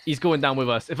 He's going down with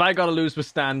us. If I gotta lose with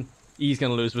Stan, he's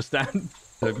gonna lose with Stan.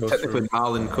 Technically,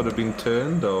 Marlin could have been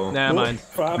turned, or never mind.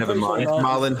 Never mind.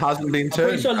 Marlin hasn't been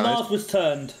turned. I'm pretty sure Lars was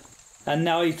turned, and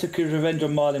now he took his revenge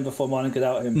on Marlin before Marlin could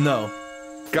out him. No,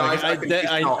 guys, I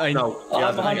know.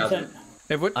 I'm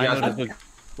 100%.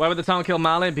 Why would the town kill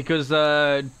Marlin? Because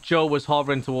Joe was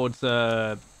hovering towards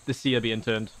the Seer being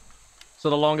turned. So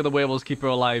the longer the werewolves keep her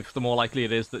alive, the more likely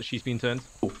it is that she's been turned.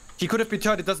 He could have been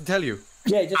turned. It doesn't tell you.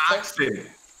 Yeah, just asked him.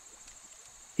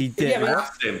 He did. Yeah,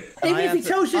 asked him. If he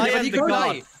tells you, I am the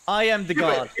god. I am the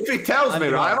god. If he tells me,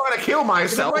 right, I'm not going to kill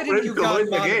myself Why didn't you guard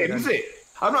the game, Marlin, is it?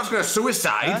 I'm not just going to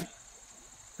suicide. Huh?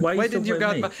 Why didn't you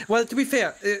guard? Well, to be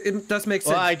fair, it does make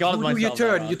sense. Well, I got Who do you myself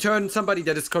turn? there. You turn somebody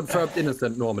that is confirmed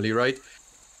innocent normally, right?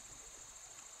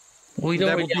 We don't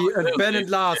That would be, and Ben and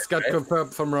Lars got right?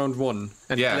 confirmed from round 1,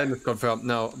 and Glenn is confirmed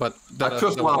now. But that, I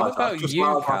trust no, Lars. what about you,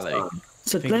 Callie?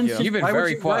 So Glenn, You've been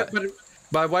very quiet.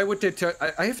 But why would they turn?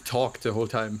 I have talked the whole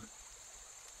time.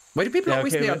 Why do people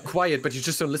always say I'm quiet, but you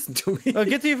just don't listen to me?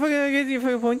 Get to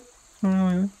your point.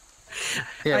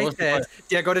 Yeah, I said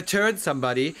they're gonna turn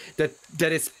somebody that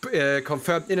is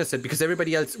confirmed innocent because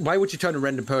everybody else. Why would you turn a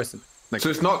random person? Like, so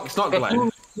it's not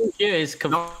Glenn.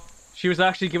 She was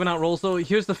actually giving out rolls though.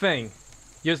 Here's the thing.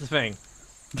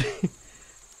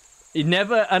 You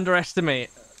never underestimate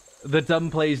the dumb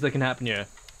plays that can happen here.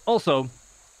 Also,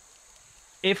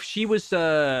 if she was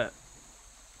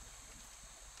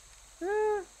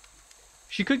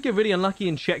she could get really unlucky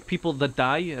and check people that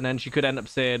die, and then she could end up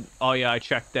saying, "Oh yeah, I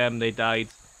checked them, they died."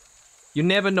 You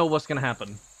never know what's gonna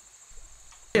happen.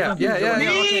 Yeah,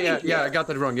 I got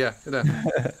that wrong. Yeah,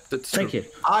 that's Thank you.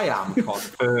 I am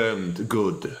confirmed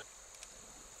good.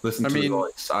 Listen to the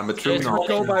voice. I'm a true Joe,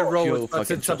 go by roles, but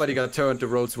since somebody got turned, the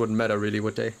roles wouldn't matter really,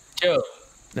 would they? Joe.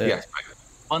 Yes.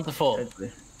 1 to 4.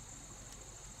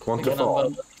 1 to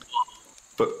 4.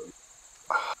 But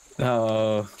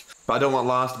oh. But I don't want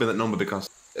Lars to be that number because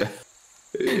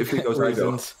if he goes, I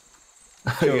go.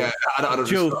 Yeah, I don't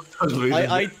Joe,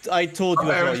 I told you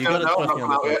before, you gotta trust me on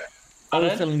the I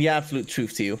was telling the absolute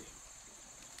truth to you.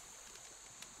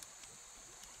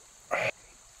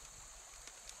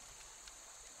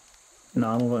 No,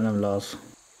 I'm voting on Lars.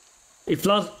 If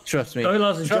Lars, trust me, go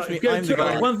Lars and trust me, I'm the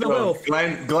guy. One's the werewolf.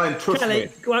 Glenn, trust me.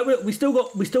 Right, we still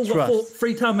got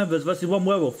 3 town members versus 1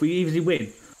 werewolf. We easily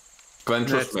win. Glenn,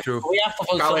 trust me. We have to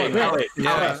vote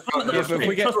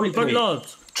Trust me, vote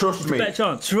Lars. Trust me. Better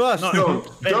chance. Trust. Don't.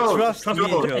 Trust me.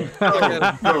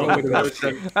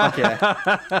 Okay.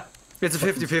 It's a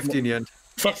 50-50 in the end.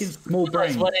 Fucking small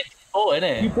brain. Oh,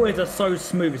 innit? You boys are so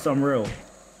smooth, it's unreal.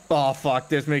 Oh fuck,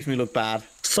 this makes me look bad.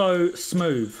 So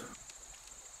smooth.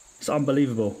 It's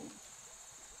unbelievable.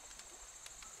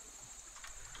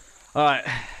 Alright,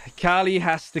 Carly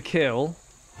has to kill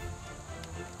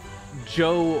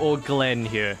Joe or Glenn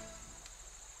here.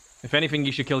 If anything,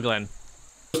 you should kill Glenn.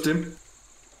 Trust him.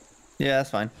 Yeah,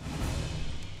 that's fine.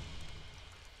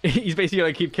 He's basically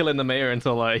gonna keep killing the mayor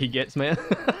until he gets mayor.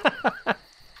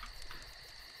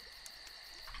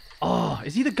 Oh,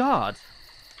 is he the guard?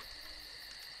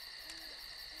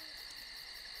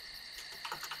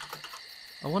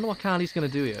 I wonder what Carly's gonna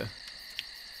do here.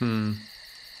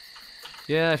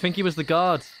 Yeah, I think he was the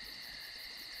guard.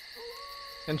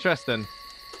 Interesting.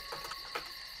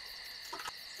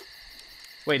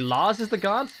 Wait, Lars is the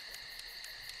guard?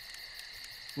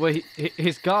 Wait,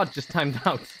 his guard just timed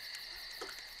out.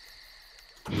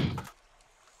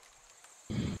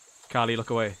 Carly, look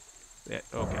away. Yeah,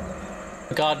 okay.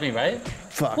 Guard me, right?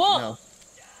 Fuck, what? no.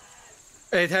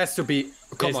 It has to be.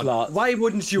 Come on. Lars. Why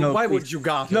wouldn't you? No, why please. would you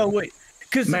guard him? No, wait.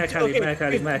 Because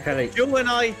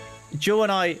Joe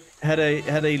and I had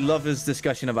a lovers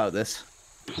discussion about this.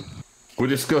 We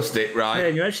discussed it, right? Yeah,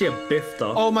 you're actually a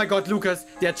bifter. Oh my God, Lucas!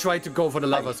 They tried to go for the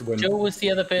lovers win. Joe was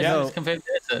the other person who's confirmed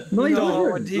it. No, he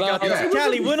got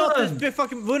Kelly, we're not this big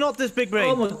fucking. We're not this big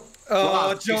brain.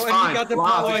 Oh, Joe, and he got the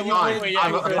power. I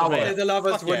got the power. The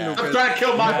lovers win, Lucas. I'm trying to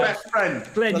kill my best friend.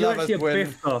 Glenn, you're actually a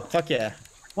bifter. Fuck yeah.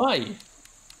 Why?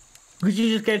 Because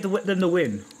you just gave them the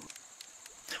win.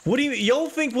 What do you? Y'all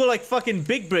think we're like fucking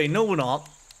big brain? No, we're not.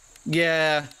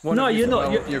 Yeah. No, you're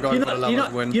not.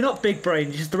 Win. You're not big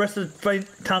brain. Just the rest of the brain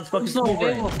town's fucking small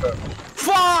brain.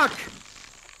 Fuck!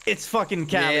 It's fucking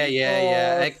Callie.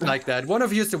 Yeah. Act like that. One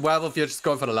of you is the werewolf. You're just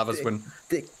going for the lovers win.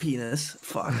 Dick penis.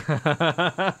 Fuck.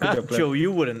 Joe,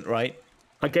 you wouldn't, right?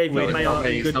 I gave you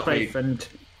a good faith, and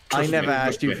I never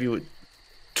asked you if you would.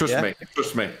 Trust me.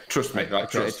 Right,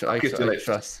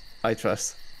 I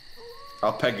trust.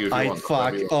 I'll peg you if you want.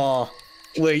 Fuck. Oh,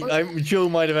 wait. Joe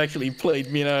might have actually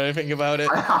played me now that I think about it.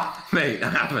 Mate, I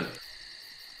haven't.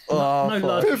 Oh,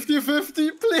 no,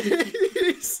 50-50,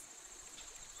 please.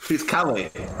 He's Callie.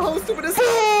 How stupid is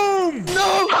Boom!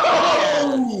 No!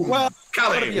 Oh! Well,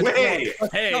 Callie, wait!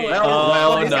 Hey!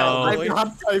 Oh, no.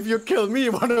 If you kill me,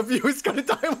 one of you is gonna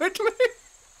die with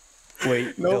me.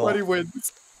 Wait, nobody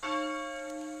wins.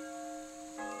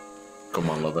 Come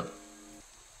on, lover.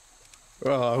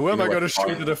 Oh, who am I gonna shoot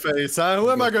in the face, huh? Who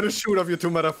am I gonna shoot of you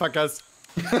two motherfuckers?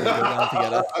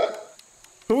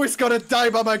 Who is gonna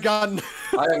die by my gun?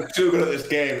 I am too good at this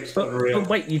game. It's unreal. But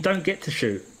wait, you don't get to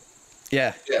shoot.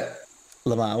 Yeah.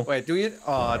 Lamau. Wait, do you?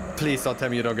 Oh, please don't tell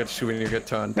me you don't get to shoot when you get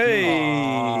turned. Hey!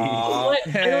 I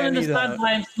don't understand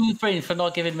why I'm smooth brain for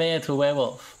not giving Mayor to a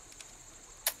werewolf.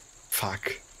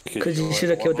 Fuck. Because you should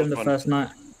have killed them the first night.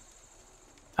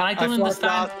 And I don't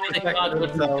understand why the guard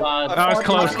wouldn't guard. That was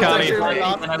close, Callie.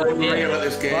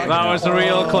 That was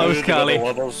real close, Callie.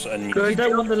 You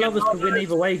don't want the lovers to win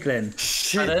either way, Glenn.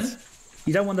 Shit.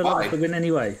 You don't want the lovers to win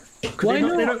anyway. Why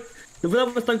not? The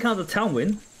lovers don't count as a town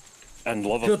win. And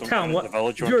lovers don't count the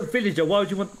village. If you're a villager, why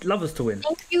would you want lovers to win?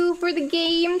 Thank you for the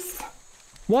games.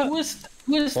 What? Who's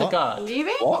the guard?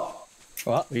 Leaving? What?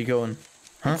 Where are you going?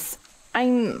 Huh?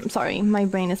 I'm sorry, my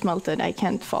brain is melted. I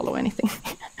can't follow anything.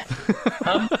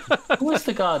 Who is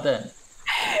the guard then?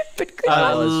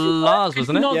 Lars,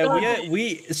 wasn't it? Yeah,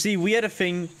 we had a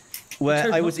thing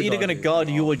where I was either gonna guard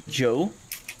you or Joe,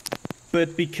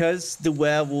 but because the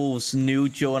werewolves knew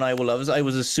Joe and I were lovers, I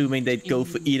was assuming they'd go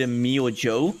for either me or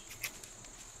Joe,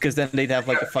 because then they'd have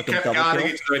like a fucking double kill.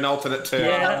 It's an alternate turn.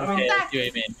 Yeah, okay, I see what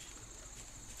you mean.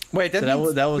 Wait, that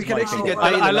was we can actually get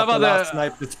I love how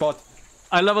the spot.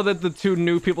 I love how the two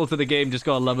new people to the game just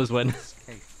got a lovers win.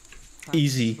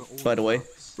 Easy, by the way.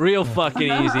 Real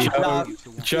fucking easy. Every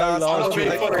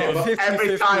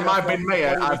time I've been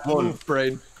mayor, I've won.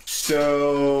 Brain.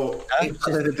 So I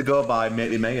decided to go by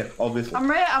Matey Mayor, obviously. I'm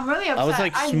really upset. I was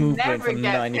like smooth brain from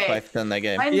get 95% that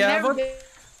game.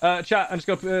 Chat, I'm just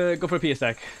go for a PS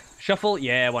deck. Shuffle,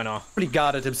 yeah, why not? He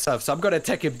guarded himself, so I'm gonna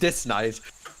attack him this night.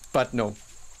 But no,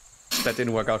 that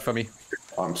didn't work out for me.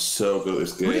 I'm so good at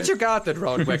this game. Who did you got that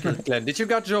round, Wacky Glenn? Did you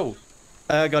got Joe?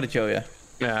 I got a Joe, yeah.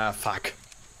 Yeah, fuck.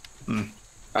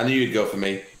 I knew you'd go for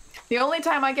me. The only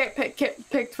time I get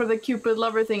picked for the Cupid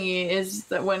lover thingy is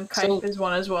that when Kite is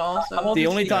one as well. So. The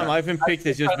only time I've been picked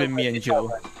has just been me and Joe.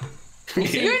 You're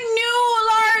new,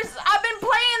 Lars! I've been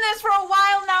playing this for a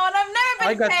while now and I've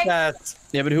never been picked! That.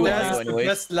 Yeah, but who That's else the anyway?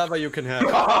 best lover you can have.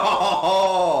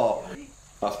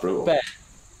 That's brutal. Bet.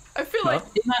 I feel like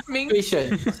in that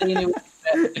situation, saying it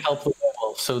would help the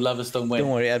werewolf so lovers don't win.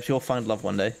 Don't worry, Ebs, you'll find love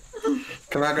one day.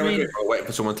 Can I go in or wait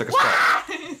for someone to take a spot?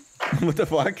 What the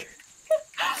fuck?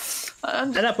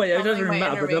 At that point, it doesn't really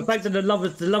matter. But the fact that the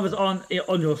lovers aren't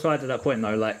on your side at that point,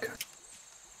 though, like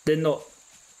they're not.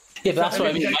 Yeah, but that's what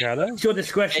I mean. It's your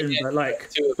discretion, but like,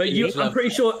 I'm pretty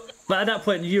sure. But at that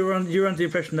point, you're under the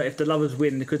impression that if the lovers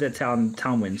win because their town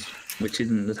wins, which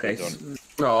isn't the case.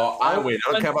 No, I win.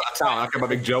 I don't care about the town. I care about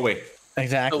Big Joey.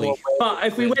 Exactly. But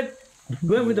if we went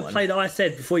with the play that I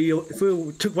said before, if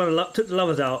we took the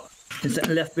lovers out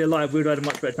and left me alive, we would have had a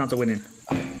much better chance of winning.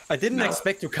 I didn't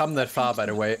expect to come that far, by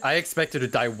the way. I expected to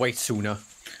die way sooner.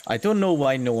 I don't know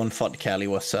why no one thought Callie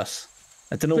was sus.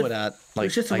 I don't know what that like.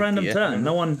 It's just a random turn.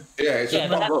 No one. Yeah, it's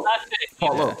just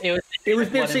It was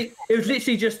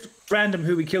literally just random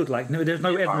who we killed. Like, no, there's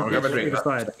no evidence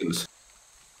side.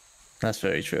 That's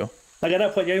very true. Like at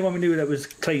that point, the only one we knew that was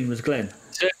clean was Glenn.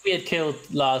 So if we had killed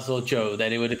Lars or Joe,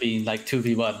 then it would have been like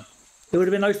 2v1. It would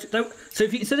have been so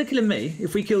if instead of killing me,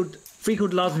 if we killed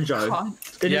Lars and Joe,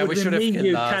 then it would have been me,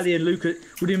 you, Callie, and Lucas.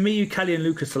 Would have been me, you, Callie, and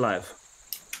Lucas alive.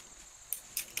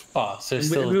 Oh, so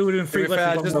still. We would have been three.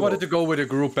 I just wanted to go with a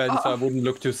group Ben, so I wouldn't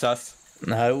look too sus.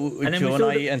 No, Joe and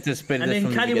I anticipated this from the beginning. And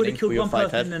then Callie would have killed one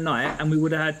person in the night, and we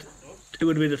would have had. It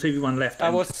would have been a 2v1 left. I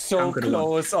was so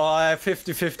close. Oh,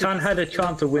 50-50. Can had a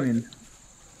chance of winning.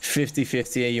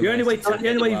 50-50. The only way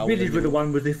Village would have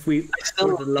won was if we. I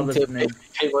still need to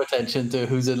pay more attention to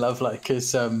who's in love, like,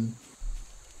 because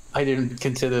I didn't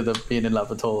consider them being in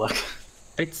love at all. Like,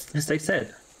 it's as they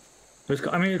said.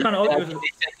 I mean, it's kind of obvious.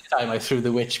 The time I threw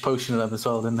the witch potion at them as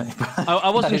well, didn't they? I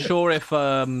wasn't sure if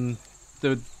the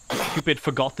Cupid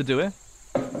forgot to do it.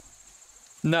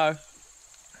 No.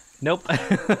 Nope.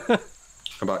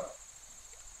 Come back.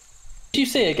 Did you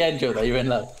say again, Joe, that you're in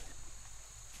love?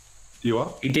 You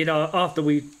are? He did after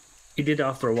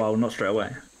a while, not straight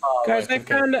away. Oh, guys, I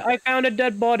found a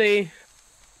dead body.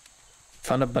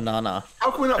 Found a banana.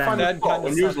 How can we not find a spot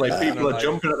when usually people are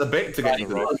jumping at the bit to get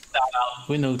into it?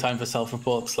 We no time for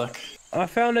self-reports, like. I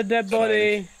found a dead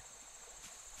body.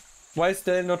 Why is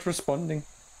they not responding?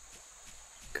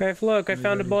 Okay, look, I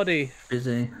found a body.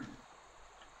 Busy.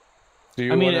 Do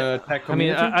you want to attack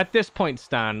community? At this point,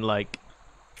 Stan, like,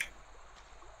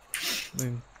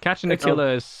 catching the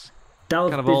killer is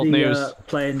kind of old news.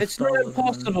 It's not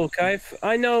impossible, Kaif.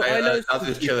 I know. I was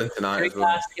just chilling tonight as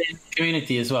well.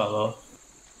 Community as well, though.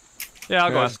 Yeah,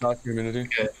 I'll go on. Community.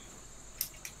 Okay.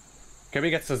 Can we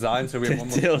get Cezanne so we have one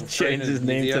more? Still change his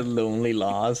name to Lonely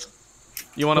Lars.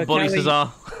 You want to bully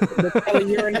Cesar?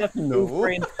 You're enough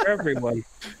friend for everyone.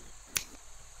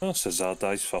 Oh, Cesar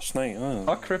dies first night. Oh.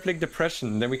 Or crippling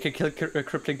depression. Then we can kill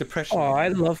crippling depression. Oh, I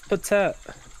love Patet.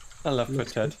 I love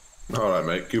Patet. Alright,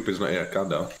 mate. Cupid's not here. Calm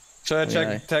down. So I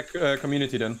check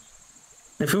community then.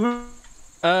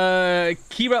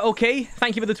 Kira, okay.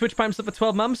 Thank you for the Twitch Prime sub for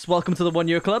 12 months. Welcome to the 1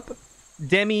 year club.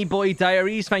 Demi Boy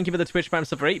Diaries, thank you for the Twitch Prime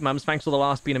sub for 8 months. Thanks for the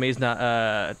last, been amazing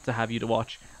to have you to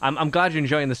watch. I'm glad you're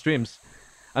enjoying the streams.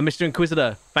 And Mr.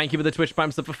 Inquisitor, thank you for the Twitch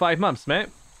Prime sub for 5 months, mate.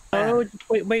 Oh,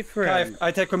 wait for it.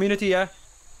 I take community, yeah?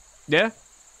 Yeah?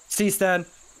 See, Stan.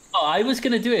 Oh, I was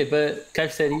gonna do it, but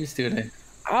Kev said he was doing it.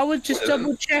 I was just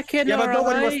double checking. Yeah, but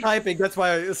nobody was typing. That's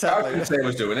why I said. Kyle said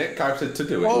was doing it. Kyle said to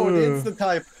do it. Oh, the instant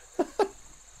type.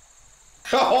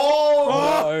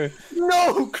 Oh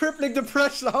no! Crippling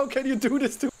depression. How can you do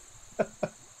this to?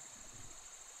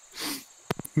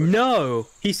 No,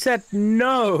 he said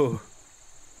no.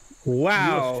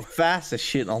 Wow, you're fast as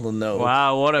shit on the nose.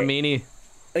 Wow, what a meanie.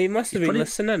 He must have been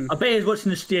listening. I bet he was watching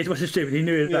the stream and he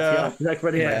knew it was like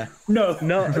ready. Yeah. No.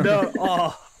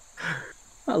 Oh,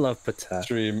 I love Patet.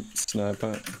 Stream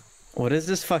sniper. What is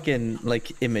this fucking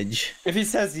like image? If he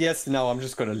says yes now, I'm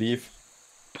just gonna leave.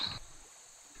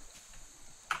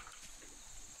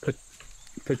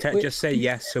 Patet, just say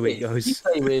yes so it goes.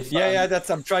 Yeah, that's.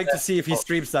 I'm trying to see if he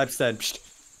stream snipes then.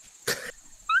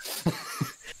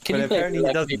 Can you play he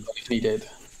doesn't. If he did.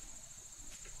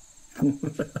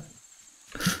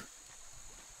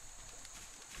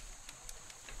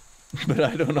 But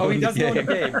I don't know. Oh, he doesn't know the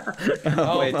game.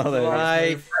 Wait,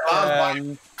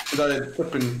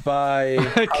 bye.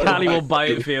 Callie will buy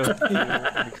it for you.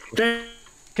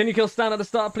 Can you kill Stan at the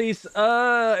start, please?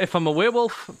 If I'm a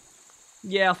werewolf,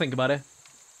 Yeah, I'll think about it.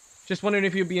 Just wondering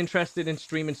if you'd be interested in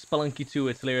streaming Spelunky 2.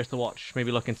 It's hilarious to watch.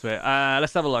 Maybe look into it.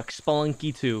 Let's have a look.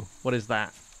 Spelunky 2. What is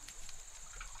that?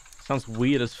 Sounds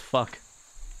weird as fuck.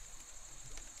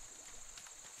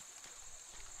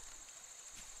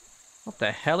 What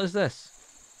the hell is this?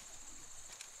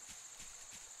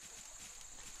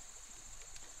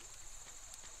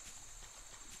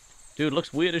 Dude,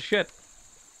 looks weird as shit.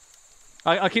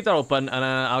 I'll keep that open, and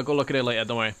I'll go look at it later,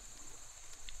 don't worry.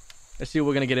 Let's see what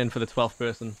we're going to get in for the 12th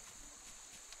person.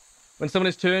 When someone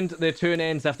is turned, their turn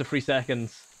ends after 3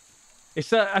 seconds.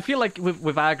 It's I feel like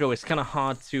with Agrou, it's kind of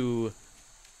hard to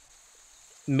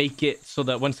make it so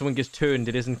that when someone gets turned,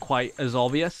 it isn't quite as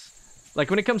obvious. Like,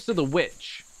 when it comes to the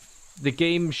Witch, the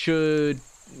game should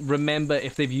remember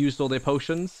if they've used all their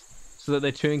potions so that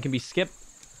their turn can be skipped.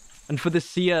 And for the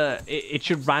Seer, it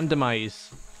should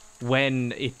randomize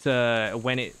when it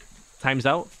times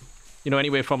out. You know,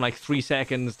 anywhere from like 3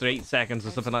 seconds to 8 seconds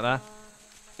or something like that.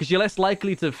 Because you're less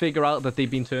likely to figure out that they've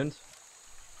been turned.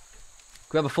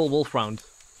 We have a full wolf round.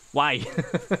 Why?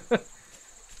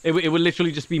 it would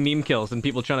literally just be meme kills and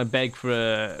people trying to beg for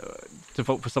to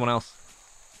vote for someone else.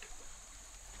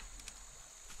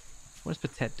 What is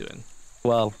Patet doing?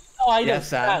 Well, oh, I know.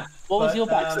 Sam. What was your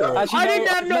backstory? I didn't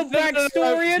have no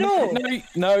backstory at all.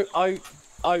 No,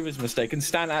 I was mistaken.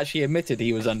 Stan actually admitted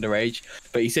he was underage,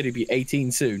 but he said he'd be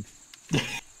 18 soon.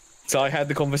 So I had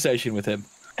the conversation with him.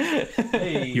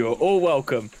 Hey. You're all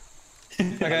welcome.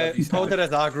 Okay, hold it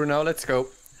as Agrou now. Let's go.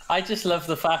 I just love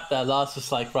the fact that Lars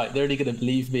was like, right, they're only going to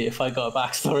believe me if I got a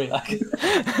backstory. Like,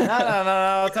 no,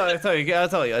 I'll tell you,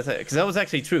 because that was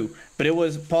actually true. But it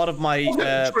was part of my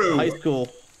high school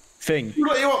thing.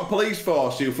 What do you want police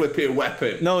force? You flipping a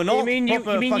weapon? No, not. You mean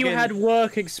you had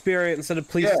work experience at a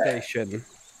police station?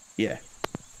 Yeah.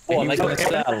 What, like a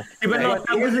cell? That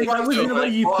wasn't the way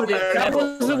you put it. That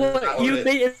was the way you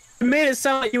made it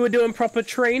sound like you were doing proper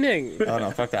training. Oh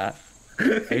no, fuck that. Oh,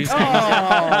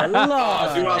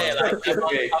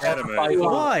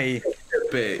 why?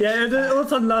 Yeah, all of a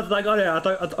sudden lads like, oh yeah,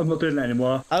 I'm not doing that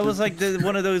anymore. I was like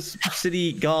one of those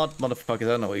city guard motherfuckers. I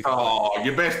don't know what you call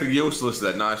you're basically useless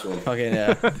then. Nice one. Fucking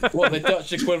yeah. What, the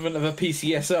Dutch equivalent of a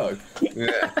PCSO?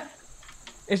 Yeah.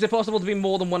 Is it possible to be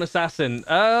more than one assassin?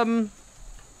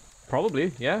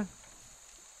 Probably, yeah.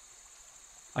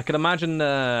 I could imagine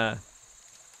the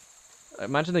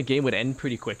game would end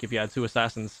pretty quick if you had 2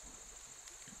 assassins.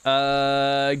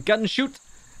 Gun Shoot,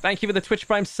 thank you for the Twitch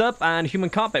Prime sub, and Human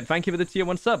Carpet, thank you for the tier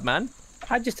 1 sub, man.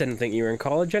 I just didn't think you were in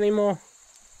college anymore.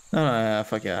 No,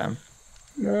 fuck yeah, I am.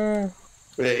 No.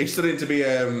 Yeah, he's studying to be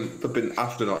flipping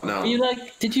astronaut now. You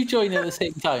like? Did you join at the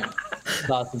same time?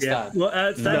 Lars and Stan?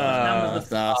 Well,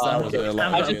 Stan was a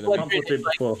lot.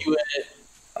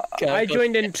 I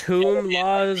joined in Tomb.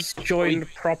 Lars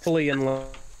joined properly in.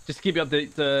 Just to keep you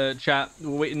updated, the chat.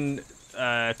 We're waiting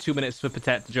 2 minutes for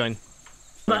Patet to join.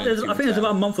 I think it's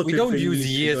about a month or 2. We don't use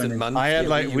years and months.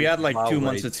 We had like 2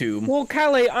 months of Tomb. Well,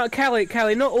 Callie,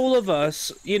 not all of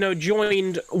us,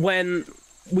 joined when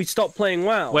we stopped playing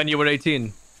WoW. When you were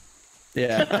 18.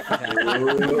 Yeah. I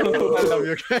love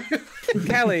you.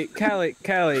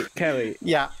 Callie.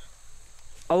 Yeah.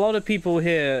 A lot of people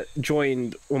here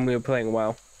joined when we were playing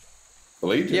WoW.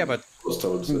 Yeah, but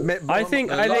I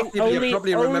think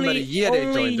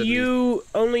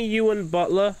only you and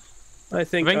Butler. I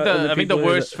think the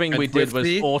worst thing we did was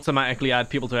automatically add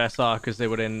people to SR because they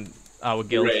were in our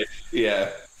guild.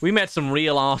 Yeah. We met some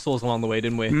real arseholes along the way,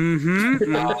 didn't we?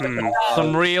 Mm-hmm.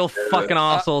 Some real fucking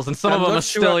arseholes, and some of them are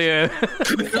still here.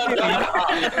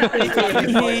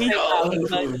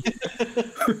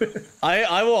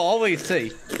 I will always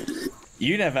say,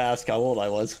 you never asked how old I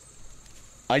was.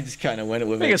 I just kind of went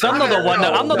with it. I'm not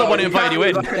the one who invited you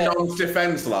in.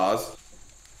 Defense, Lars.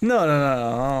 No, I'm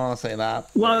not saying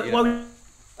that.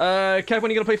 Kev,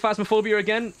 when are you gonna play Phasmophobia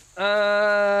again?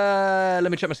 Let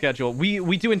me check my schedule.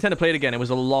 We do intend to play it again. It was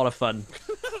a lot of fun.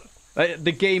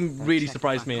 The game really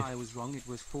surprised me. I was wrong. It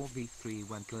was 4v3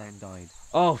 when Glenn died.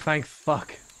 Oh, thank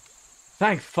fuck.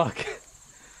 Thank fuck.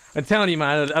 I'm telling you,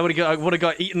 man, I would have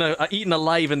got eaten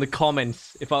alive in the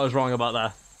comments if I was wrong about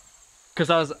that. Because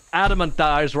I was adamant that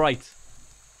I was right.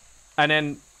 And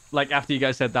then, like, after you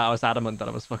guys said that, I was adamant that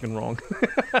I was fucking wrong.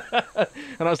 And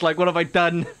I was like, what have I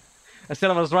done? I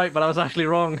said I was right, but I was actually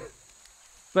wrong.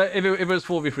 But if it was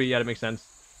 4v3, yeah, it makes sense.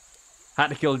 Had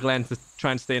to kill Glenn to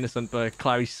try and stay innocent, but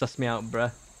Clary sussed me out,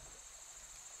 bruh.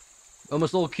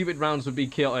 Almost all Cupid rounds would be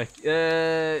chaotic.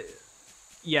 Yeah,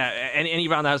 any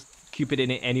round that has Cupid in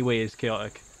it anyway is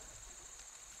chaotic.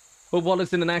 But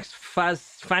Wallace in the next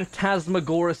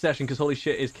Phantasmagora session, because holy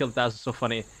shit, his kill is so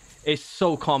funny. It's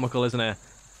so comical, isn't it?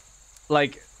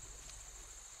 Like,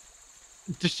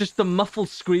 just the muffled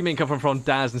screaming coming from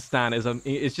Daz and Stan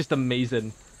is just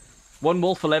amazing. One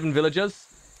wolf, 11 villagers.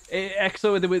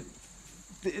 Exo,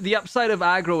 the upside of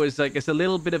aggro is like it's a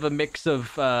little bit of a mix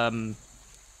of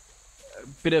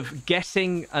bit of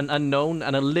guessing and unknown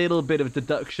and a little bit of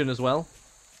deduction as well.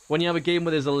 When you have a game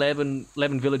where there's 11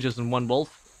 villagers and one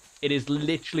wolf, it is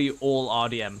literally all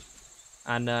RDM,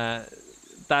 and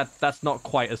that's not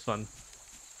quite as fun.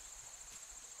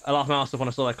 I laughed my ass off when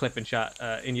I saw that clip in chat,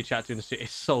 in your chat doing the shit.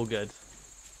 It's so good.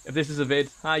 If this is a vid,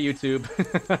 hi YouTube.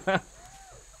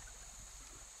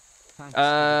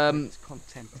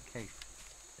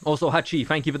 Also, Hachi,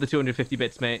 thank you for the 250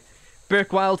 bits, mate.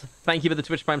 Birkwild, thank you for the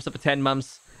Twitch Prime sub for 10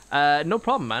 months. No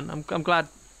problem, man. I'm glad.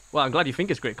 Well, I'm glad you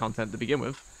think it's great content to begin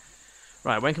with.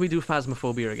 Right, when can we do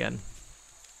Phasmophobia again?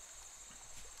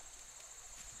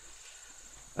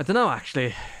 I don't know,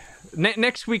 actually.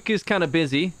 Next week is kind of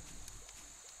busy.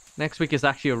 Next week is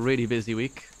actually a really busy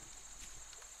week.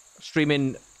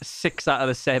 Streaming 6 out of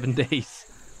the 7 days.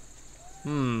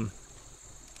 I'm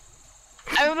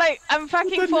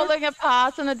fucking falling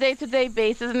apart on a day-to-day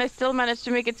basis, and I still managed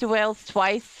to make it to Wales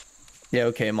twice. Yeah,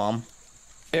 okay, Mom.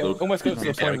 It almost got to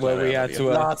the point where we had to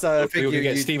we were gonna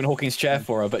get Stephen Hawking's chair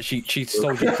for her, but she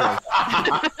soldiered through.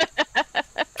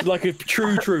 Like a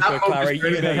true trooper, Clary,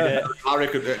 you made it. Clary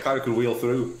could wheel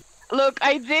through. Look,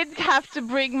 I did have to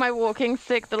bring my walking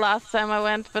stick the last time I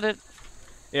went, but it...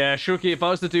 Yeah, Shuki, if I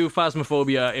was to do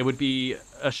Phasmophobia, it would be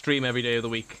a stream every day of the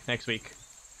week, next week.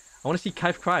 I want to see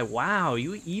Kaif cry. Wow,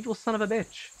 you evil son of a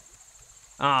bitch.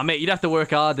 Ah, mate, you'd have to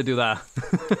work hard to do that.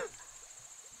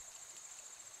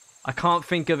 I can't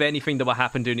think of anything that would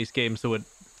happen during these games that would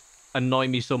annoy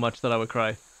me so much that I would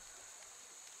cry.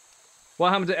 What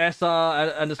happened to SR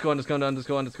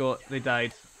 _____? They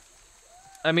died.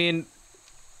 I mean,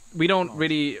 we don't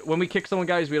really... When we kick someone,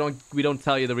 guys, we don't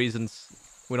tell you the reasons.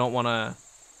 We don't want to...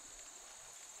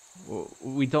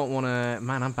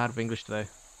 Man, I'm bad with English today.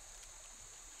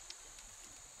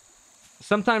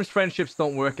 Sometimes friendships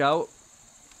don't work out,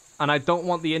 and I don't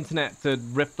want the internet to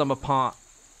rip them apart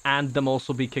and them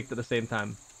also be kicked at the same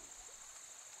time.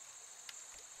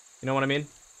 You know what I mean?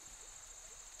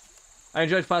 I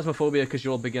enjoyed Phasmophobia because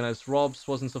you're all beginners. Rob's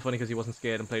wasn't so funny because he wasn't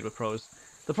scared and played with pros.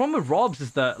 The problem with Rob's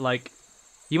is that, like,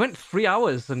 he went 3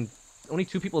 hours and only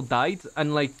 2 people died,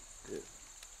 and, like,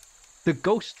 the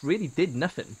ghost really did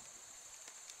nothing.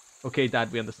 Okay,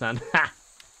 Dad, we understand. Ha!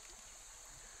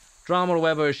 Drama or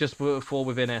Weber is just for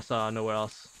within SR, nowhere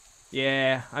else.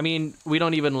 Yeah, I mean, we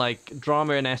don't even, like,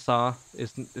 drama in SR.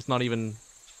 It's not even...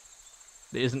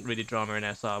 There isn't really drama in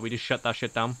SR. We just shut that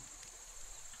shit down.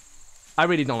 I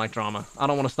really don't like drama. I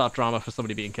don't want to start drama for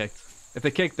somebody being kicked. If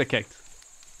they're kicked, they're kicked.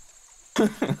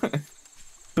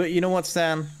 But you know what,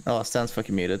 Stan? Oh, Stan's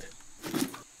fucking muted.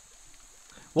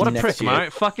 What a prick,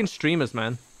 man. Fucking streamers,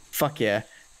 man. Fuck yeah.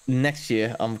 Next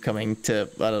year, I'm coming to,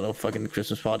 I don't know, fucking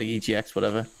Christmas party, EGX,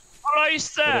 whatever.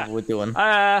 Whatever we're doing.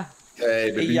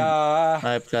 Hey, baby.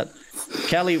 Yeah.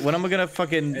 Kelly, when am I gonna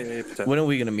fucking... When are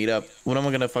we gonna meet up? When am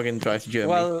I gonna fucking drive to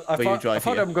Germany? Well, I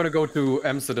thought I'm gonna go to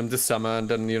Amsterdam this summer, and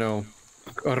then, you know,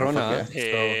 Corona.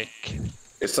 So...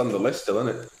 It's on the list still,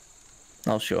 isn't it?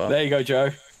 I'll show up. There you go, Joe.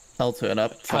 I'll turn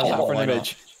up. I'll for an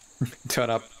image. Turn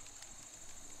up.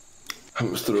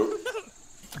 Comes through.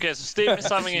 Okay, so Steve is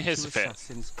having a hissy fit.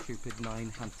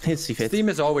 Hissy fit. Steam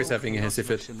is always having a hissy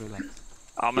fit.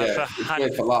 It's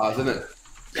great for Lars, isn't it?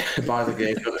 Buy the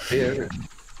game, got here.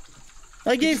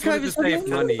 I gave Travis money. I'm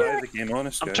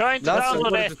trying to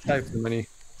download it.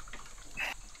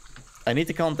 I need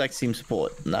to contact Steam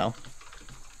support now.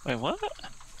 Wait, what?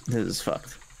 This is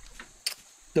fucked.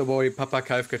 Don't worry, Papa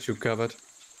Kaif got you covered.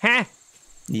 Huh?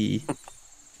 Yeah.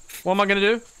 What am I gonna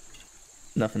do?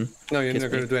 Nothing. No, you're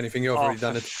not gonna do anything. You've already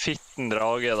done it.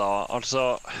 Fittendraget da,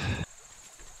 alltså.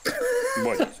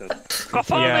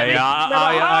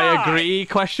 I agree,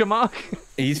 question mark.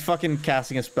 He's fucking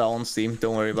casting a spell on Steam,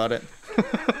 don't worry about it.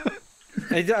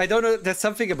 I don't know, there's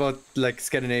something about, like,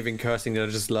 Scandinavian cursing that I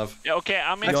just love. Yeah, okay,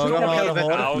 I'm in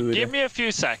now. Give me a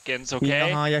few seconds,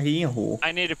 okay?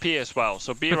 I need a pee as well,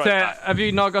 so be right back. Have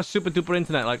you not got super duper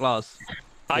internet like Lars?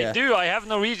 I do, I have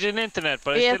Norwegian internet,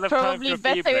 but I still have time for a pee probably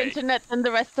better break. internet than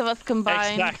the rest of us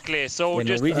combined. Exactly, so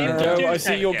just... I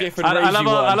see your gift and I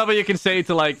love what you can say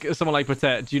to, like, someone like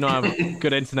Protect, do you not have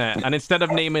good internet? And instead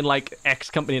of naming, like, X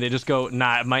company, they just go,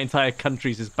 nah, my entire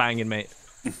country's is banging, mate.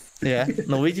 Yeah,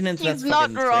 Norwegian internet's He's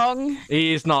not wrong.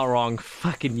 He is not wrong.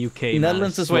 Fucking UK, man.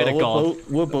 Netherlands as Swear well. to God.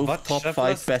 We're both top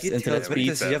 5 best internet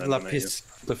speeds.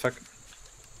 The fuck?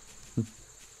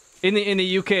 In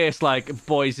the UK, it's like,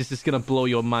 boys, this is gonna blow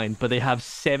your mind, but they have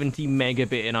 70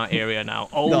 megabit in our area now.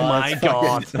 Oh my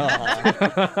god!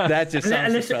 That just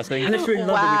sounds disgusting.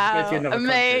 Wow,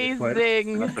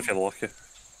 amazing. If you're lucky.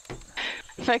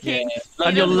 Fucking.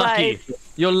 And you're lucky.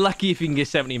 You're lucky if you can get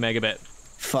 70 megabit.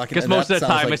 Because most of the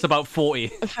time it's about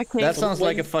 40. That sounds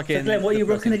like a fucking. Glenn, what are you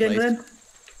rocking again, Glenn?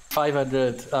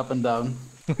 500 up and down.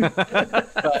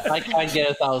 But I can't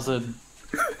get 1,000.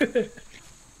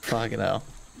 Fucking hell.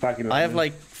 I have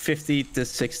like 50 to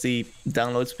 60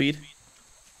 download speed.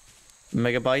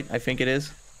 Megabyte, I think it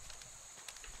is.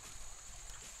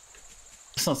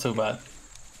 It's not so bad.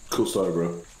 Cool story,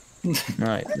 bro.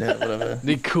 Right, yeah, whatever.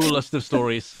 The coolest of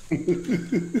stories.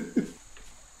 I'm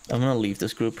gonna leave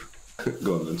this group.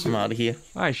 Go on, then. I'm out of here.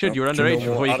 I should. You were underage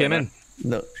before you came in.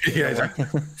 No. Yeah, exactly.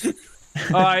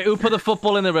 All right, who put the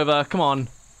football in the river? Come on.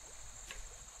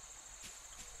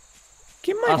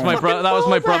 That was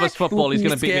my brother's football. He's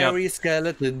gonna beat me up. Scary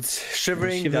skeletons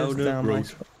shivering down the road.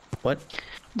 What?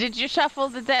 Did you shuffle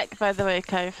the deck, by the way,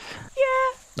 Clive?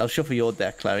 I'll shuffle your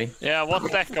deck, Clary. Yeah, what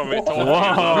deck are we talking Whoa.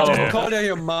 about? Call her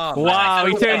your mom. Wow,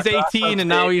 he turns 18 and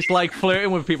now he's like flirting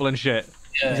with people and shit.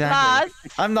 Exactly.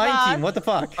 I'm 19. What the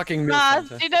fuck? Fucking Mars,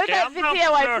 do you know that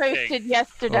video I posted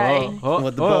yesterday?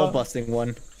 What, the ball busting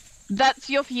one? That's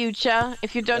your future.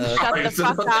 If you don't shut the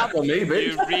fuck up. You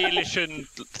really shouldn't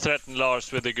threaten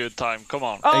Lars with a good time. Come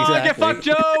on. Oh, get fucked,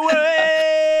 Joey!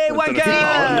 One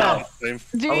go!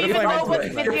 Do you even know what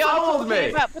video I'm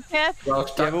talking about, Patet? Oh,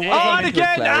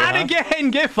 and again!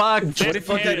 Get fucked!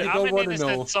 I'm an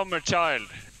innocent summer child.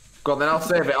 Go on, then I'll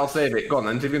save it. Go on,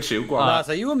 then, if you can shoot. Go on. Lars,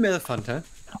 are you a MILF hunter?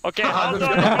 Okay, how do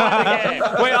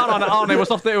I Wait, on. It was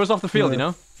off the field, you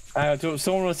know?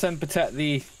 Someone will send Patet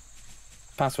the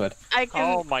password. I can...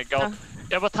 Oh my god.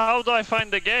 Yeah, but how do I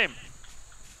find the game?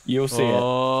 You'll see it.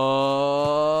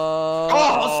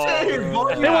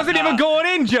 It wasn't even going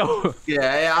in, Joe!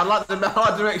 Yeah, I'd like to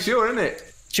make sure, innit?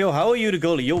 Joe, how are you the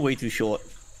goalie? You're way too short.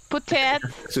 Patet.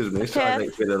 Excuse me, sorry, I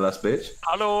think the last bitch.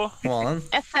 Hallå? Come on.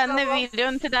 Jag sänder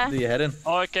videon till dig. Do you head in?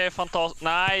 Okej, fantastiskt.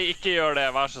 Nej, inte gör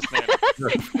det, var så snäll.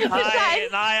 Nej,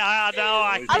 no,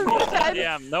 I can't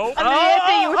DM. Nope. Har du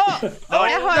inte gjort? Jag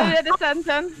har ju redan sänt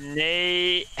den.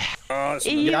 Nej. Ja,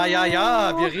 vi rider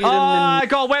I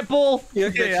got a wet ball!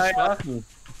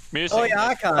 Music. Oh,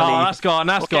 ja, Kali. Oh, that's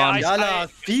gone. Jalla,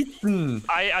 fietsen.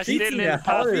 I still need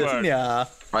password. Ja.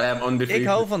 I am undefeated. Ik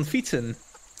hou van fietsen.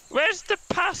 Where's the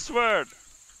password?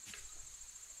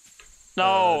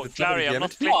 No, Clary, I'm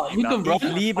not clicking that.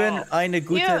 Ich liebe eine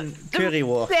guten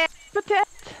Currywurst.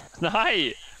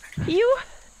 Nej! Jo!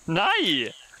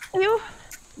 Nej! Jo!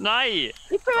 Nej!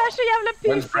 Det får vara så jävla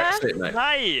pysse!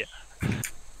 Nej!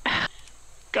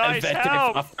 Guys,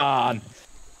 help!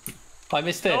 I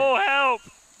missed it. No help!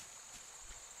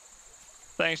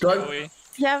 Thanks, Joey.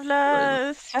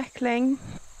 Jävla sveckling.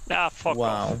 Nah, fuck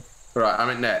off. Right, I'm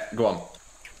in net. Go on.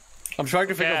 I'm trying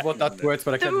to figure out what that word,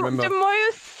 but I can't remember. Du må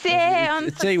ju se on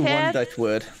It's a one Dutch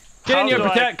word. Get in here,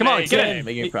 Protect. Come on, get in.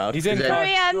 Making you proud. He's in. Kom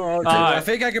igen! I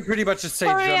think I can pretty much just say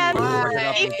Kom igen!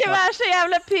 Inte vara så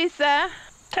jävla pysse!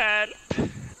 Help!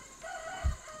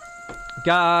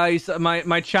 Guys,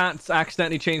 my chat's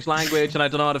accidentally changed language and I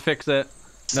don't know how to fix it.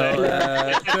 No,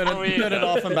 turn it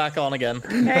off and back on again.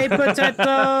 Hey,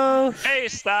 Potato! Hey,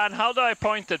 Stan, how do I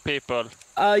point at people?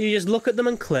 You just look at them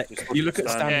and click. You look at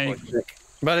Stan and click.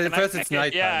 But at first it's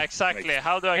night. Yeah, exactly.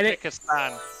 How do I click a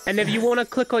Stan? And if you want to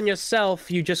click on yourself,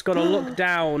 you just gotta look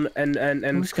down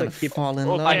and click your fall in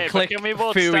love. Okay, click can we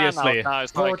vote furiously. Stan out now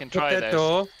so I can try this?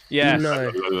 Yes.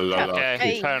 No.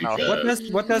 Okay, fair enough.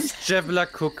 What does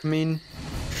Jevla cook mean?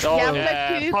 Oh,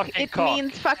 Jävla kuk, fucking it cock.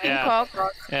 means fucking Yeah. cock.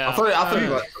 Yeah. I thought you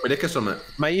were ridiculous on it.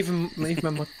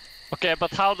 Okay,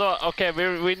 but how do okay,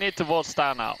 we need to vote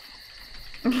Stan out.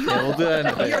 Yeah, we'll do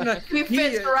that. He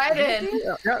fits right in.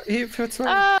 Yeah, he fits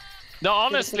right. No,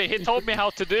 honestly, he told me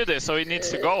how to do this, so he needs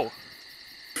to go.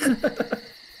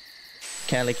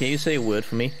 Canley, can you say a word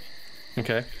for me?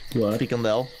 Okay.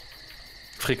 Frikandel.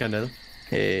 Frikandel.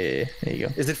 There you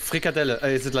go. Is it frikadelle?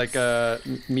 Is it like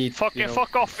meat? Fucking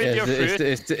fuck off with your fruit.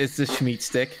 It's the Schmied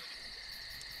stick.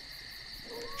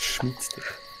 Schmied stick.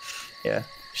 Yeah.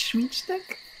 Schmied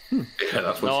stick? Yeah,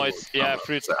 that's what No, it's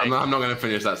fruit stick. I'm not going to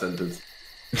finish that sentence.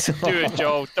 Do it,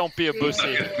 Joe. Don't be a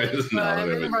pussy.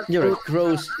 You're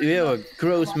a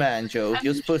gross man, Joe.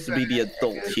 You're supposed to be the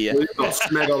adult here. Don't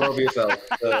smeg all over yourself.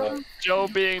 Joe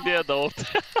being the adult.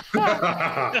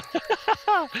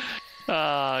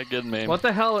 Good meme. What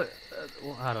the hell?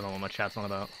 I don't know what my chat's on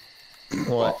about.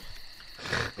 What?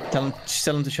 Tell him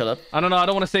to shut up. I don't know. I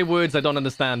don't want to say words I don't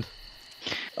understand.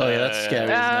 Oh yeah, that's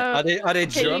scary, isn't it? Are they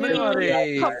German or are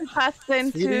they? Copy past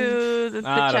into the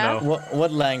chat. don't know.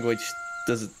 What language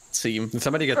does it seem? Did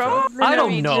somebody get turned? I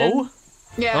don't know.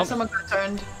 Yeah, someone got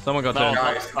turned. Someone got turned.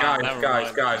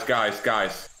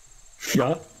 Guys.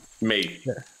 Yeah. Me.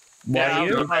 Yeah,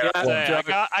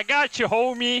 I got you,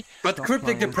 homie. But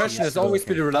cryptic depression has always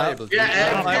been reliable.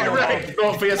 Yeah,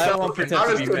 go for yourself. I want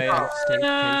pretend to be male.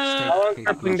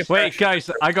 Wait, guys,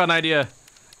 I got an idea.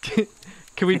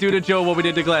 Can we do to Joe what we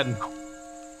did to Glenn?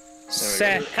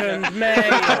 Second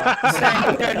mayor.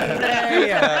 Second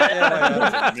mayor.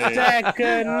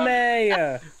 Second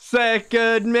mayor.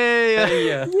 Second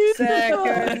mayor.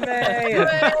 Second mayor.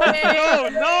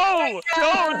 No!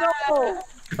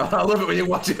 I love it when you're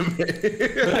watching me.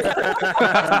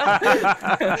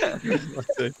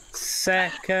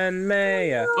 Second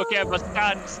mayor. Okay, but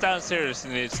Stan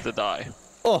seriously needs to die.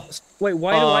 Oh, wait,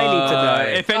 why do I need to die?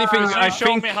 If anything, I show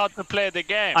think me how to play the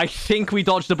game. I think we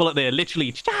dodged a bullet there,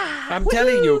 literally. I'm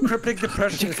telling you, cryptic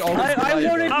depression is always I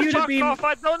wanted you to be. Off,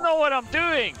 I don't know what I'm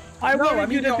doing. I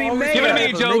wanted you to be mayor. Give it to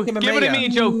me, Joe. Give it to me,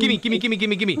 Joe. Gimme. Me.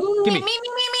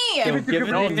 Give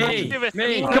it to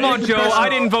me. Come on, Joe. I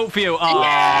didn't vote for you.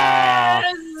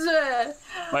 Yes!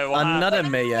 Wait, what Another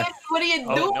mayor. What are you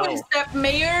doing, step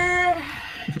mayor?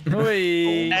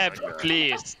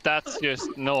 Please, that's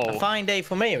just no. A fine day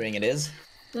for mayoring it is.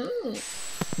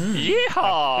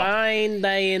 Yeehaw! Fine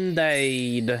day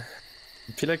indeed. I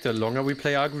feel like the longer we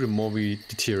play Agrou, the more we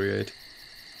deteriorate.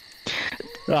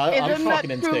 Isn't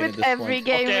that true with every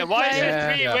game? Okay, why is play?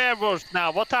 there 3 werewolves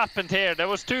now? What happened here? There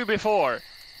was 2 before.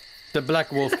 The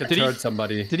Black Wolf can turn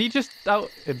somebody. Did he just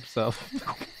out himself?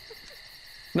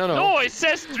 No, it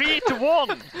says 3 to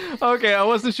 1. Okay, I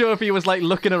wasn't sure if he was like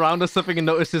looking around or something and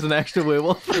noticed there's an extra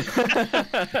werewolf.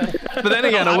 But then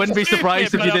again, I wouldn't be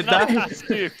surprised if you did that. I'm not that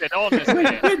stupid, honestly.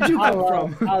 Where'd you come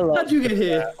from? How'd you get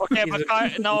here? Okay, but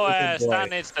Stan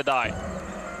needs to die.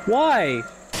 Why?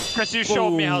 Because you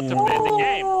showed me how to play the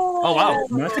game. Oh wow!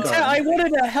 I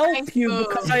wanted to help you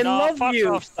because I love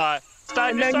you. Off,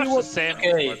 Stan, you're such the same.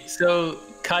 Okay, so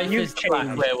Kaif is the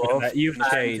black werewolf. You've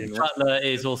changed. Butler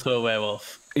is also a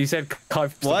werewolf. You said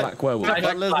Kaif's the black werewolf.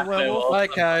 Butler's a werewolf? Bye,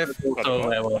 Kaif. Also a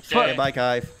werewolf. Okay, bye,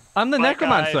 Kaif. I'm the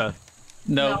necromancer.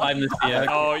 No, I'm the Seer.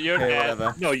 Oh, you're dead.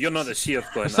 Whatever. No, you're not the Seer,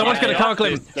 Glenn. Someone's going to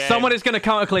counterclaim him. Someone is going to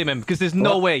counterclaim him because there's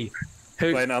no way.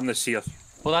 Glenn, I'm the Seer.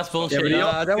 Well, that's bullshit.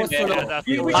 Yeah, that was too long. I've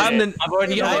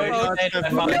already I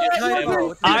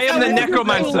am the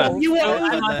necromancer. I'm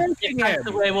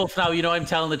the werewolf now. You know I'm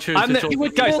telling the truth.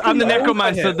 Guys, I'm the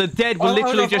necromancer. The dead were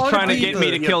literally just trying to get me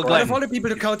to kill Glenn. Out of all the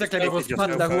people to counterclaim, it was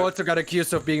Butler who also got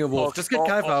accused of being a wolf. Just get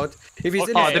Kaif out. If he's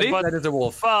in did that is a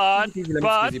wolf. But I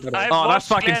that's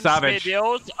fucking savage.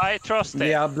 Videos, I trust him.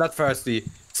 Yeah, I'm bloodthirsty.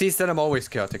 See, then I'm always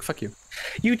chaotic. Fuck you.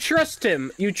 You trust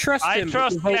him. You trust him. I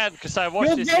trust Glenn because I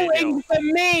watched his video. video. You're voting for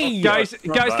me. Guys,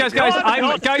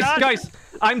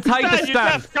 I'm tied to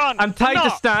Stan. I'm tied to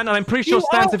Stan, and I'm pretty sure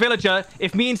Stan's a villager.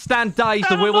 If me and Stan dies,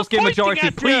 the werewolves get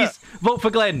majority. Please vote for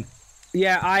Glenn.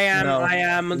 Yeah, I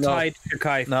am tied to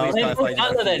Kaif. No,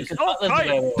 Butler then.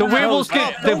 The werewolves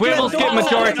get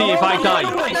majority if I die.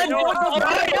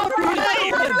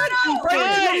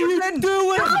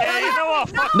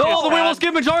 No, the werewolves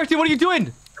get majority. What are you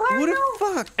doing? What the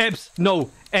fuck? Ebs, no.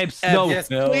 Ebs, no. Yes,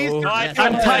 no.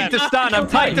 I'm tied to Stan. I'm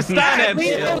tied to Stan, Ebs.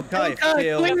 Kill Kaif.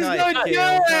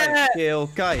 Kill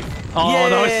Kaif. Oh,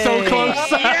 that was so close.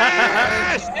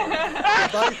 Yes!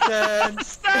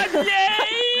 Stan, yay!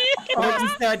 Oh,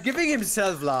 he's not giving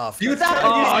himself laugh.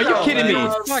 Are you kidding me?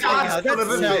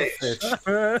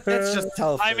 That's just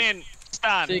selfish. I mean,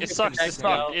 Stan, it sucks to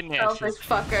suck in here. Selfish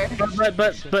fucker.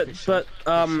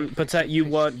 But you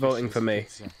weren't voting for me.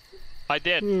 I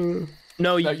did.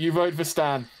 No, you voted for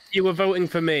Stan. You were voting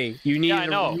for me. You need. Yeah, I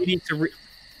know. You need to.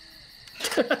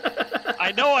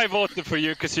 I know I voted for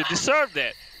you because you deserved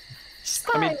it.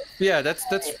 I mean, yeah, that's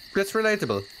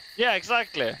relatable. Yeah,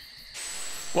 exactly.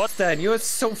 What, Stan? You're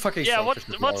so fucking. Yeah, selfish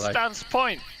what's Stan's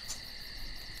point?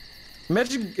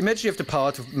 Imagine you have the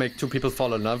power to make 2 people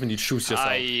fall in love and you choose yourself.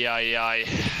 Aye.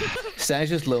 Stan's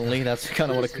just lonely. That's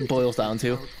kind of what it boils down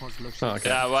to. Oh, okay.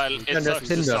 Yeah, well, it sucks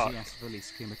to suck.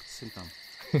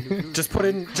 Just put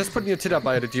in your Twitter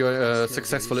bio that you're a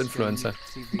successful influencer.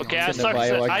 Okay, I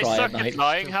suck at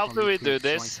lying. How do we do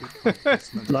this?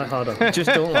 Lie harder. Just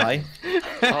don't lie. You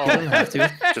don't have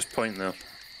to. Just point now.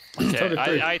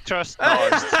 Okay, I trust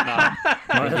ours now.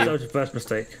 That was the first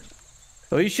mistake.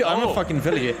 Oh, you sure? I'm a fucking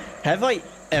villager. Have I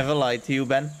ever lied to you,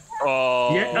 Ben?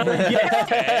 Oh. Yeah.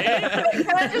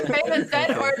 Can I just say that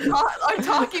dead or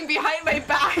talking behind my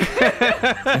back?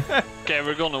 Okay,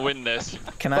 we're gonna win this.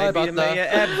 Can I beat him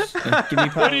Ebs? Give me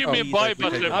power. What do you mean by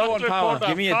Butler? I want power.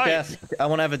 Give me a desk. I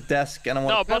want to have a desk and I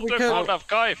want. No, Butler called off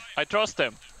Guy. I trust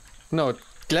him. No,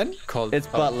 Glenn called. It's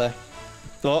Butler.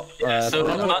 Oh,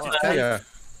 yeah.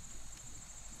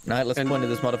 Right, let's point at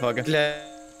this motherfucker.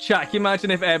 Chat, can you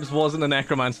imagine if Ebbs wasn't a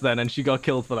necromancer then and she got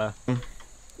killed for that?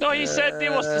 No, he said he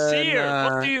was the Seer.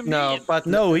 What do you mean?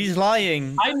 No, he's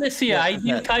lying. I'm the Seer. I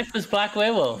knew Kaif was Black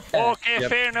Werewolf. Okay,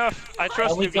 fair enough. I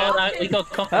trust you. We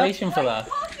got confirmation for that.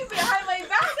 Talking behind my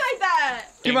back like that.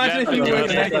 Can you imagine if you were a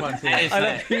necromancer?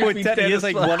 He is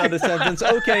like one other sentence.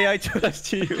 Okay, I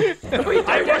trust you.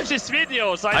 I watch his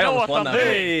videos. I know what I'm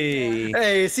doing.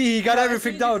 Hey, see, he got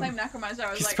everything down.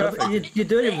 You're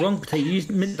doing it wrong, Pate. You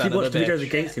meant to watch the videos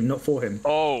against him, not for him.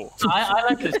 Oh. I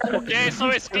like this. Okay, so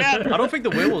it's Glenn. I don't think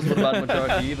the werewolves would have had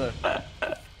majority either.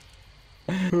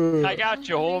 I got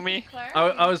you, homie.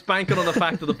 I was banking on the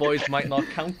fact that the boys might not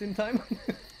count in time.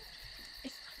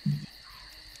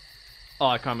 Oh,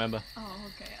 I can't remember. Oh,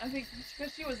 okay. I think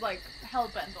because she was like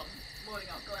hell-bent on loading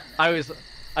out Glenn.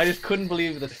 I just couldn't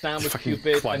believe that Stan was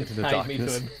stupid and tied me to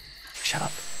him. Shut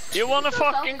up. You wanna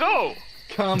fucking go?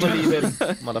 Can't believe it.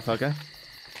 Motherfucker.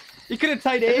 You could have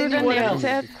tied anyone else.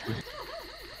 I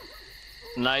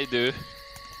do.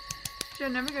 Should I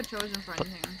never get chosen for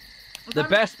anything. The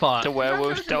best part. The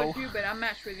werewolf though. With you, but I'm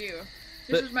matched with you.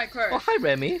 This is my curse. Oh, hi,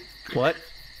 Remy. What?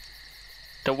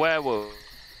 The werewolf.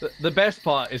 The best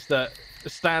part is that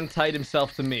Stan tied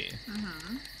himself to me.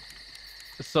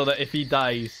 So that if he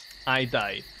dies, I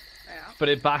die. Yeah. But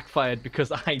it backfired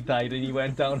because I died and he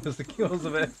went down as the cause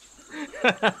of it.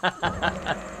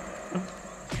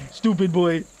 Stupid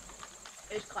boy.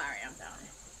 It's Clary, I'm telling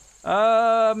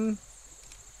you.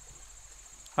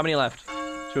 How many left?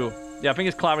 2. Yeah, I think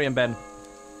it's Clary and Ben.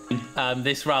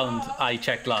 This round I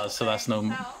checked last, so that's no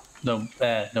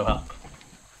help.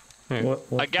 What?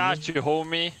 I got you,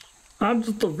 homie. I'm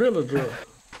just a villager.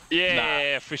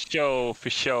 Yeah, for sure, for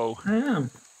sure. I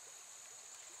am.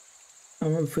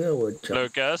 I'm a villager.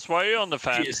 Lucas, why are you on the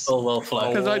fence?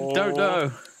 Because I don't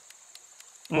know.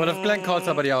 What if Glenn called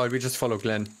somebody out? We just follow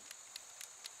Glenn.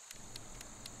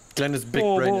 Glenn is big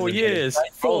brain. 4 more years.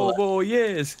 4 more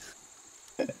years.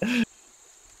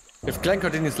 If Glenn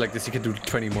continues like this, he can do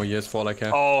 20 more years for all I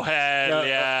care. Oh, hell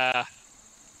yeah.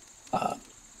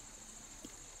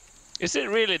 Is it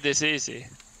really this easy?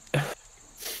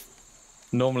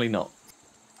 Normally not.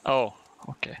 Oh,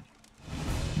 okay.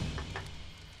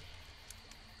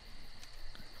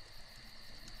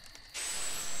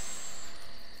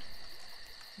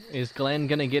 Is Glenn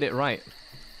gonna get it right?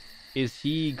 Is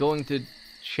he going to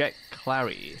check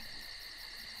Clary?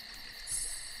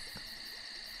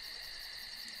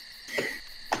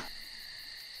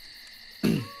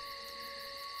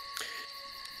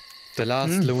 The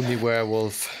last lonely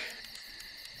werewolf.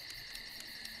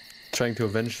 Trying to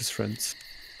avenge his friends.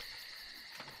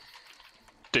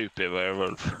 Stupid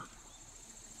werewolf.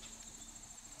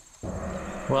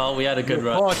 Well, we had a good You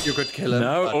run. thought you could kill him.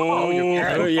 No. You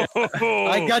Oh, yeah.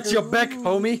 I got your back,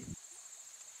 homie.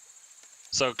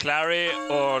 So, Clary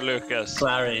or Lucas?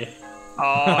 Clary.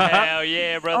 Oh, hell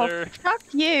yeah, brother. Oh, fuck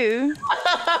you.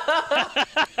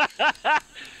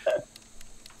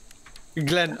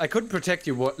 Glenn, I couldn't protect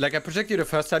you. Like, I protected you the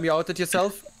first time you outed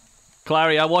yourself.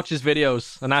 Clary, I watch his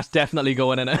videos, and that's definitely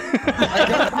going in it.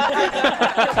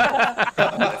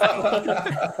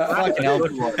 Fucking hell.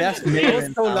 Best I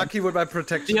was so lucky with my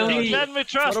protection. Glenn, we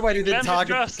trust. What you didn't Glenn, we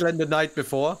target trust. Glenn the night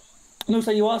before? And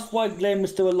also, you asked why Glenn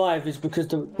was still alive is because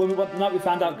the night we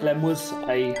found out Glenn was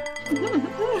a...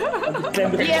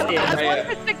 Glenn was Yeah, a I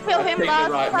wanted to kill him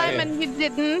last time and you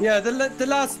didn't. Yeah, the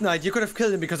last night you could have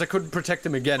killed him because I couldn't protect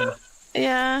him again.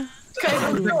 Yeah.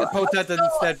 I protected Potat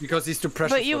instead because he's too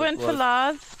precious. But you went for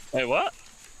last. Wait, what?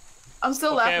 I'm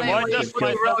still Okay, laughing. why at does what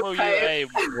my you wrote, Kyle.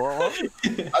 WA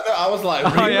I was like,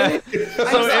 Oh really?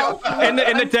 yeah. So in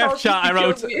the dev chat, I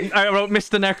wrote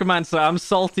Mr. Necromancer. I'm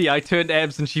salty. I turned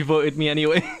Ebbs and she voted me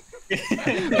anyway.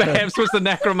 But Ebbs was the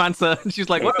Necromancer, and she's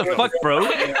like, "What the fuck, bro?" I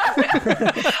was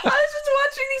just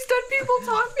watching these dead people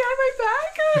talk behind my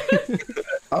back.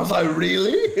 I was like,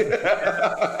 really?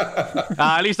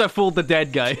 At least I fooled the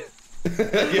dead guy.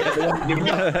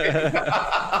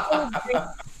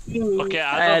 Okay,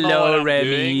 I don't know what I'm Remy.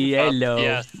 doing, but Hello.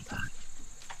 yes.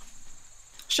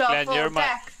 Shuffle you're my-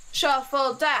 deck.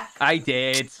 Shuffle deck. I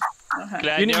did.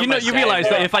 Glenn, You realize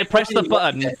that if I press the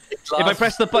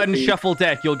button, shuffle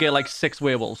deck, you'll get like 6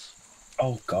 werewolves.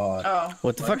 Oh god. Oh.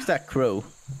 What the fuck's that crow?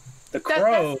 The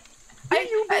crow.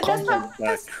 That's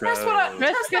what I.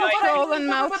 Let's get a troll and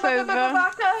mouth over.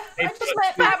 I just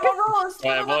met Baba Rose.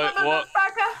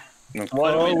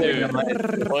 What do we do?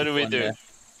 What do we do?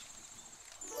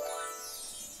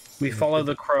 We follow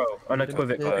the crow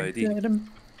unequivocally.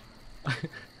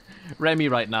 Remy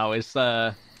right now is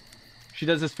she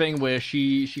does this thing where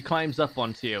she climbs up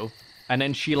onto you and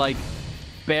then she like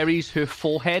buries her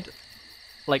forehead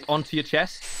like onto your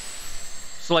chest.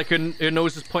 So like her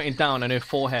nose is pointing down and her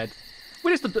forehead.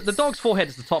 Wait, is the dog's forehead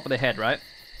is the top of the head, right?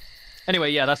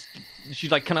 Anyway, yeah, she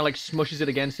like kind of like smushes it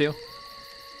against you.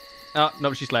 Oh,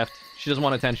 no, she's left. She doesn't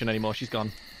want attention anymore. She's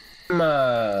gone.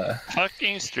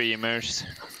 Fucking streamers.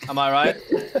 Am I right?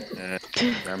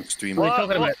 I'm streaming.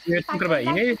 You're talking about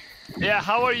you? Yeah,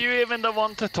 how are you even the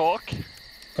one to talk?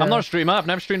 I'm not a streamer. I've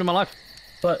never streamed in my life.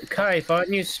 But Kai, aren't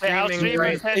you streaming? He's an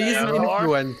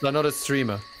influencer, not a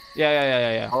streamer.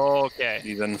 Yeah. Okay.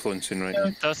 He's influencing right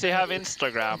now. Does he have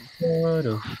Instagram?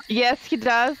 Yes, he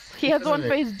does. He has one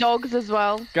for his dogs as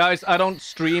well. Guys, I don't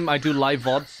stream. I do live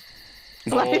VODs.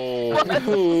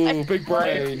 Oh, big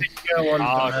brain.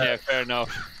 Okay, fair enough.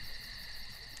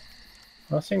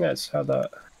 I think that's how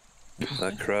that.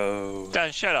 The crow.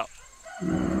 Dan, shut up.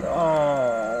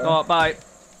 Oh, bye.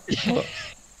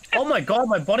 Oh my god,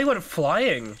 my body went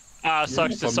flying.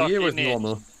 Sucks to suck in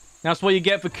it. That's what you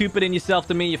get for Cupiding yourself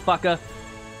to me, you fucker.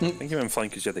 I think you went flying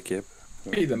because you had the cape.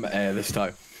 Be them air this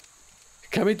time.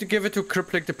 Can we give it to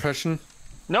Crippling Depression?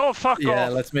 No, fuck off. Yeah,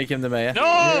 let's make him the mayor.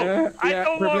 No! I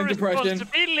don't want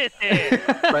responsibility!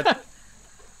 But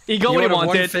he got what he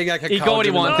wanted. He got what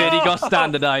he wanted. He got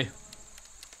Stan to die.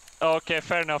 Okay,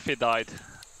 fair enough, he died.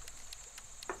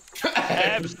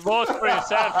 Ebs, vote for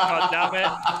yourself,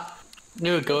 goddammit.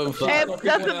 You're going for Ebs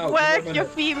doesn't work, you're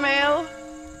female.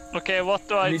 Okay, what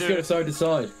do I do? He's gonna so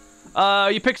decide.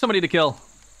 You pick somebody to kill.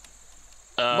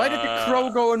 Why did the crow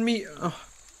go on me? Oh,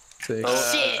 shit.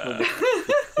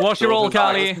 What's your roll,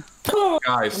 Callie?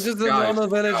 Guys, I'm just a normal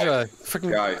villager.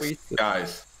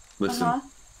 Guys, listen.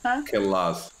 Kill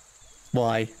Laz.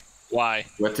 Why? Why?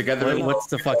 We're together. What's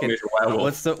the fucking?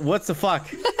 What's the fuck?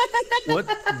 What?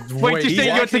 Wait, you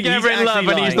say you're together in love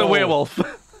and he's the werewolf?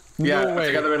 Yeah, no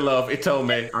together in love. He told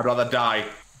me I'd rather die.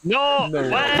 No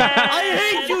way! I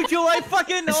hate you, Joe. I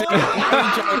fucking know.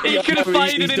 He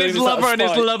confided in his lover and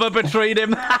his lover betrayed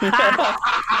him.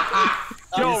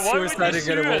 Joe, why would you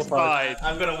suicide?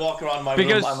 I'm gonna walk around my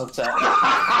room. I'm upset.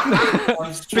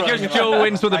 Because Joe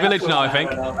wins for the village now, I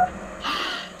think.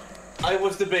 I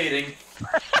was debating.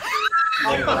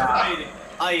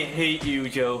 I hate you,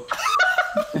 Joe.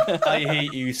 I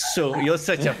hate you so. You're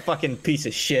such a fucking piece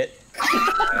of shit.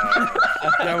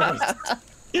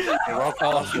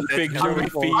 Oh, big Joey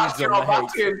feeds on the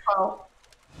hate.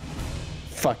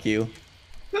 Fuck you.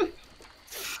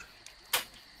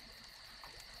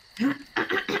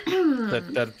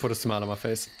 That put a smile on my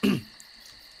face.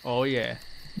 Oh yeah.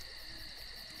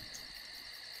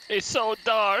 It's so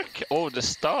dark. Oh, the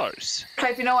stars.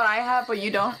 Clive, you know what I have, but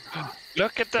you don't?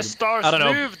 Look at the stars I don't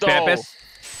know. move, though. Purpose?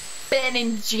 Ben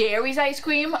and Jerry's ice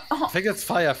cream. I think it's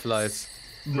fireflies.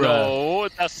 No,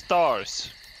 that's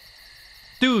stars.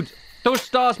 Dude, those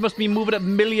stars must be moving at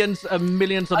millions and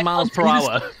millions of miles per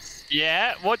hour.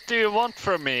 Yeah, what do you want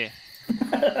from me?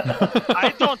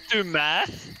 I don't do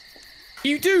math.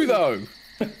 You do, though.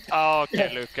 Oh,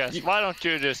 okay, Lucas. Why don't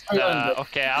you just...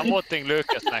 okay, I'm voting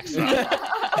Lucas next round.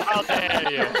 How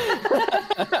dare you?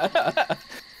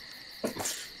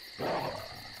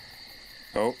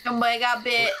 Oh. Somebody got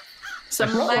bit.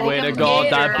 Somebody Way to go.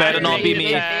 That better not be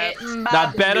me.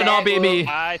 That better not be me.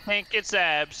 I think it's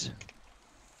Ebs.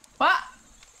 What?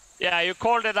 Yeah, you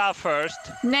called it out first.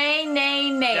 Nej.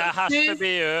 Yeah, it has to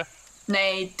be you.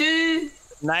 Nej, du.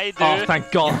 Nej, du. Oh,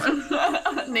 thank God.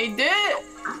 Nej, du.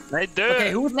 Nej, du.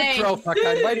 Okay, who's the crow,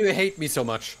 Pakan? Why do you hate me so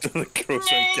much? The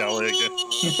crow's on Callie again.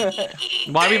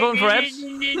 Why are we voting for Ebs?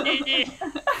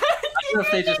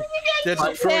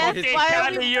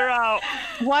 You're out.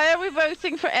 Why are we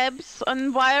voting for Ebs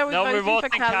and why are we voting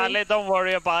for Callie? Callie? Don't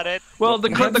worry about it. Well, the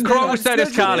crow said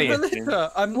it's Callie.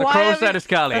 The crow said it's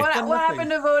Callie. What happened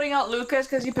to voting out Lucas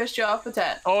because he pissed you off with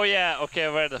that? Oh yeah, okay,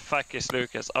 where the fuck is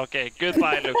Lucas? Okay,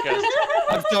 goodbye, Lucas.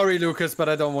 I'm sorry, Lucas, but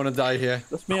I don't want to die here.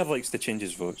 This may have likes to change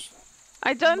his votes.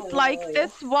 I don't like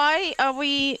this. Why are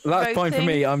we Last voting? point for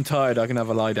me, I'm tired, I can have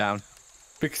a lie down.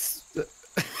 Because...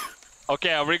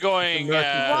 Okay, are we going...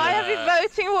 Why are we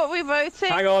voting what we're voting?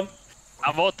 Hang on.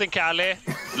 I'm voting Callie.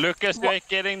 Lucas, you ain't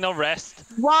getting no rest.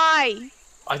 Why?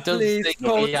 I don't Please, think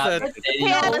vote we have... I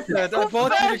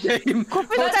bought you the game.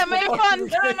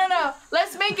 No.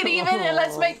 Let's make it even and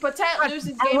let's make Patet lose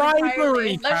his game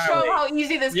entirely. Let's show him how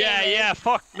easy this game is. Yeah,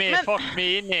 fuck me,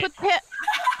 innit?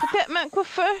 Patet, men,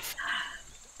 hvorfor?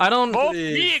 I don't. Vote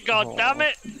me,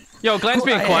 goddammit! Yo, Glenn's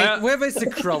being quiet. Where's the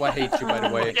crow? I hate you, by the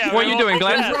way. Yeah, what are you doing,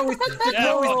 Glenn? The crow is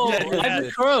dead. I'm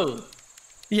the crow.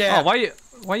 Yeah. Oh, why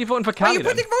are you voting for Callie? Why are you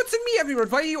putting votes in me, everyone?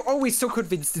 Why are you always so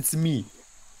convinced it's me?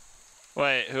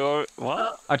 Wait, who?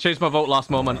 What? I changed my vote last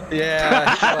moment.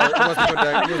 Yeah.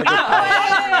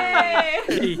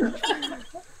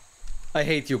 I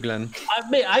hate you, Glenn.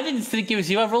 I didn't think it was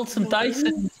you. I rolled some dice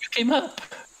and you came up.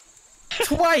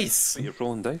 Twice! You're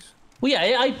rolling dice? Well,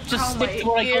 yeah, I just stick to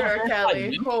what I got.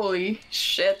 Kelly. Holy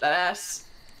shit, that ass.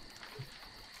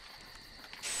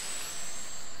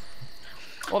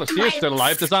 Oh, the Seer's still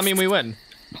alive. Does that mean we win?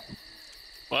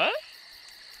 What?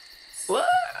 What?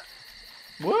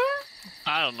 What?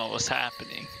 I don't know what's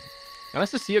happening.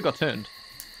 Unless the Seer got turned.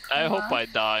 I hope I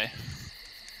die.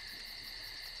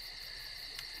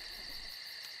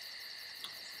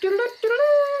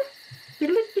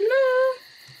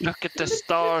 Look at the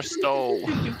stars, though.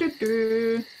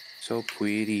 So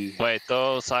pretty. Wait,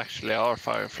 those actually are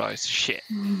fireflies. Shit.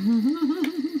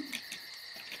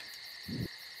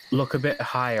 Look a bit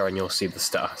higher and you'll see the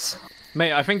stars.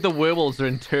 Mate, I think the werewolves are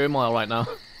in turmoil right now.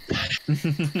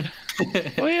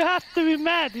 Well, you have to be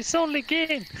mad. It's only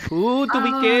game. Who do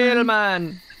we kill,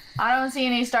 man? I don't see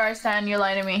any stars, Stan. You're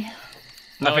lying to me.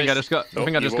 I think I just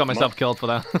got myself killed for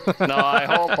that. No, I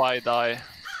hope I die.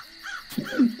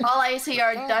 All I see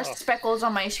are dust speckles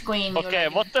on my screen. Okay,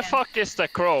 what the fuck is the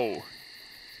crow?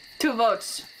 2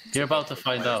 votes. You're about to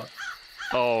find out.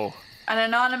 Oh. An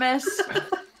anonymous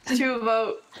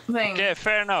 2-vote thing. Okay,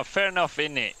 fair enough,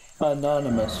 innit.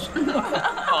 Anonymous.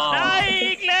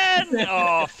 Nej, Glenn!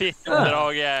 Oh,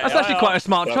 fittendrag. That's actually quite a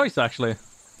smart choice, actually.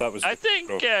 That was. I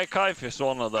think Kaif is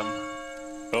one of them.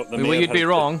 Oh, well, you'd be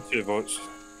wrong. 2 votes.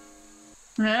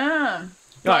 Yeah.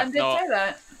 Right, I did say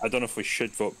that. I don't know if we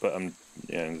should vote, but I'm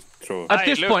crow. At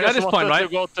this point, right?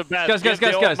 Guys.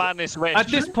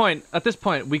 At this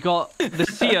point, we got the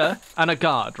Seer and a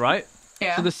guard, right?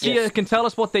 Yeah. So the Seer can tell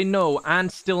us what they know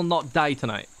and still not die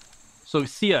tonight. So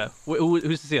Seer,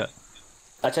 who's the Seer?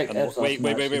 I checked. Wait.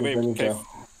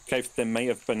 Kev, they might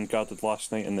have been guarded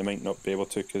last night and they might not be able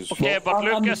to because. Okay, but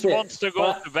Lucas wants to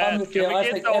go to bed. Can we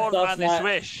get the old man his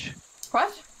wish?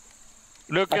 What?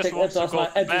 Lucas wants to go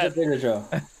to bed. Villager.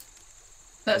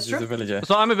 That's true.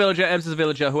 So I'm a villager, Ebbs is a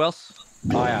villager. Who else?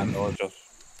 I am.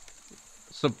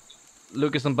 So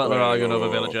Lucas and Butler are another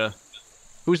villager.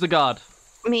 Who's the guard?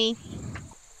 Me.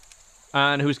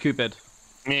 And who's Cupid?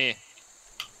 Me.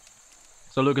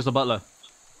 So Lucas or Butler?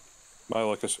 Bye,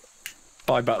 Lucas.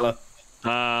 Bye, Butler.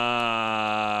 I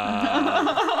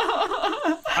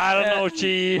don't know,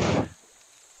 Chief.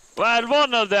 Well,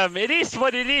 one of them. It is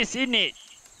what it is, isn't it?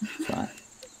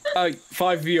 Oh,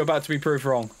 5 of you are about to be proved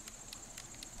wrong.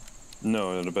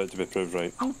 No, they're about to be proved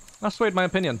right. I swayed my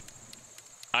opinion.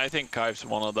 I think Kaif's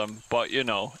one of them, but you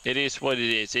know, it is what it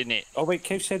is, isn't it? Oh wait,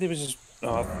 Kaif said he was just...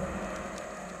 Oh.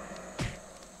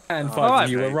 And 5 of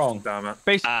you were wrong. Damn it.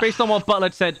 Based on what Butler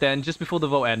said then, just before the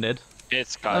vote ended,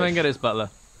 it's Kaif. I think it is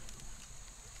Butler.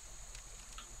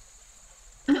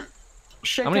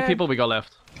 How many people we got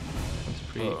left?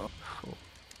 1, 2, 3,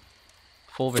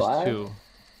 4 versus 2.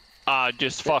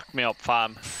 Just fuck me up,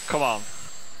 fam. Come on.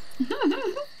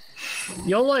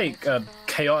 You're like a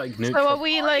chaotic neutral. So are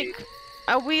we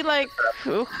like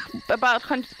about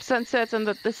 100% certain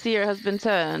that the Seer has been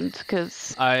turned?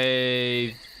 Because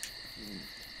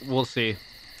we'll see.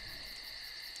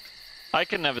 I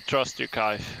can never trust you,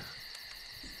 Kaif.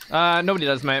 Nobody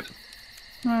does, mate.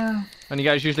 And you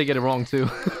guys usually get it wrong too.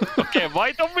 Okay,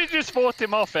 why don't we just vote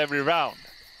him off every round?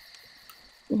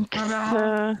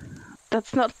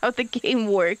 That's not how the game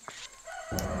works.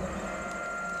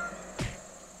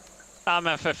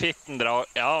 Men för fittendrag.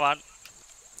 Ja, man.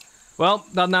 Well,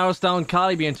 that narrows down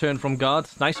Carly being turned from guard.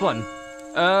 Nice one.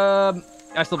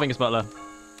 I still think it's Butler.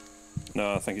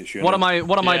 No, I think it's you. What am I,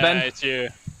 Ben? Yeah, it's you.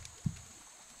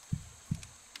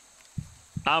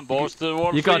 I'm both the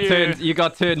one you got turned. You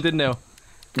got turned, didn't you?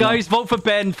 Guys, vote for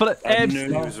Ben. For Ebbs.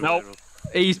 Nope.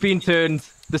 He's been turned.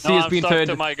 The Seer's been turned.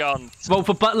 To my gun. Vote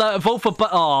for Butler. Vote for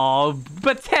Butler. Oh,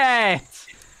 Patet.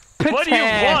 What do you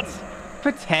want?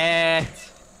 Patet.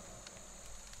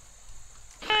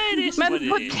 Men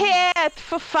potet,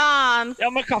 för fan! Ja,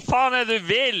 men vad fan är du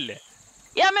vill?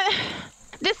 Ja, men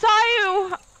det sa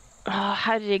ju...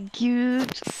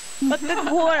 herregud. Att det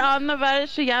går an att vara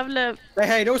så jävla...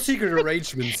 Hey, no secret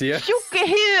arrangements here. Tjocka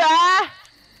huvud!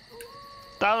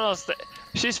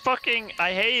 She's fucking...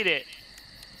 I hate it.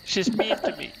 She's mean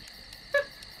to me.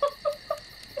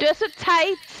 Du är så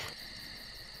tight.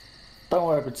 Don't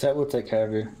worry, Patet, we'll take care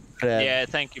of you. Yeah,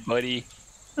 thank you, buddy.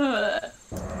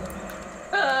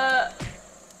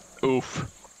 Oof.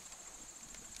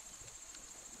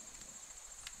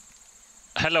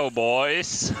 Hello,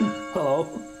 boys. Hello.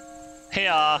 Here.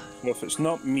 Well, if it's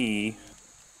not me,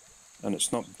 and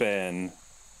it's not Ben.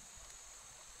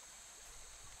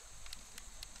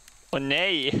 Oh,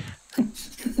 nej.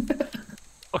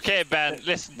 Okay, Ben,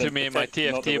 listen to me, my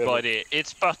TFT buddy.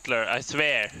 It's Butler, I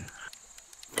swear.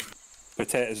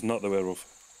 Patet is not the werewolf.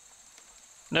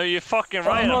 No, you're fucking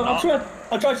right. No,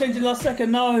 I tried changing last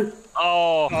second. No.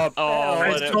 Oh,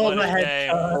 what a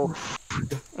game. Oh,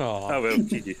 well,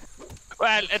 GG.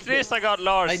 Well, at least I got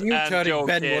Lars. I knew and turning Joe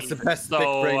Ben killed, was the best so,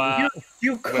 big brain.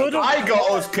 You could have. I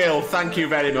got us killed. Thank you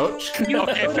very much.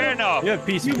 Okay, fair enough. You're a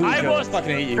piece of poop. I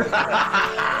fucking hate you.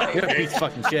 You're a piece of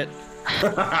fucking shit.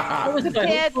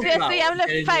 Så jävla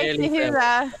fight i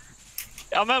huvudet.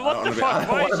 I mean, what the fuck?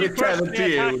 Why is she questioning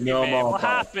attacking me? What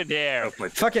happened here?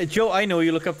 Fuck it, Joe, I know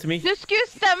you look up to me. Du skulle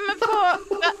stämma på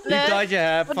You dyed your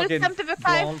hair fucking blonde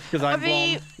because I'm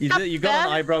blonde. You got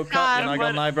an eyebrow cut and I got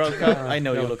an eyebrow cut. I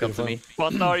know you look up to me.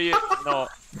 What are you? No.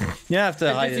 You have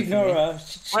to hide it.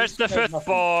 Where's the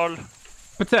football?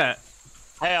 Patet.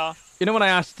 Hey, you know when I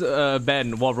asked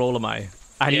Ben what role am I?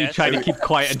 And he tried to keep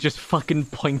quiet and just fucking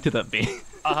pointed at me.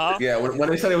 Yeah, when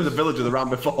they said it was a villager the round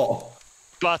before.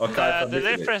 But the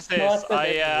difference is,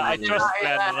 I trust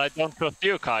Ben and I don't trust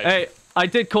you, Kai. Hey, I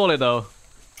did call it though.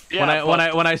 Yeah,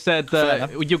 when I said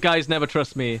you guys never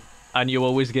trust me and you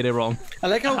always get it wrong. I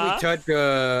like how we tried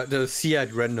the Seer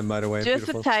at random, by the way. Just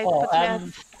a type,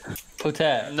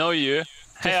 Potet. No, you.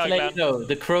 Just to let you know,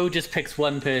 the crow just picks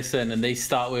one person and they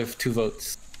start with 2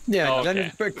 votes. Yeah,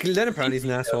 then apparently he's an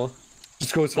asshole.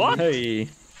 Just goes what? Hey.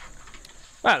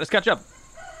 Alright, let's catch up.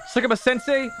 Sukaba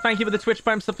Sensei, thank you for the Twitch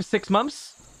Prime sub for 6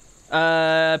 months.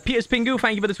 Peters Pingu,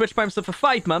 thank you for the Twitch Prime sub for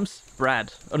 5 months.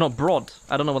 Brad. Oh no, Brod.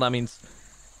 I don't know what that means.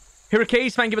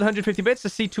 Hurricanes, thank you for the 150 bits. I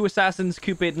see 2 assassins,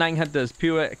 Cupid, 9 hunters,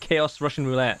 pure chaos Russian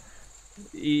roulette.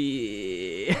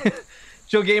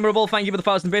 Joe Gamerable, thank you for the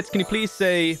 1,000 bits. Can you please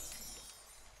say...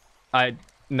 I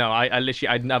literally,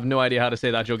 I have no idea how to say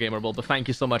that, Joe Gamerable, but thank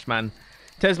you so much, man.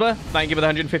 Tesla, thank you for the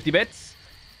 150 bits.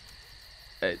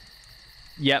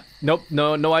 Yep, nope,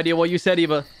 no idea what you said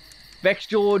either. Vex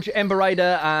George, Ember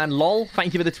Rider, and LOL,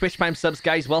 thank you for the Twitch Prime subs,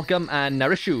 guys, welcome. And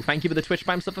Narishu, thank you for the Twitch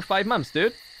Prime sub for 5 months,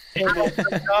 dude. Oh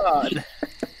my god.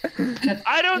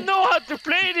 I don't know how to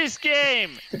play this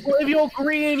game! Well, if you're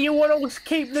green, you want to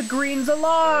keep the greens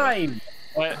alive!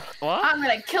 What? I'm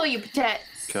gonna kill you, Patet.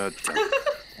 God.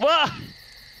 What?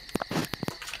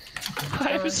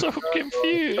 I'm so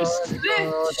confused.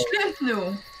 Slut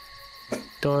nu.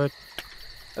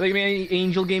 Are there gonna be any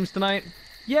angel games tonight?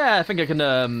 Yeah, I think I can,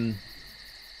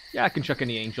 yeah, I can chuck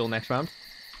any angel next round.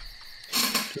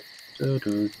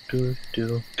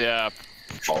 Yeah,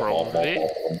 probably.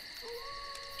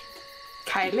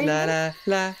 Kylie?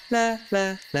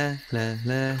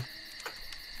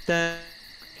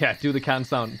 Yeah, do the can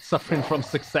sound. Suffering from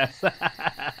success.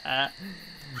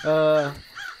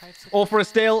 Or for a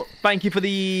stale, thank you for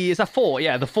the... Is that 4?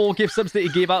 Yeah, the 4 gift subs that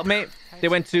you gave out, mate. They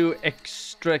went to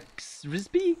Extra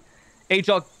Risby,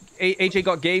 AJ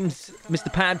Got Games,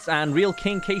 Mr. Pads, and Real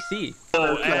King KC.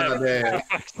 Oh, for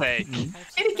fuck's sake.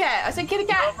 Kitty cat. I said kitty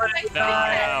cat.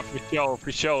 Yeah,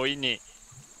 for sure, innit?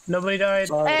 Nobody died.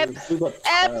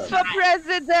 Ebs for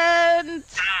president.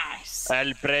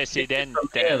 El Presidente.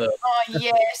 Oh,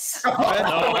 yes.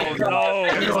 No.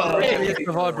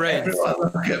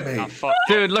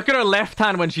 Dude, look at her left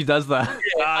hand when she does that.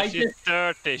 She's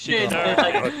dirty. She's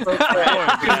dirty.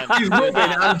 She's moving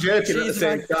and jerking at the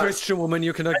same time. Christian woman,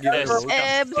 you cannot give her.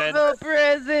 Ebs for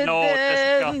president. No,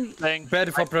 disgusting.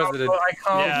 Ben for president.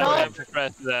 Yeah, Ben for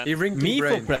president. He ringed me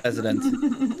for president.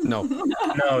 No.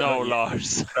 No,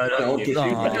 Lars. Oh,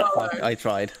 fuck, I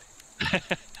tried.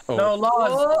 No,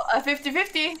 Lars. Oh, a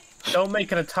 50-50. Don't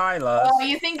make it a tie, Lars. Oh,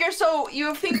 you think you're so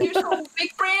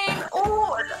big brain?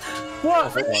 Oh,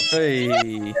 what? Hey,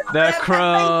 the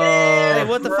crow. Hey,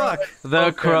 what the fuck?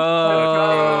 The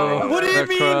crow. What do you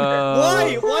mean?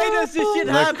 Why? Why does this shit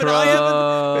happen? I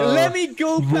haven't. Let me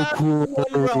go past one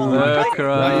round. The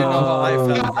crow.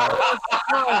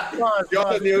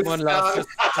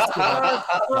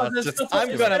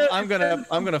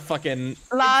 I'm gonna fucking.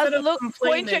 Lars, look,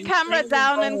 point your camera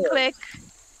down and click.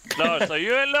 Lars, are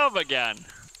you in love again?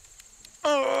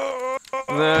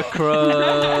 The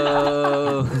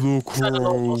crow. The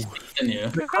crow.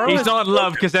 He's not in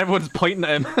love because everyone's pointing at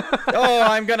him. Oh,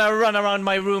 I'm gonna run around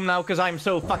my room now because I'm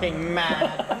so fucking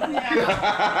mad.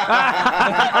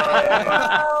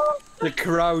 The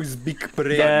crow's big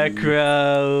brain. The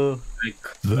crow.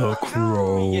 The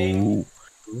crow.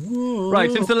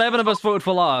 Right, since 11 of us voted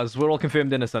for Lars, we're all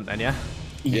confirmed innocent then, yeah?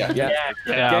 Yeah.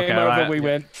 Okay, Game over, right. we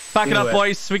win. Pack it up,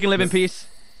 boys. We can live in peace.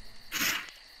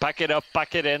 Pack it up,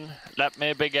 pack it in. Let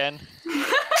me begin.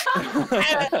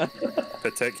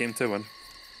 Protect game 2-1.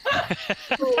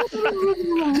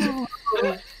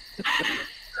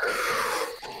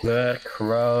 The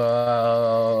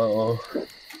crow.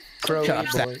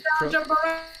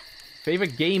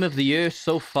 Favorite game of the year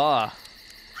so far?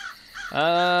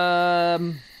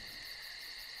 That's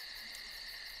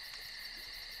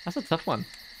a tough one.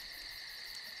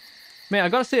 Man, I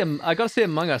gotta say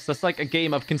Among Us. That's like a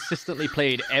game I've consistently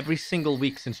played every single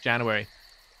week since January.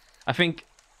 I think.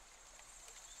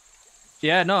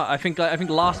 Yeah, no, I think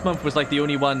last month was like the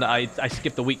only one that I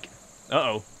skipped a week.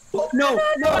 Uh-oh. No!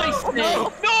 That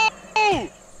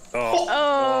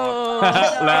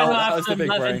was the big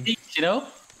brain. You know?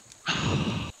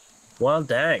 Well,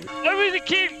 dang. I really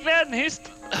killed Glenn.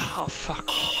 Oh, fuck.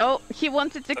 Oh, he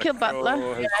wanted to kill Butler.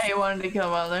 Yeah, he wanted to kill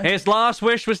Butler. His last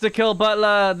wish was to kill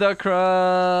Butler, the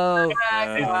crow.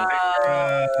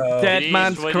 Dead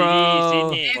man's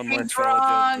crow. If he's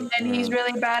wrong, then he's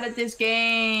really bad at this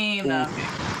game.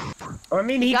 I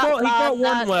mean, he got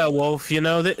one werewolf, you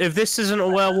know. If this isn't a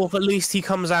werewolf, at least he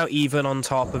comes out even on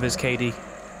top of his KD.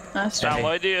 That's true.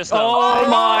 Oh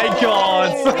my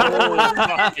god!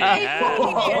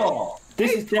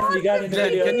 This is definitely going into the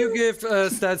video. Can you give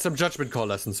Stan some judgment call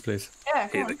lessons, please? Yeah,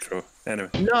 Hate the crow. Anyway.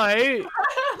 No!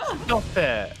 Stop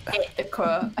it. Hit the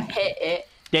crow. Hit it.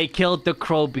 They killed the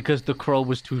crow because the crow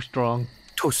was too strong.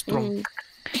 Too strong.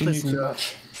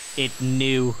 It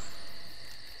knew.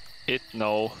 It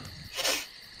no.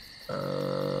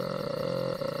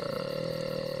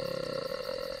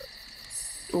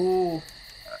 Ooh.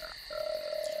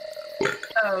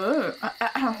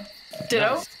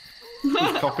 Ditto.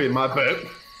 Copying my burp.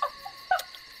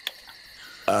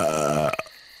 No.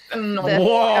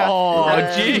 Whoa,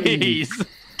 jeez.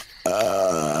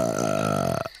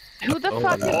 Who the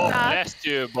fuck is Oh, that? bless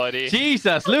you, buddy.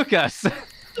 Jesus, Lucas.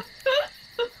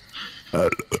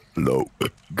 Hello,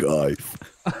 guys.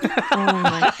 Oh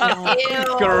my god.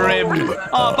 Grim.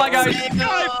 Oh, bye guys.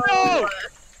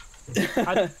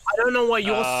 I don't know why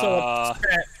you're so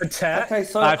upset, Patet. Okay,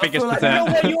 so I think it's feel Patet. I know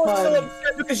why you're so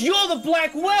upset because you're the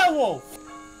black werewolf.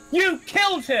 You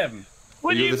killed him.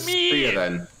 What do You're you the mean? Seer,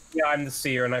 then. Yeah, I'm the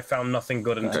seer, and I found nothing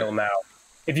good until now.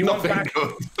 If you want Nothing back,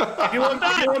 good. if you want,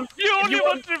 You only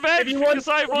want revenge because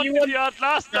I wanted you out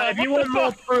last time. if you want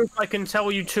more proof, I can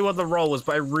tell you 2 other roles,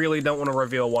 but I really don't want to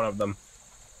reveal one of them.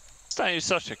 Stan, you're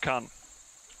such a cunt.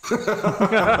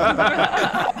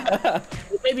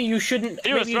 Maybe you shouldn't.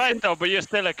 He was right though, but you're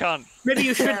still a cunt. Maybe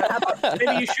you shouldn't.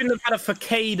 Maybe you shouldn't have had a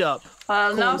facade up.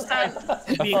 Now Stan.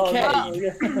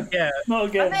 Yeah. Not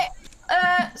again.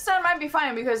 Stan might be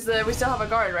fine because we still have a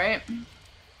guard, right?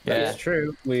 That's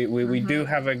true. We do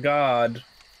have a guard.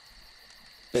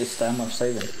 It's Stan worth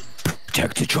saving.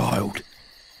 Protect the child.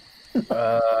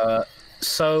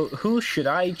 So who should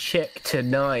I check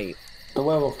tonight? The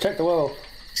werewolf. Check the werewolf.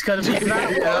 It's gonna be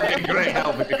that. Yeah, that'd be great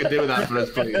help if you could do that for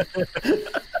us, please.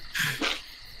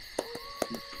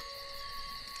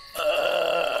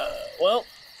 Well,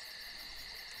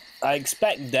 I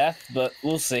expect death, but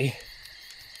we'll see.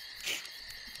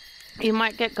 You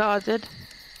might get guarded.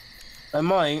 I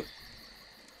might.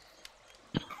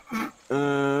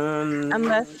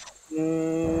 Unless.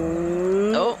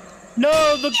 Oh.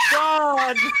 No, the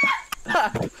god!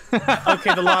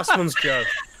 Okay, the last one's Joe.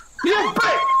 You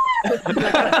prick! He's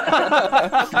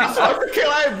trying to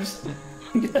kill Ems!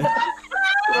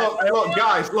 Look,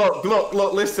 guys, look,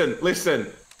 listen.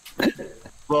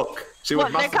 Look, she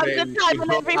was What, there comes a masturbating time with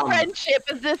in every both hands. friendship.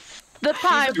 Is this the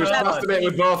time? She was masturbating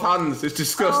with both hands. It's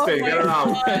disgusting. Get her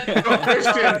out. Go,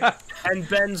 Christian. And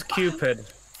Ben's Cupid.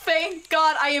 Thank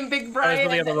God I am Big Brian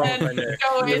and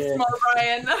Joe is Small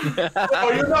Brian.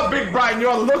 Oh, you're not Big Brian.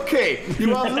 You're lucky.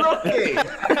 You are lucky. You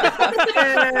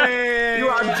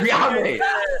are jammy.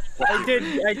 I did.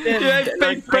 Yeah,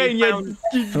 Big Brain, you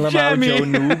jammy.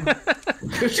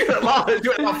 You should have lost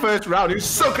that first round. You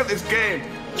suck at this game.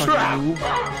 Trap.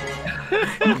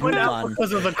 Went out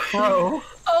because of the crow.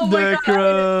 Oh my God.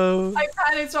 Crow. I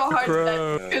panicked so hard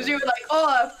because you were like,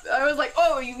 oh, I was like,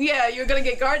 oh yeah, you're gonna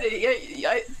get guarded. You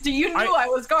knew I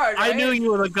was guard, right? I knew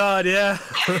you were the god, yeah.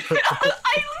 I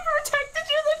protected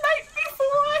you the night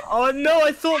before. Oh no,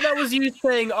 I thought that was you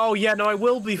saying, oh yeah, no, I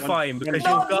will be fine because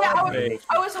you'll guard me.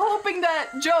 I was hoping that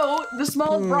Joe, the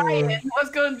Small Brian, was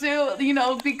going to,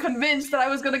 be convinced that I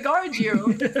was going to guard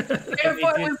you.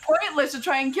 Therefore, it was pointless to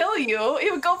try and kill you.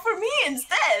 He would go for me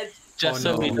instead. Just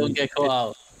so we don't get caught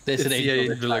out. There's an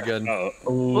angel again. There's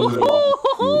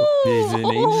an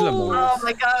angel among us. Oh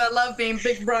my God, I love being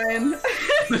Big Brian.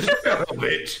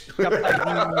 Bitch.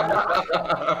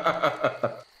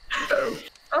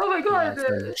 Oh my God.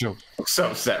 I'm so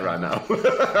upset right now.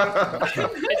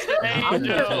 It's an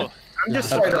angel. I'm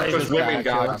just women,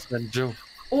 guys.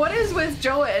 What is with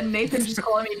Joe and Nathan just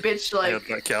calling me bitch?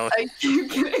 Like, I keep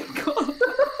getting called.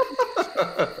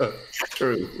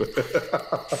 True.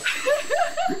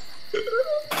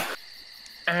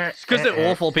 It's because they're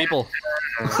awful people.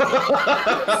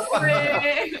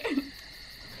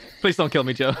 Please don't kill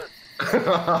me, Joe.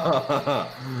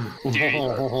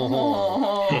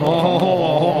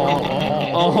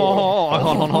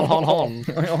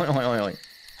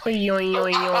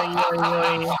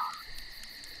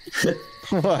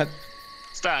 What?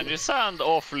 Stan, you sound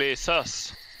awfully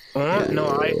sus.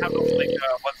 No, I have a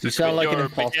You sound like an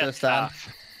imposter, Stan.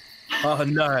 Oh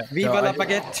no. Viva la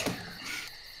baguette.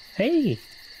 Hey.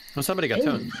 Oh, somebody got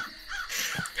turned.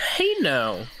 Hey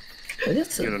now.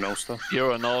 You're an all-star.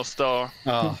 You're an all-star.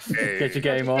 Oh, get your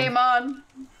game on. Game on.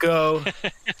 Go.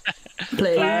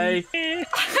 Play.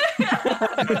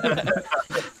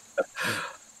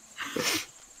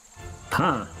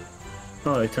 Huh.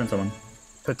 Oh, they turned someone.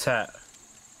 Patet.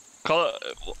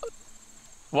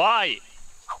 Why?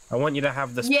 I want you to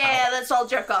have this. Yeah, let's all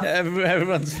jerk off.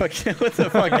 Everyone's fucking. What the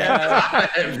fuck?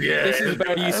 This is a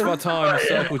better use of our time.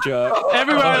 Circle jerk.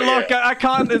 Everywhere I look, I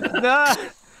can't.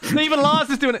 Even Lars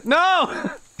is doing it. No.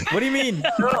 What do you mean?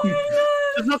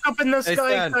 Just look up in the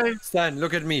sky. Stan,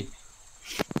 look at me.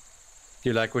 Do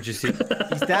you like what you see?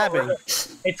 He's dabbing.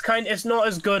 It's not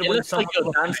as good when it's like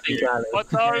dancing.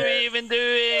 What are we even doing?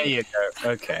 There you go.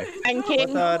 Okay.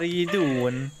 What are you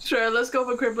doing? Sure, let's go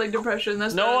for crippling depression.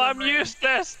 That's I'm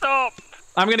useless. Stop.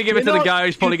 I'm gonna give it to the guy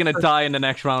who's probably gonna die in the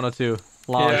next round or two.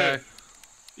 Lars. Yeah.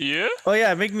 You? Oh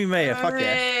yeah, make me mayor. Fuck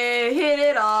yeah. Hey, hit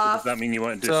it off. Does that mean you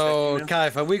want to do So,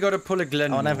 Kaif, are we gotta pull a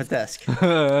Glen? I don't have a desk. Yay,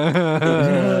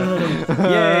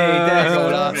 desk.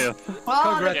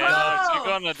 Congrats. You're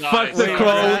gonna die. Fuck the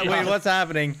crow. Wait, what's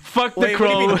happening? Fuck the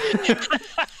crow.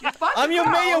 I'm your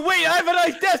mayor. Wait, I have a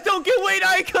nice desk. Don't get wait.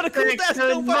 I got a cool desk.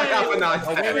 Don't I have a nice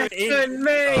desk.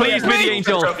 Please be the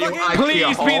angel.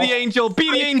 Please be the angel.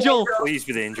 Be the angel. Please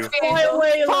be the angel. Fly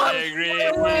away, I agree.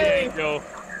 Be the angel.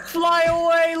 Fly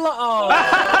away, Oh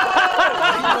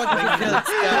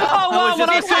wow, when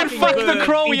I said fuck the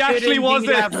crow, he actually was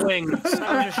it. Have wings.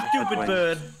 I'm a stupid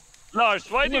bird. Lars,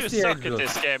 why do you What's the suck angel? at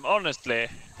this game, honestly?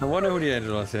 I wonder who the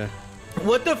angel was here.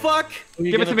 What the fuck?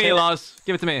 Give it to me, Lars.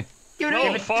 Give it to me.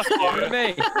 No, fuck you.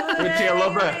 Me.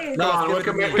 Love it. No,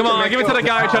 Come on, give it to the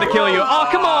guy who tried to kill you. Oh,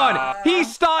 come on! He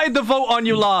started the vote on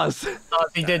you, Lars.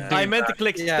 He did. I meant to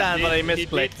click Stan, but I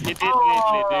misclicked. He did literally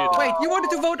do that. Wait, you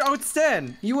wanted to vote out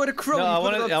Stan. You were the crow. No, you I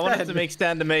put it wanted on Stan. to make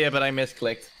Stan the mayor, but I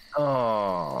misclicked.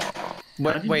 Oh.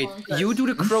 Wait, you do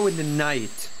the crow in the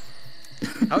night.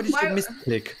 How did you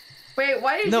misclick? Wait,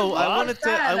 why did you? No, I wanted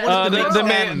to. I wanted to make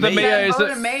Stan the mayor is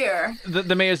mayor.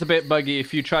 the mayor's a bit buggy.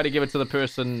 If you try to give it to the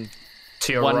person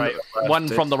to your right, one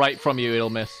from the right from you, it'll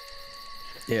miss.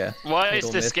 Yeah. Why is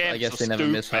It'll this miss. game I guess so they never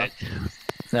miss, huh? stupid?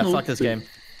 Nah, fuck this game.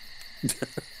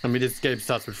 I mean, this game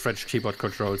starts with French keyboard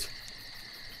controls,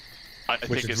 I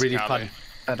which think is it's really Cali.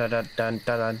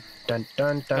 fun.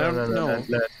 No,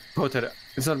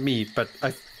 it's not me, but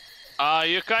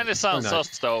You kind of sound Oh, no.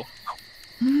 sus though.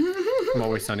 I'm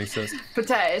always sounding sus.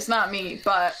 Patet, it's not me,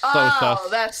 but sus.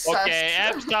 that's sus. Okay,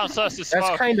 Ebbs sounds sus as That's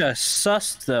fuck. kind of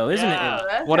sus, though, isn't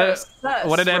it?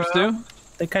 What did Ebbs do?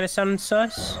 They kind of sound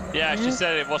sus. Yeah, she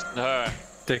said it wasn't her.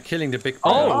 They're killing the big.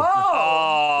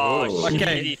 Oh,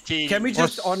 okay. Can we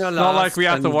just honor Lars? Not like we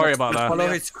have to and worry about that. Follow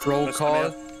his crow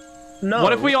call. No.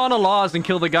 What if we honor Lars and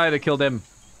kill the guy that killed him?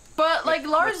 But like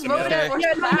Lars voted Okay. for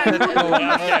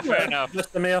Yeah, fair enough.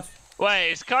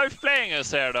 Wait, is Karf playing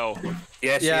us here though?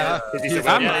 Yes, Yeah.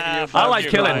 I like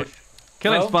killing.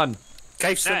 Killing's fun.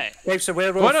 Kaif's a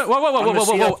Whoa, werewolf.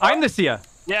 whoa, I'm the Seer.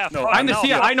 Yeah, I'm the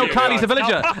Seer. I know Kali's a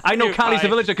villager. I know Kali's a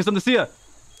villager because I'm the Seer.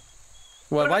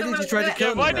 Well, why did you try to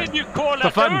kill me? Why then? did you call For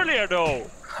that fun. earlier though?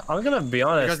 I'm gonna be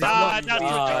honest. That's what you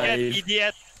get,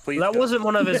 idiot. That wasn't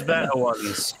one of his better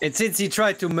ones. And since he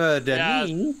tried to murder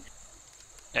me,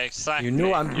 Exactly. you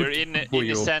know I'm You're good for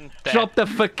you. innocent. Drop the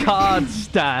facade,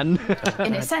 Stan.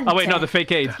 Innocent. Oh wait, no, the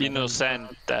fake aid. Innocent.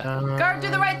 Guard, do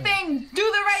the right thing. Do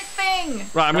the right thing.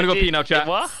 Right, I'm gonna go pee now, chat.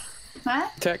 What? Huh?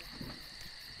 Tech.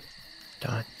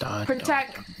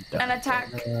 Protect and attack.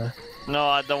 No,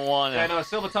 I don't want Yeah, it. no,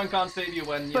 Silver Tongue can't save you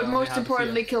when. But most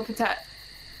importantly, kill Patet.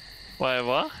 Wait,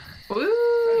 what?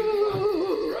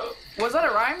 Ooh. Was that a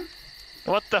rhyme?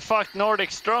 What the fuck,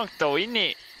 Nordic strong though,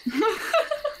 innit?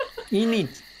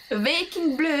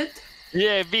 Viking blood.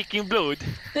 Yeah, Viking blood.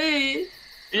 Hey.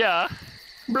 Yeah,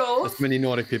 Blå. There's many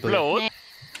Nordic people here. blood.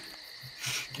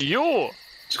 Jo!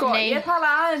 Skål. Jag talar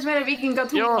alldeles med vikingar.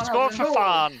 Jo, skål för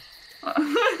fan!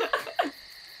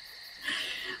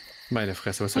 Meine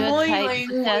Fresse, was My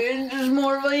language is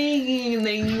more Viking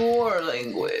than your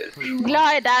language.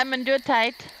 Glad men, du är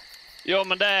tight. Jo,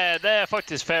 men det är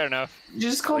faktiskt fair enough.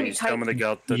 Just call me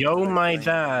tight. Yo, my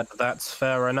dad, that's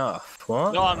fair enough.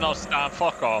 What? No, I'm not Stan.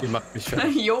 Fuck off.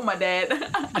 You're my dad.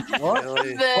 What?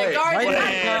 The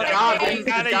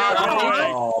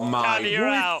Oh my. You're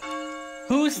out.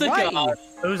 Who's the guard?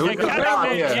 Who's the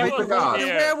guard? The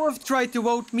werewolf tried to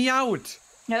vote me out.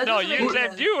 No, you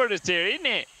claimed you were the Seer, isn't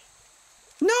it?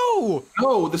 No!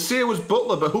 No, the Seer was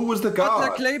Butler, but who was the guard?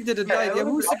 Butler claimed it and died. Yeah,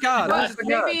 who's the guard?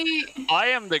 Maybe... I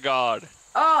am the guard.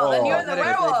 Oh, then you're the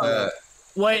werewolf.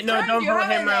 Wait, no, don't vote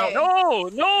him out. No!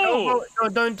 No,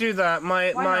 don't do that.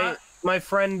 My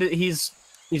friend, he's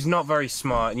not very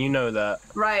smart, and you know that.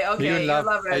 Right, okay,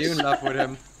 Are you in love with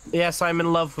him? Yes, I'm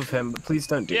in love with him, but please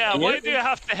don't do that. Yeah, why do you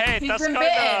have to hate? That's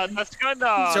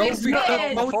kinda... So if we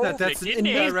don't vote that, that's an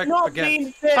indirect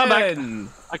against.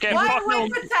 Okay, why fuck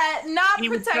would not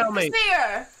protect the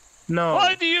Seer? No.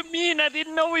 What do you mean? I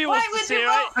didn't know he was the Seer.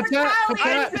 I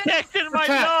protected my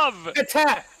love.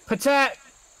 Protect.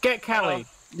 Get Callie.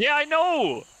 Yeah, I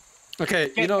know.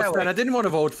 Okay, you know, Stan, I didn't want to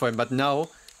vote for him, but now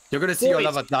you're gonna see your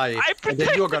lover die. I and then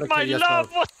you're gonna protected my kill love.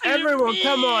 yourself. What do Everyone, you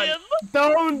come on. mean?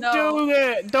 Don't do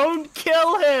it. Don't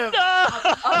kill him.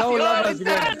 No, lovers win.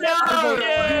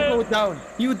 You go down.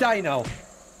 You die now.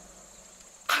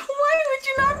 Why would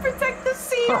you not protect the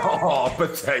Seer? Oh,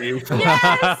 protect you. Yes!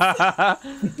 What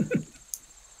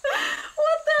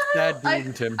the hell? That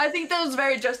doomed him. I think that was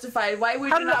very justified. Why would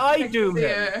How you did not I protect doom the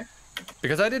him? Seer?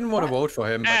 Because I didn't want to vote for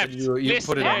him, but then you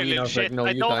put it on me, and I was like, no,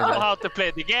 I you don't die know now. how to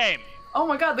play the game. Oh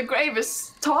my god, the grave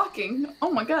is talking. Oh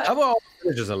my god. How about all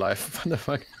villagers alive? What the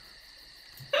fuck?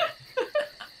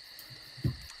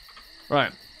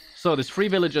 Right. So there's 3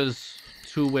 villagers,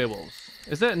 2 werewolves.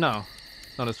 Is it? No.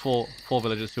 No, there's 4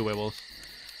 villagers, 2 werewolves.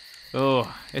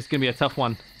 Oh, it's gonna be a tough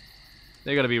one.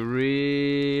 They gotta be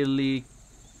really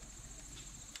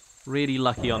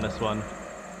lucky on this one.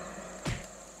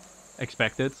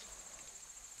 Expected.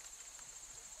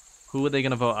 Who are they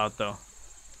gonna vote out though?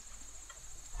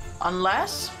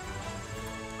 Unless...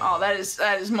 Oh, that is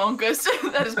Monkus.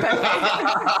 That is Pepe.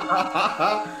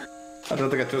 I don't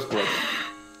think I trust one.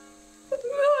 No,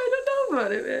 I don't know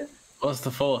about it, man. What's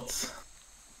the thoughts?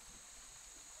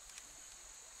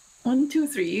 1, 2,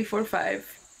 3, 4,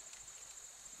 5.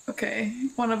 Okay,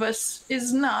 one of us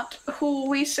is not who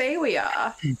we say we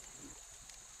are.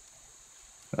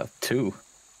 2.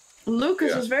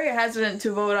 Lucas was very hesitant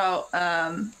to vote out.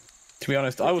 To be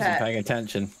honest, I wasn't paying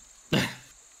attention.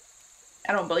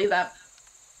 I don't believe that.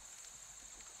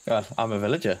 Well, I'm a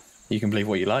villager. You can believe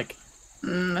what you like.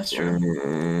 That's true.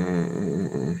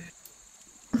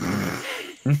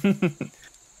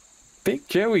 Big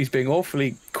Joey's being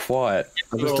awfully quiet.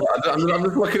 I'm just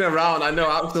looking around. I know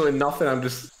absolutely nothing. I'm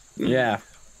just... Yeah.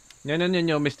 No,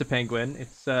 Mr. Penguin.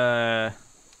 It's, Oh,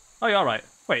 you're alright.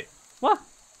 Wait, what?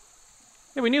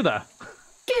 Yeah, we knew that.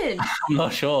 Good. I'm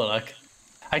not sure, like...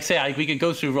 I say we could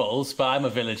go through roles, but I'm a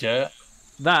villager.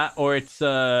 That, or it's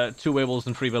 2 werewolves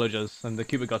and 3 villagers, and the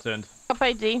cupid got turned. Up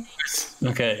ID.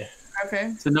 Okay.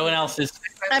 Okay. So no one else is...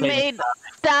 I made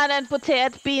Stan and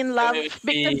Potet be in love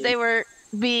because they were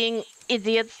being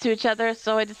idiots to each other,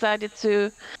 so I decided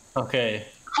to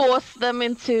force them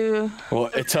into...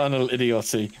 What eternal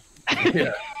idiocy.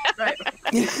 Yeah. Right.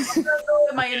 I'm gonna go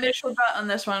with my initial gut on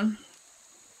this one.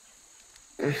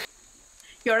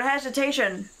 Your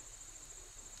hesitation.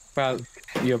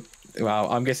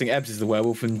 Well, I'm guessing Ebbs is the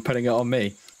werewolf and putting it on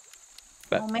me.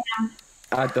 But Oh man.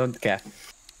 I don't care.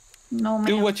 No man.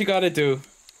 Do what you gotta do.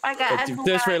 I got.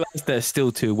 Just realised there's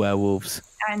still 2 werewolves.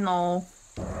 I know.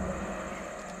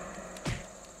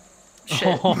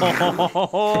 Shit.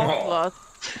 What?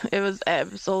 It was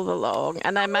Ebbs all along,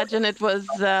 and I imagine it was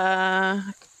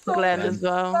Glenn as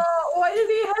well. Why did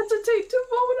he hesitate to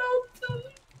vote out?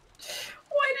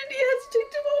 Why did he hesitate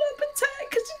to vote out Attack?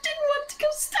 Because he didn't want to go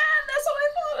stand. That's what I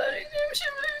thought.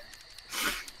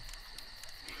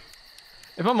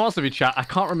 If I'm honest with you, chat, I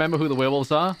can't remember who the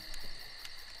werewolves are.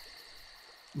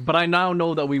 But I now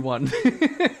know that we won.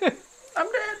 I'm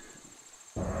dead.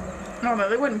 No,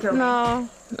 they wouldn't kill me. No,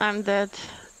 I'm dead.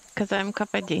 Because I'm Cup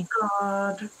ID.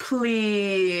 God,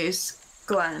 please,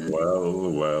 Glenn.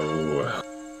 Well.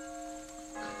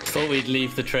 Thought we'd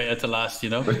leave the traitor to last, you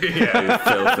know? Yeah, you're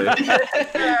filthy.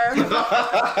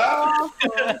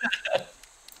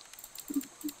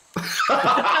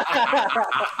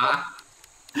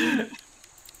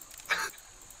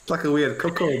 It's like a weird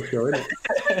cuckold show, isn't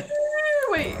it?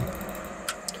 Wait.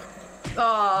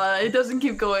 Oh, it doesn't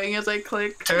keep going as I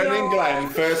click. Turning Glenn,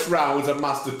 first round's a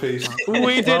masterpiece.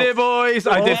 We did it, boys!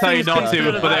 I did tell you not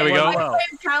to, but there we go. I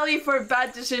blame Callie for a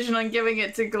bad decision on giving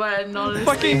it to Glenn, honestly.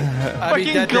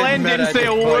 Fucking Glenn didn't say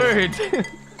a word!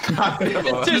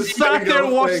 Just sat there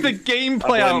and watched the game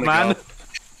play out, man.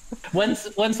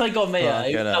 Once I got Mayor,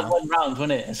 it was 1 round,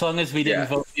 wasn't it? As long as we didn't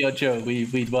vote for your Joe,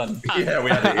 we'd won. Yeah, we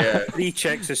had it, yeah. 3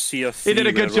 checks to see us. He did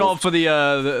a good job for the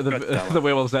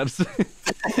werewolf steps.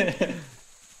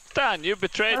 Dan, you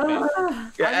betrayed me.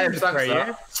 Yeah, thanks, Small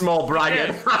Brian. Small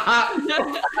Brian.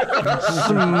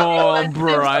 Small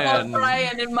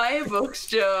Brian in my books,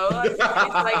 Joe. It's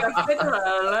like a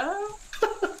fiddler.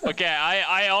 Okay,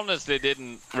 I honestly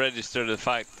didn't register the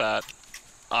fact that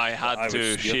I had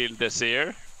to shield the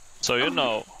Seer. So you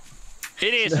know,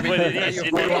 it is what it is.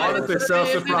 We were honestly so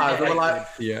surprised. We were like,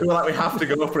 we have to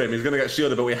go for him. He's going to get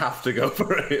shielded, but we have to go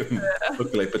for him.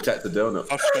 Luckily, protect the donut.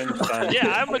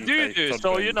 Yeah, I'm a dude,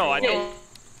 so you know, I know.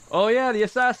 Oh yeah, the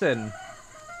assassin.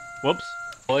 Whoops.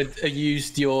 I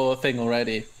used your thing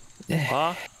already.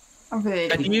 Huh?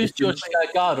 I used your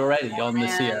guard already on the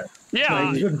Seer.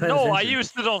 Yeah, no, I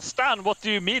used it on Stan. What do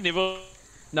you mean? It was...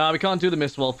 Nah, we can't do the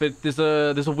Mistwolf.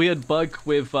 There's a weird bug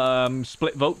with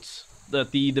split votes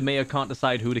that the mayor can't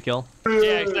decide who to kill.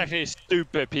 Yeah, exactly.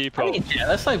 Stupid people. I mean,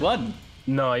 jealous, I won.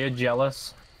 No, you're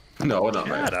jealous. No, we're not.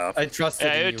 Shut up. I trusted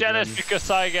you. Yeah, you're jealous because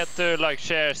I get to like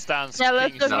share Stan's.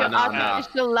 Jealous of your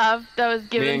artificial love that was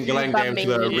given to you by me.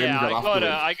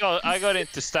 Yeah, I got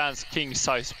into Stan's king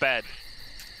size bed.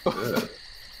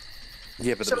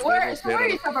 Yeah, but so where are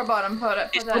you, top or bottom?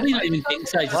 It's probably not even king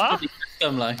size. Are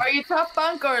you top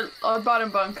bunk or bottom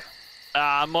bunk?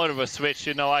 I'm more of a switch,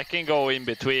 you know. I can go in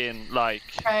between, like.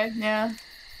 Okay, yeah.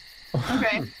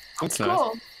 Okay. That's cool.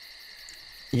 Nice.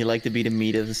 You like to be the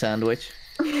meat of the sandwich?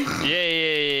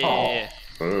 Yeah.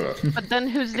 But then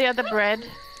who's the other bread?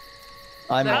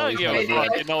 I'm always you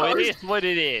know, it is what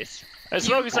it is. As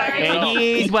long as I can. It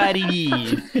is what it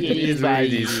is. It is what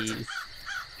it is.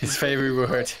 His favorite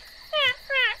word.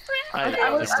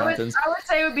 I would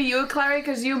say it would be you, Clary,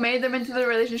 because you made them into the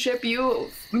relationship.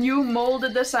 You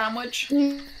molded the sandwich.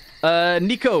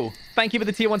 Nico, thank you for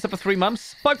the tier 1 sub for 3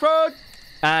 months. Bug Frog!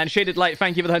 And Shaded Light,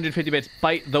 thank you for the 150 bits.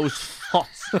 Bite those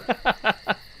thoughts.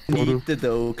 Need the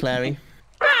dough, Clary.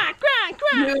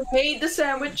 You made the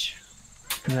sandwich.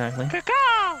 Exactly.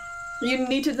 You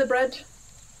kneaded the bread.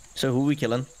 So who are we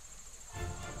killing?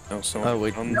 Oh,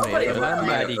 wait. Nobody.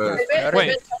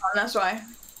 Wait. That's why.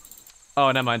 Oh,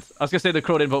 never mind. I was gonna say the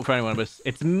crow didn't vote for anyone, but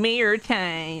it's mirror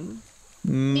time.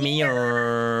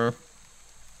 Mirror.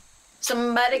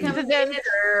 Somebody come to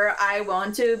dinner. I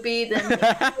want to be the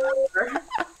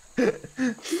mirror.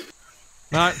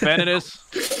 Alright, Ben it is.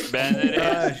 Ben it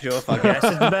is. Sure, fuck yes,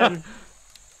 it's Ben.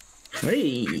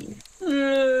 Hey.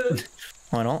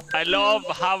 Why not? I love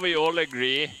how we all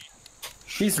agree.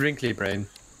 He's wrinkly brain.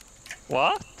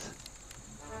 What?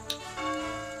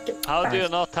 How do you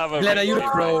not have a... Glenn, are you the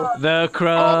crow? The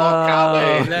crow.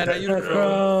 Oh, Glenn, are you the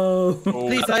crow?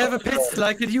 Please, I have a pistol.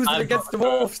 I could use it against the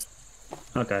wolves.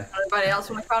 Okay. Everybody else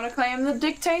want to counterclaim the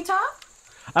Dictator?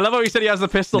 I love how he said he has the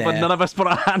pistol, but none of us put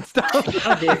our hands down.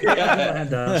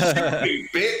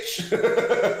 Bitch.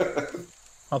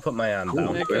 I'll put my hand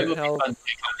down.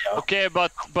 Okay,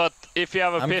 but if you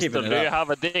have a pistol, do you have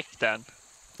a dick then?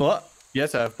 What?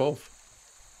 Yes, I have both.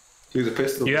 Use a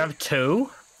pistol. You have 2?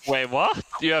 Wait, what?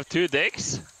 You have 2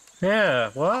 dicks?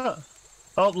 Yeah, what?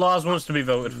 Oh, Lars wants to be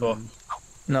voted for.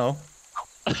 No.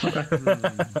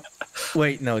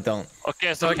 Wait, no, don't.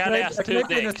 Okay, so can I ask 2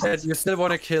 dicks? You still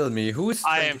want to kill me? Who's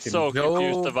I am so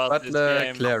confused about this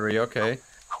game. Clary, okay.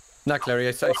 Not Clary,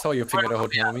 I saw you finger the whole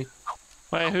time me.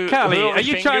 Wait, who? Callie, who are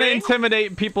you trying to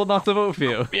intimidate people not to vote for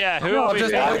you? Yeah, who? No,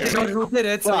 just who did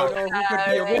it? So you know who could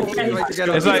be a wolf.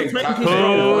 It's like,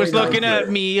 who's looking at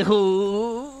me?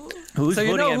 Who? Who's so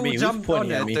you voting know at who me? jumped Who's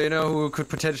on it? me? Do you know who could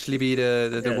potentially be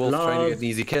the wolf trying to get an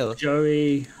easy kill?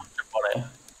 Joey.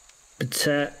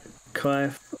 Patet.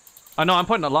 Clive. I know, I'm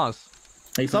pointing at Lars.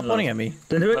 Stop pointing at me.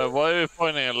 Why are you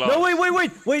pointing at Lars? No,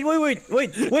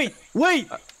 wait.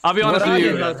 I'll be honest with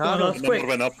you.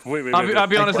 I'll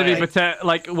be honest with you, but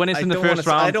like when it's in the first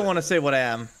round. I don't want to say what I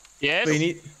am. Yes.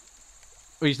 We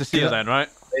used to see it then, right?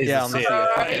 Yeah, I'm the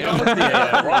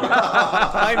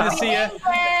Seer.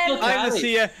 I'm the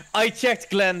Seer. I checked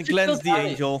Glenn. Glenn's the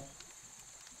angel.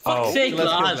 Fuck's sake,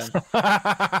 Lars. Wait,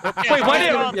 why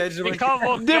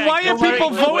are people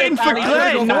voting for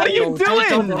Glenn? What are you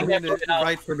doing?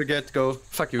 Right from the get-go.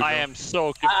 Fuck you. I am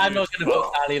so confused. I'm not gonna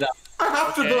vote Ali now. don't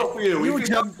have to vote for you. You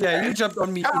jumped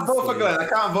on me. I can't vote for Glenn. I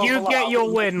can't vote for You get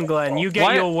your win, Glenn. You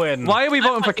get your win. Why are we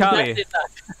voting for Callie?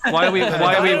 Why are we?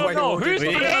 No, who's the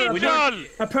angel?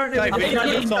 Apparently,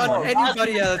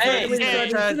 anybody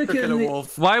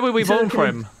else. Why were we voting for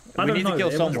him? We need to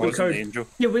kill someone.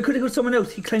 Yeah, we could have got someone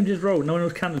else. He claimed his role. No one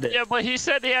was candidate. Yeah, but he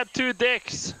said he had 2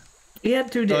 dicks. He had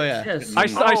 2 dicks. Oh, yeah. Yes. I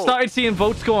started seeing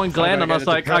votes go on Glenn, and I was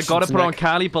like, I gotta put on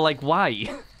Callie, but like, why?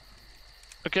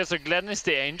 Okay, so Glenn is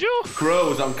the angel? Crow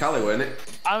was on Callie, wasn't it?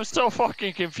 I'm so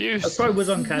fucking confused. Crow was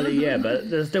on Callie, yeah, but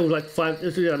there's still like 5.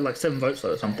 There's still like 7 votes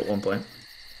though at one point.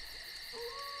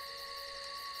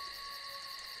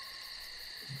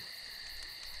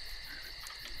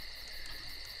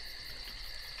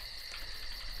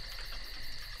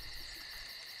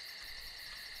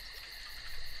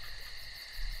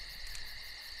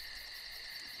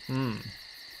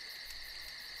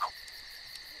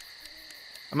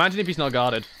 Imagine if he's not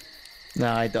guarded.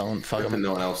 No, I don't. Fuck him.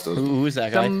 No one else does. Who's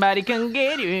that guy? Somebody can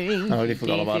get you. I already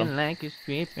forgot about him. Like a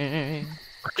stripper.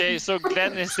 Okay, so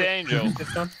Glenn is the angel.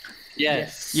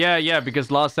 Yes. Yeah, because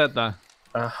Lars said that.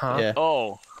 Yeah.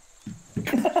 Oh.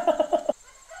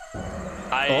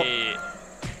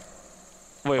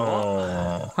 Wait,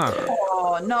 what?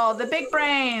 Oh, no, the big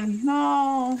brain.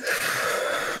 No.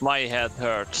 My head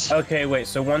hurts. Okay, wait,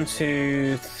 so 1,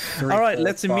 2, 3. All right,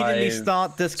 let's 4, immediately 5,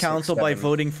 start this 6, council by 7.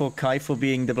 voting for Kai for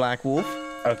being the Black Wolf.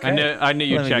 Okay. I knew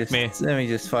you'd check me. Let me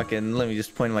just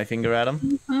point my finger at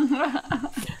him.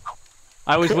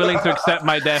 I was willing to accept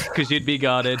my death because you'd be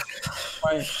guarded.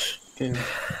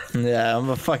 Yeah, I'm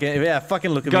a fucking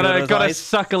look at me. Gotta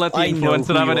suckle at the influence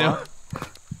that I'm gonna.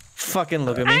 Fucking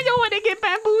look at me. I don't want to get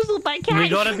bamboozled by cats. We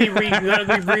gotta be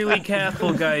really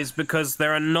careful, guys, because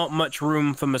there are not much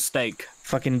room for mistake.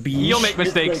 Fucking bees. You'll make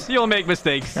mistakes. You'll make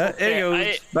mistakes. There you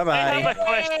go. Bye bye. I have a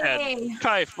question.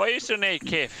 Kaif, why is your name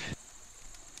Kif?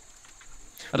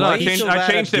 I don't know. I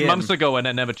changed it months ago and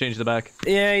it never changed it back.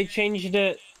 Yeah, he changed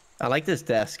it. I like this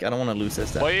desk. I don't want to lose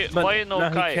this desk. Why no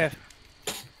Kaif?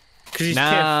 Because he's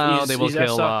now Kif. They will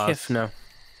kill us. Kif now.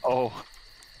 Oh.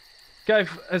 Kaif,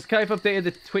 has Kaif updated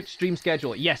the Twitch stream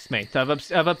schedule? Yes, mate. I've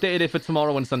updated it for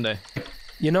tomorrow and Sunday.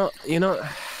 You know.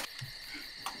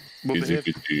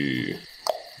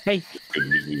 Hey.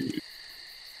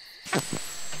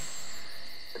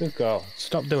 Good girl.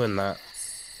 Stop doing that.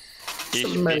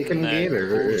 American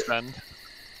Gator.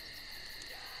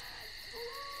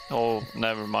 Oh,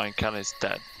 never mind. Callie's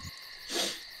dead.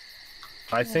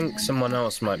 I think someone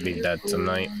else might be dead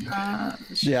tonight.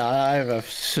 Yeah, I have a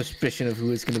suspicion of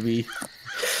who it's going to be.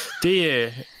 Do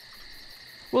you?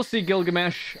 We'll see,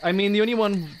 Gilgamesh. I mean, the only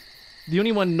one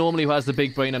normally who has the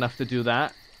big brain enough to do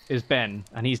that is Ben,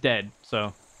 and he's dead.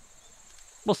 So,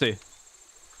 we'll see.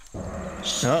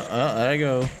 Oh, there you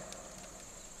go.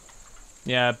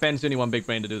 Yeah, Ben's the only one big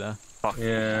brain to do that. Fuck.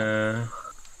 Yeah.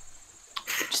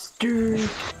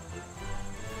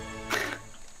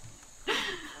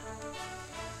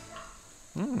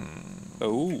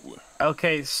 Oh.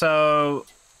 Okay, so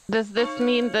does this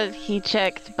mean that he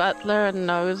checked Butler and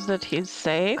knows that he's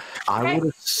safe? I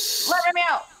would. Let him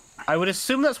out. I would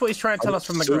assume that's what he's trying to tell us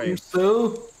from the grave.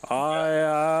 So? I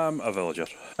am a villager.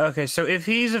 Okay, so if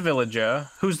he's a villager,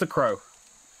 who's the crow?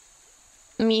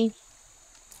 Me.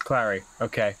 Clary.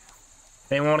 Okay.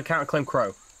 Anyone want to counterclaim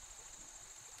crow?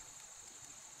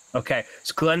 Okay,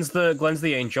 so Glenn's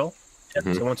the angel.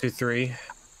 Mm-hmm. So 1, 2, 3.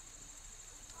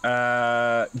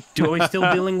 Are we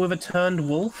still dealing with a turned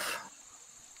wolf?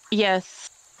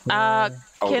 Yes.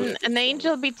 Can an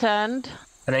angel be turned?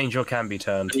 An angel can be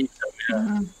turned.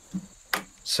 Mm-hmm.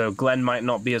 So Glenn might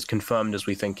not be as confirmed as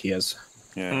we think he is.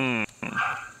 Yeah.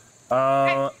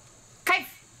 Okay,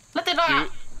 let the dog out.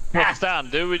 What's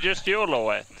that? Do we just YOLO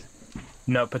it?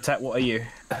 No, Patet, what are you?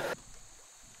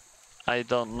 I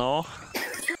don't know.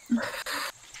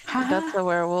 That's a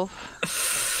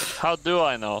werewolf. How do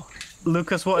I know?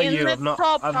 Lucas, what are you? I've not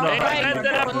ended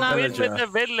up with the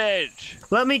village.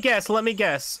 Let me guess.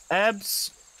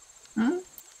 Ebbs,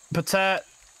 Patet,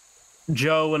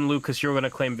 Joe, and Lucas, you're going to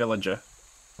claim villager.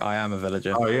 I am a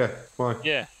villager. Oh, yeah. Why?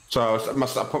 Yeah. So I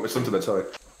must have put my son to bed, sorry.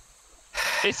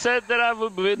 He said that I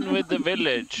would win with the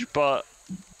village, but...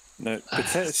 No,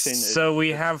 Patet's saying... So we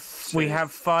have 5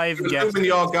 You're guesses. assuming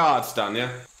your guard, Stan,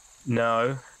 yeah?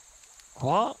 No.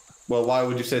 What? Well, why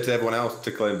would you say to everyone else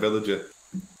to claim villager?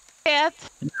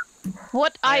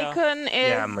 What icon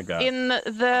is in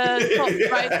the top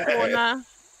right corner?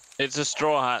 It's a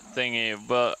straw hat thingy,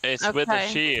 but it's with a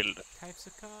shield.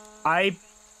 I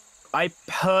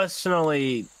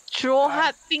personally... Straw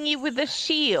hat thingy with a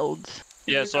shield.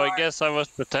 Yeah, so I guess I was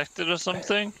protected or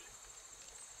something?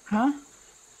 Huh?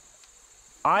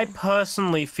 I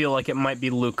personally feel like it might be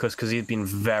Lucas because he's been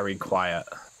very quiet.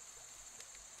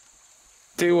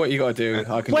 Do what you gotta do.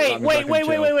 I can. Wait.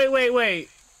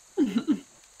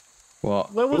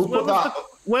 What?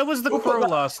 Where was the crow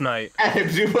last night?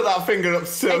 Ebs, you put that finger up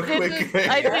so quickly.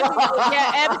 I didn't.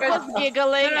 Yeah, Ebs was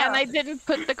giggling, and I didn't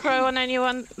put the crow on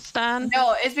anyone, Stan.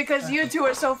 No, it's because you two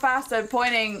are so fast at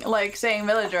pointing, like saying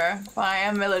villager. Well, I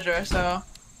am villager, so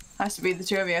it has to be the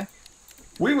two of you.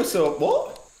 We were so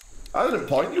what? I didn't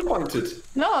point. You pointed.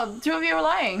 No, the two of you were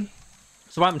lying.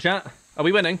 So what happened, chat? Are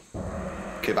we winning?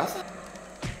 Okay, that's it.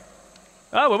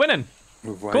 Oh, we're winning.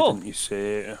 Why Cool. didn't you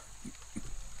say it?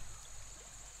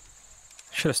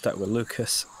 Should have stuck with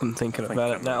Lucas. I'm thinking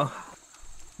about it now.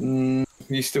 You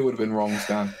still would have been wrong,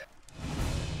 Stan.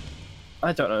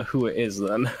 I don't know who it is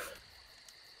then.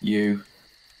 You.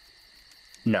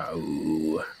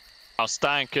 No. Oh,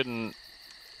 Stan couldn't.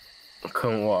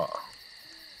 Couldn't what?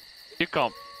 You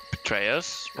can't betray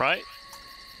us, right?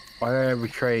 Why did I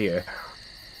betray you?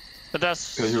 But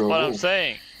that's what I'm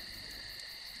saying.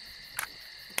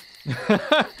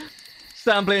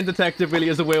 Stan playing detective really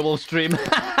is a werewolf stream.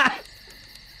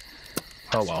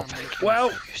 Oh well. Well.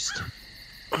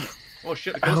 Oh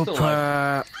shit, the girl's still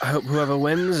alive. I hope whoever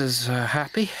wins is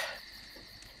happy.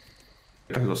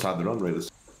 Depends what side they're on, really.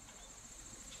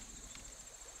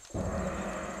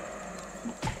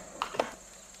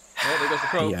 Oh, there goes the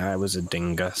crow. Yeah, I was a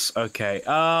dingus. Okay.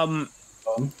 Fuck.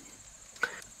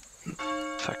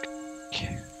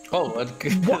 Oh,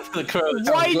 the crow.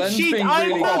 Why Glenn's cheat?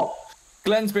 been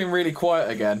Glenn's been really quiet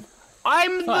again.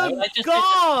 I'm the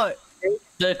god.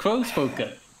 The crow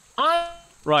spoken.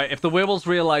 Right, if the werewolves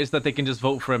realise that they can just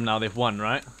vote for him now, they've won,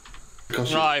 right?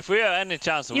 No, if we have any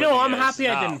chance of You know, winning, I'm happy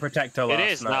I now. didn't protect her last It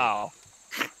is night. now.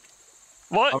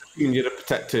 What? You could have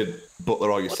protected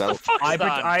Butler or yourself.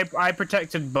 I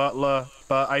protected Butler,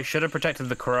 but I should have protected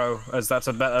the crow, as that's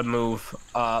a better move.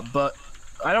 But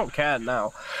I don't care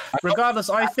now. Regardless,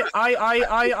 I think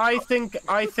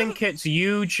it's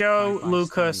you, Joe,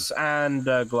 Lucas, and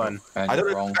Glenn. I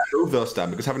don't know if I move though, Stan,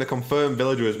 because having a confirmed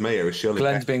villager as mayor is surely.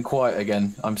 Glenn's been quiet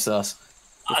again. I'm sus.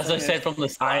 As I said from the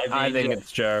start, I think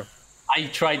it's Joe. I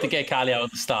tried to get Callie out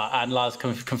at the start, and Lars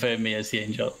confirmed me as the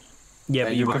angel. Yeah,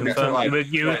 but you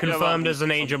were confirmed as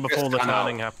an angel before the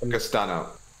turning happened. Stan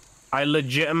out. I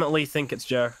legitimately think it's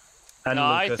Joe. And No,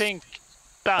 I Lucas. think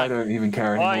that. I don't even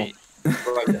care anymore.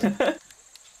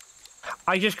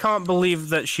 I just can't believe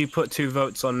that she put 2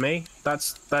 votes on me. I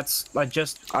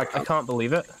can't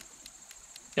believe it.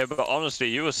 Yeah, but honestly,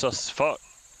 you were sus as fuck.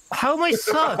 How am I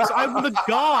sus? I'm the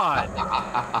god.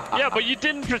 Yeah, but you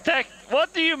didn't protect.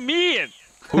 What do you mean?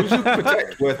 Who should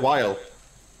protect worthwhile?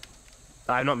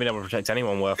 I've not been able to protect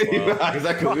anyone worthwhile.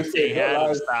 Exactly.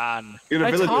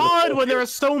 It's hard when there are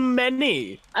so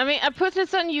many. I mean, I put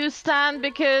this on you, Stan,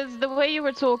 because the way you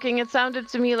were talking, it sounded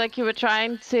to me like you were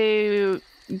trying to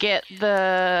get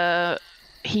the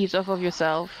heat off of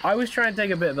yourself. I was trying to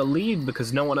take a bit of a lead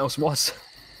because no one else was.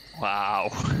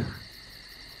 Wow.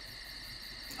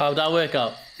 How'd that work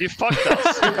out? You fucked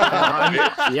us.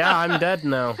 I'm dead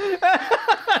now.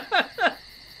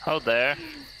 How dare.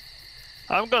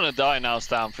 I'm gonna die now,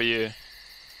 Stan, for you.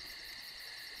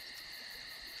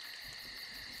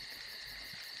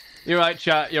 You're right,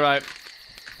 chat. You're right.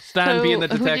 Stan So, being the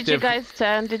who detective. did you guys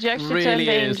turn? Did you actually turn really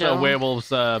the is angel? a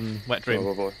werewolf's wet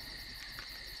dream.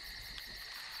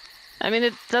 I mean,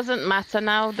 it doesn't matter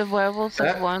now. The werewolves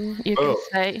have won. You can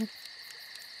say.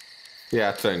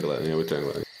 Yeah, turn Glenn. Yeah, we turn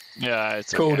Glenn. Yeah,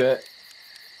 it's Called it.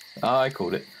 I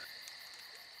called it.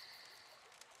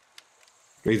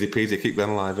 Easy peasy, keep Glenn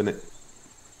alive, innit?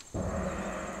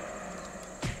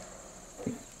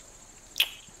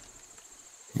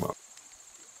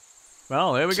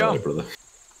 Well, there we Sorry, go. brother.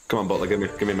 Come on, Butler, give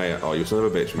me mayor. Oh, you son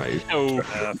of a bitch, mate. Oh,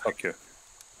 fuck you.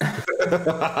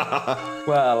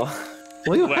 Well.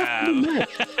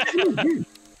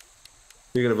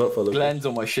 You're gonna vote for Lucas? Glenn's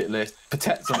on my shit list.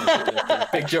 Patet's on my shit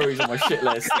list. Big Joey's on my shit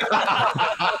list.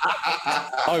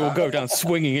 I will go down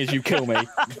swinging as you kill me.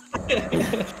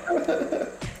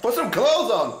 Put some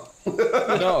clothes on!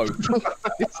 No.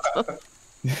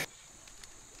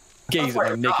 Gaze at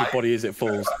my naked body as it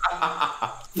falls.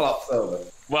 Flops over.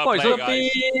 Well boys, played,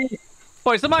 guys.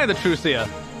 Boys, am I the true seer?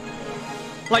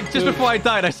 Like, just before I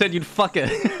died, I said you'd fuck it.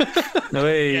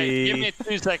 Okay, give me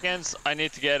 2 seconds. I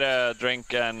need to get a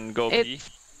drink and go pee. It's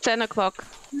 10 o'clock.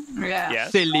 Yeah.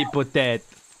 Yes. Silly potato.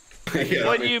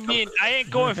 What do you mean? I ain't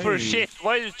going for shit.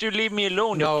 Why did you leave me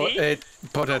alone? No, okay?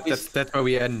 that's where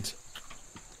we end.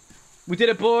 We did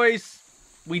it, boys.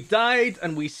 We died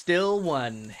and we still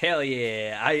won. Hell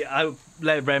yeah. I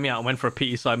let Remy out and went for a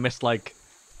pee, so I missed, like,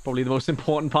 probably the most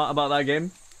important part about that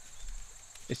game.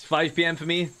 It's 5 p.m. for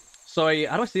me. Sorry,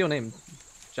 how do I say your name?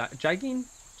 Jagin?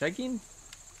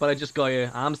 But I just got you.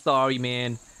 I'm sorry,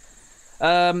 man.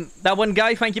 That one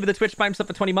guy, thank you for the Twitch Prime sub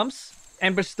for 20 months.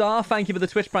 Ember Star, thank you for the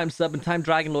Twitch Prime sub. And Time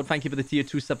Dragon Lord, thank you for the tier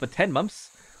 2 sub for 10 months.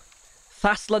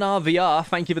 Thaslanar VR,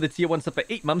 thank you for the tier 1 sub for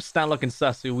 8 months. Stan looking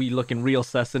sus, we looking real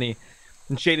sus, and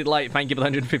And Shaded Light, thank you for the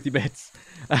 150 bits.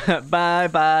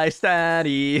 Bye-bye,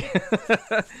 Stanny.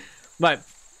 Right,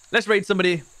 let's raid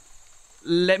somebody.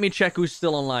 Let me check who's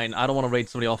still online. I don't want to raid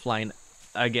somebody offline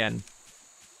again.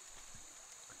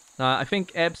 I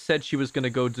think Eb said she was going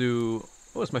to go do...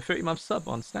 Oh, it's my 30-month sub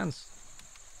on Stan's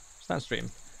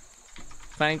stream.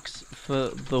 Thanks for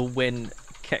the win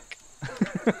kick.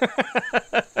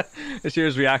 A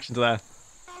serious reaction to that.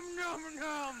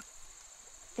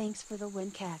 Thanks for the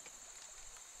win kick.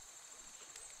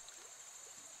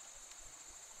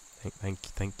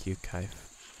 Thank you, Kaif.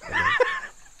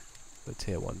 The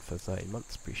tier 1 for 30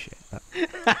 months, appreciate that.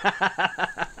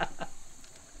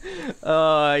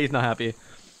 Oh, he's not happy.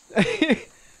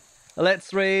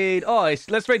 Let's raid. Oh,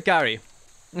 let's raid Gary.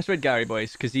 Let's raid Gary,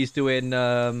 boys, because he's doing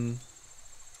the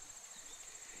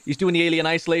Alien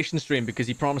Isolation stream because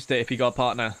he promised it if he got a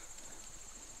partner.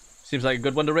 Seems like a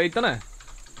good one to raid, doesn't it?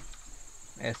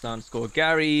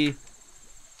 S_Gary.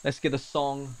 Let's get a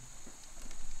song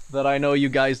that I know you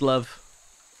guys love.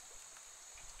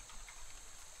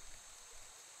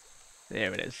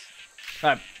 There it is.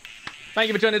 Alright. Thank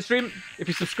you for joining the stream. If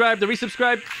you subscribed or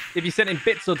resubscribed, if you sent in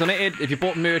bits or donated, if you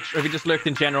bought merch, or if you just lurked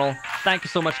in general, thank you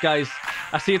so much, guys.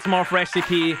 I'll see you tomorrow for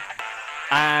SCP,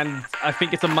 and I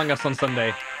think it's Among Us on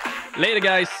Sunday. Later,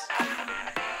 guys.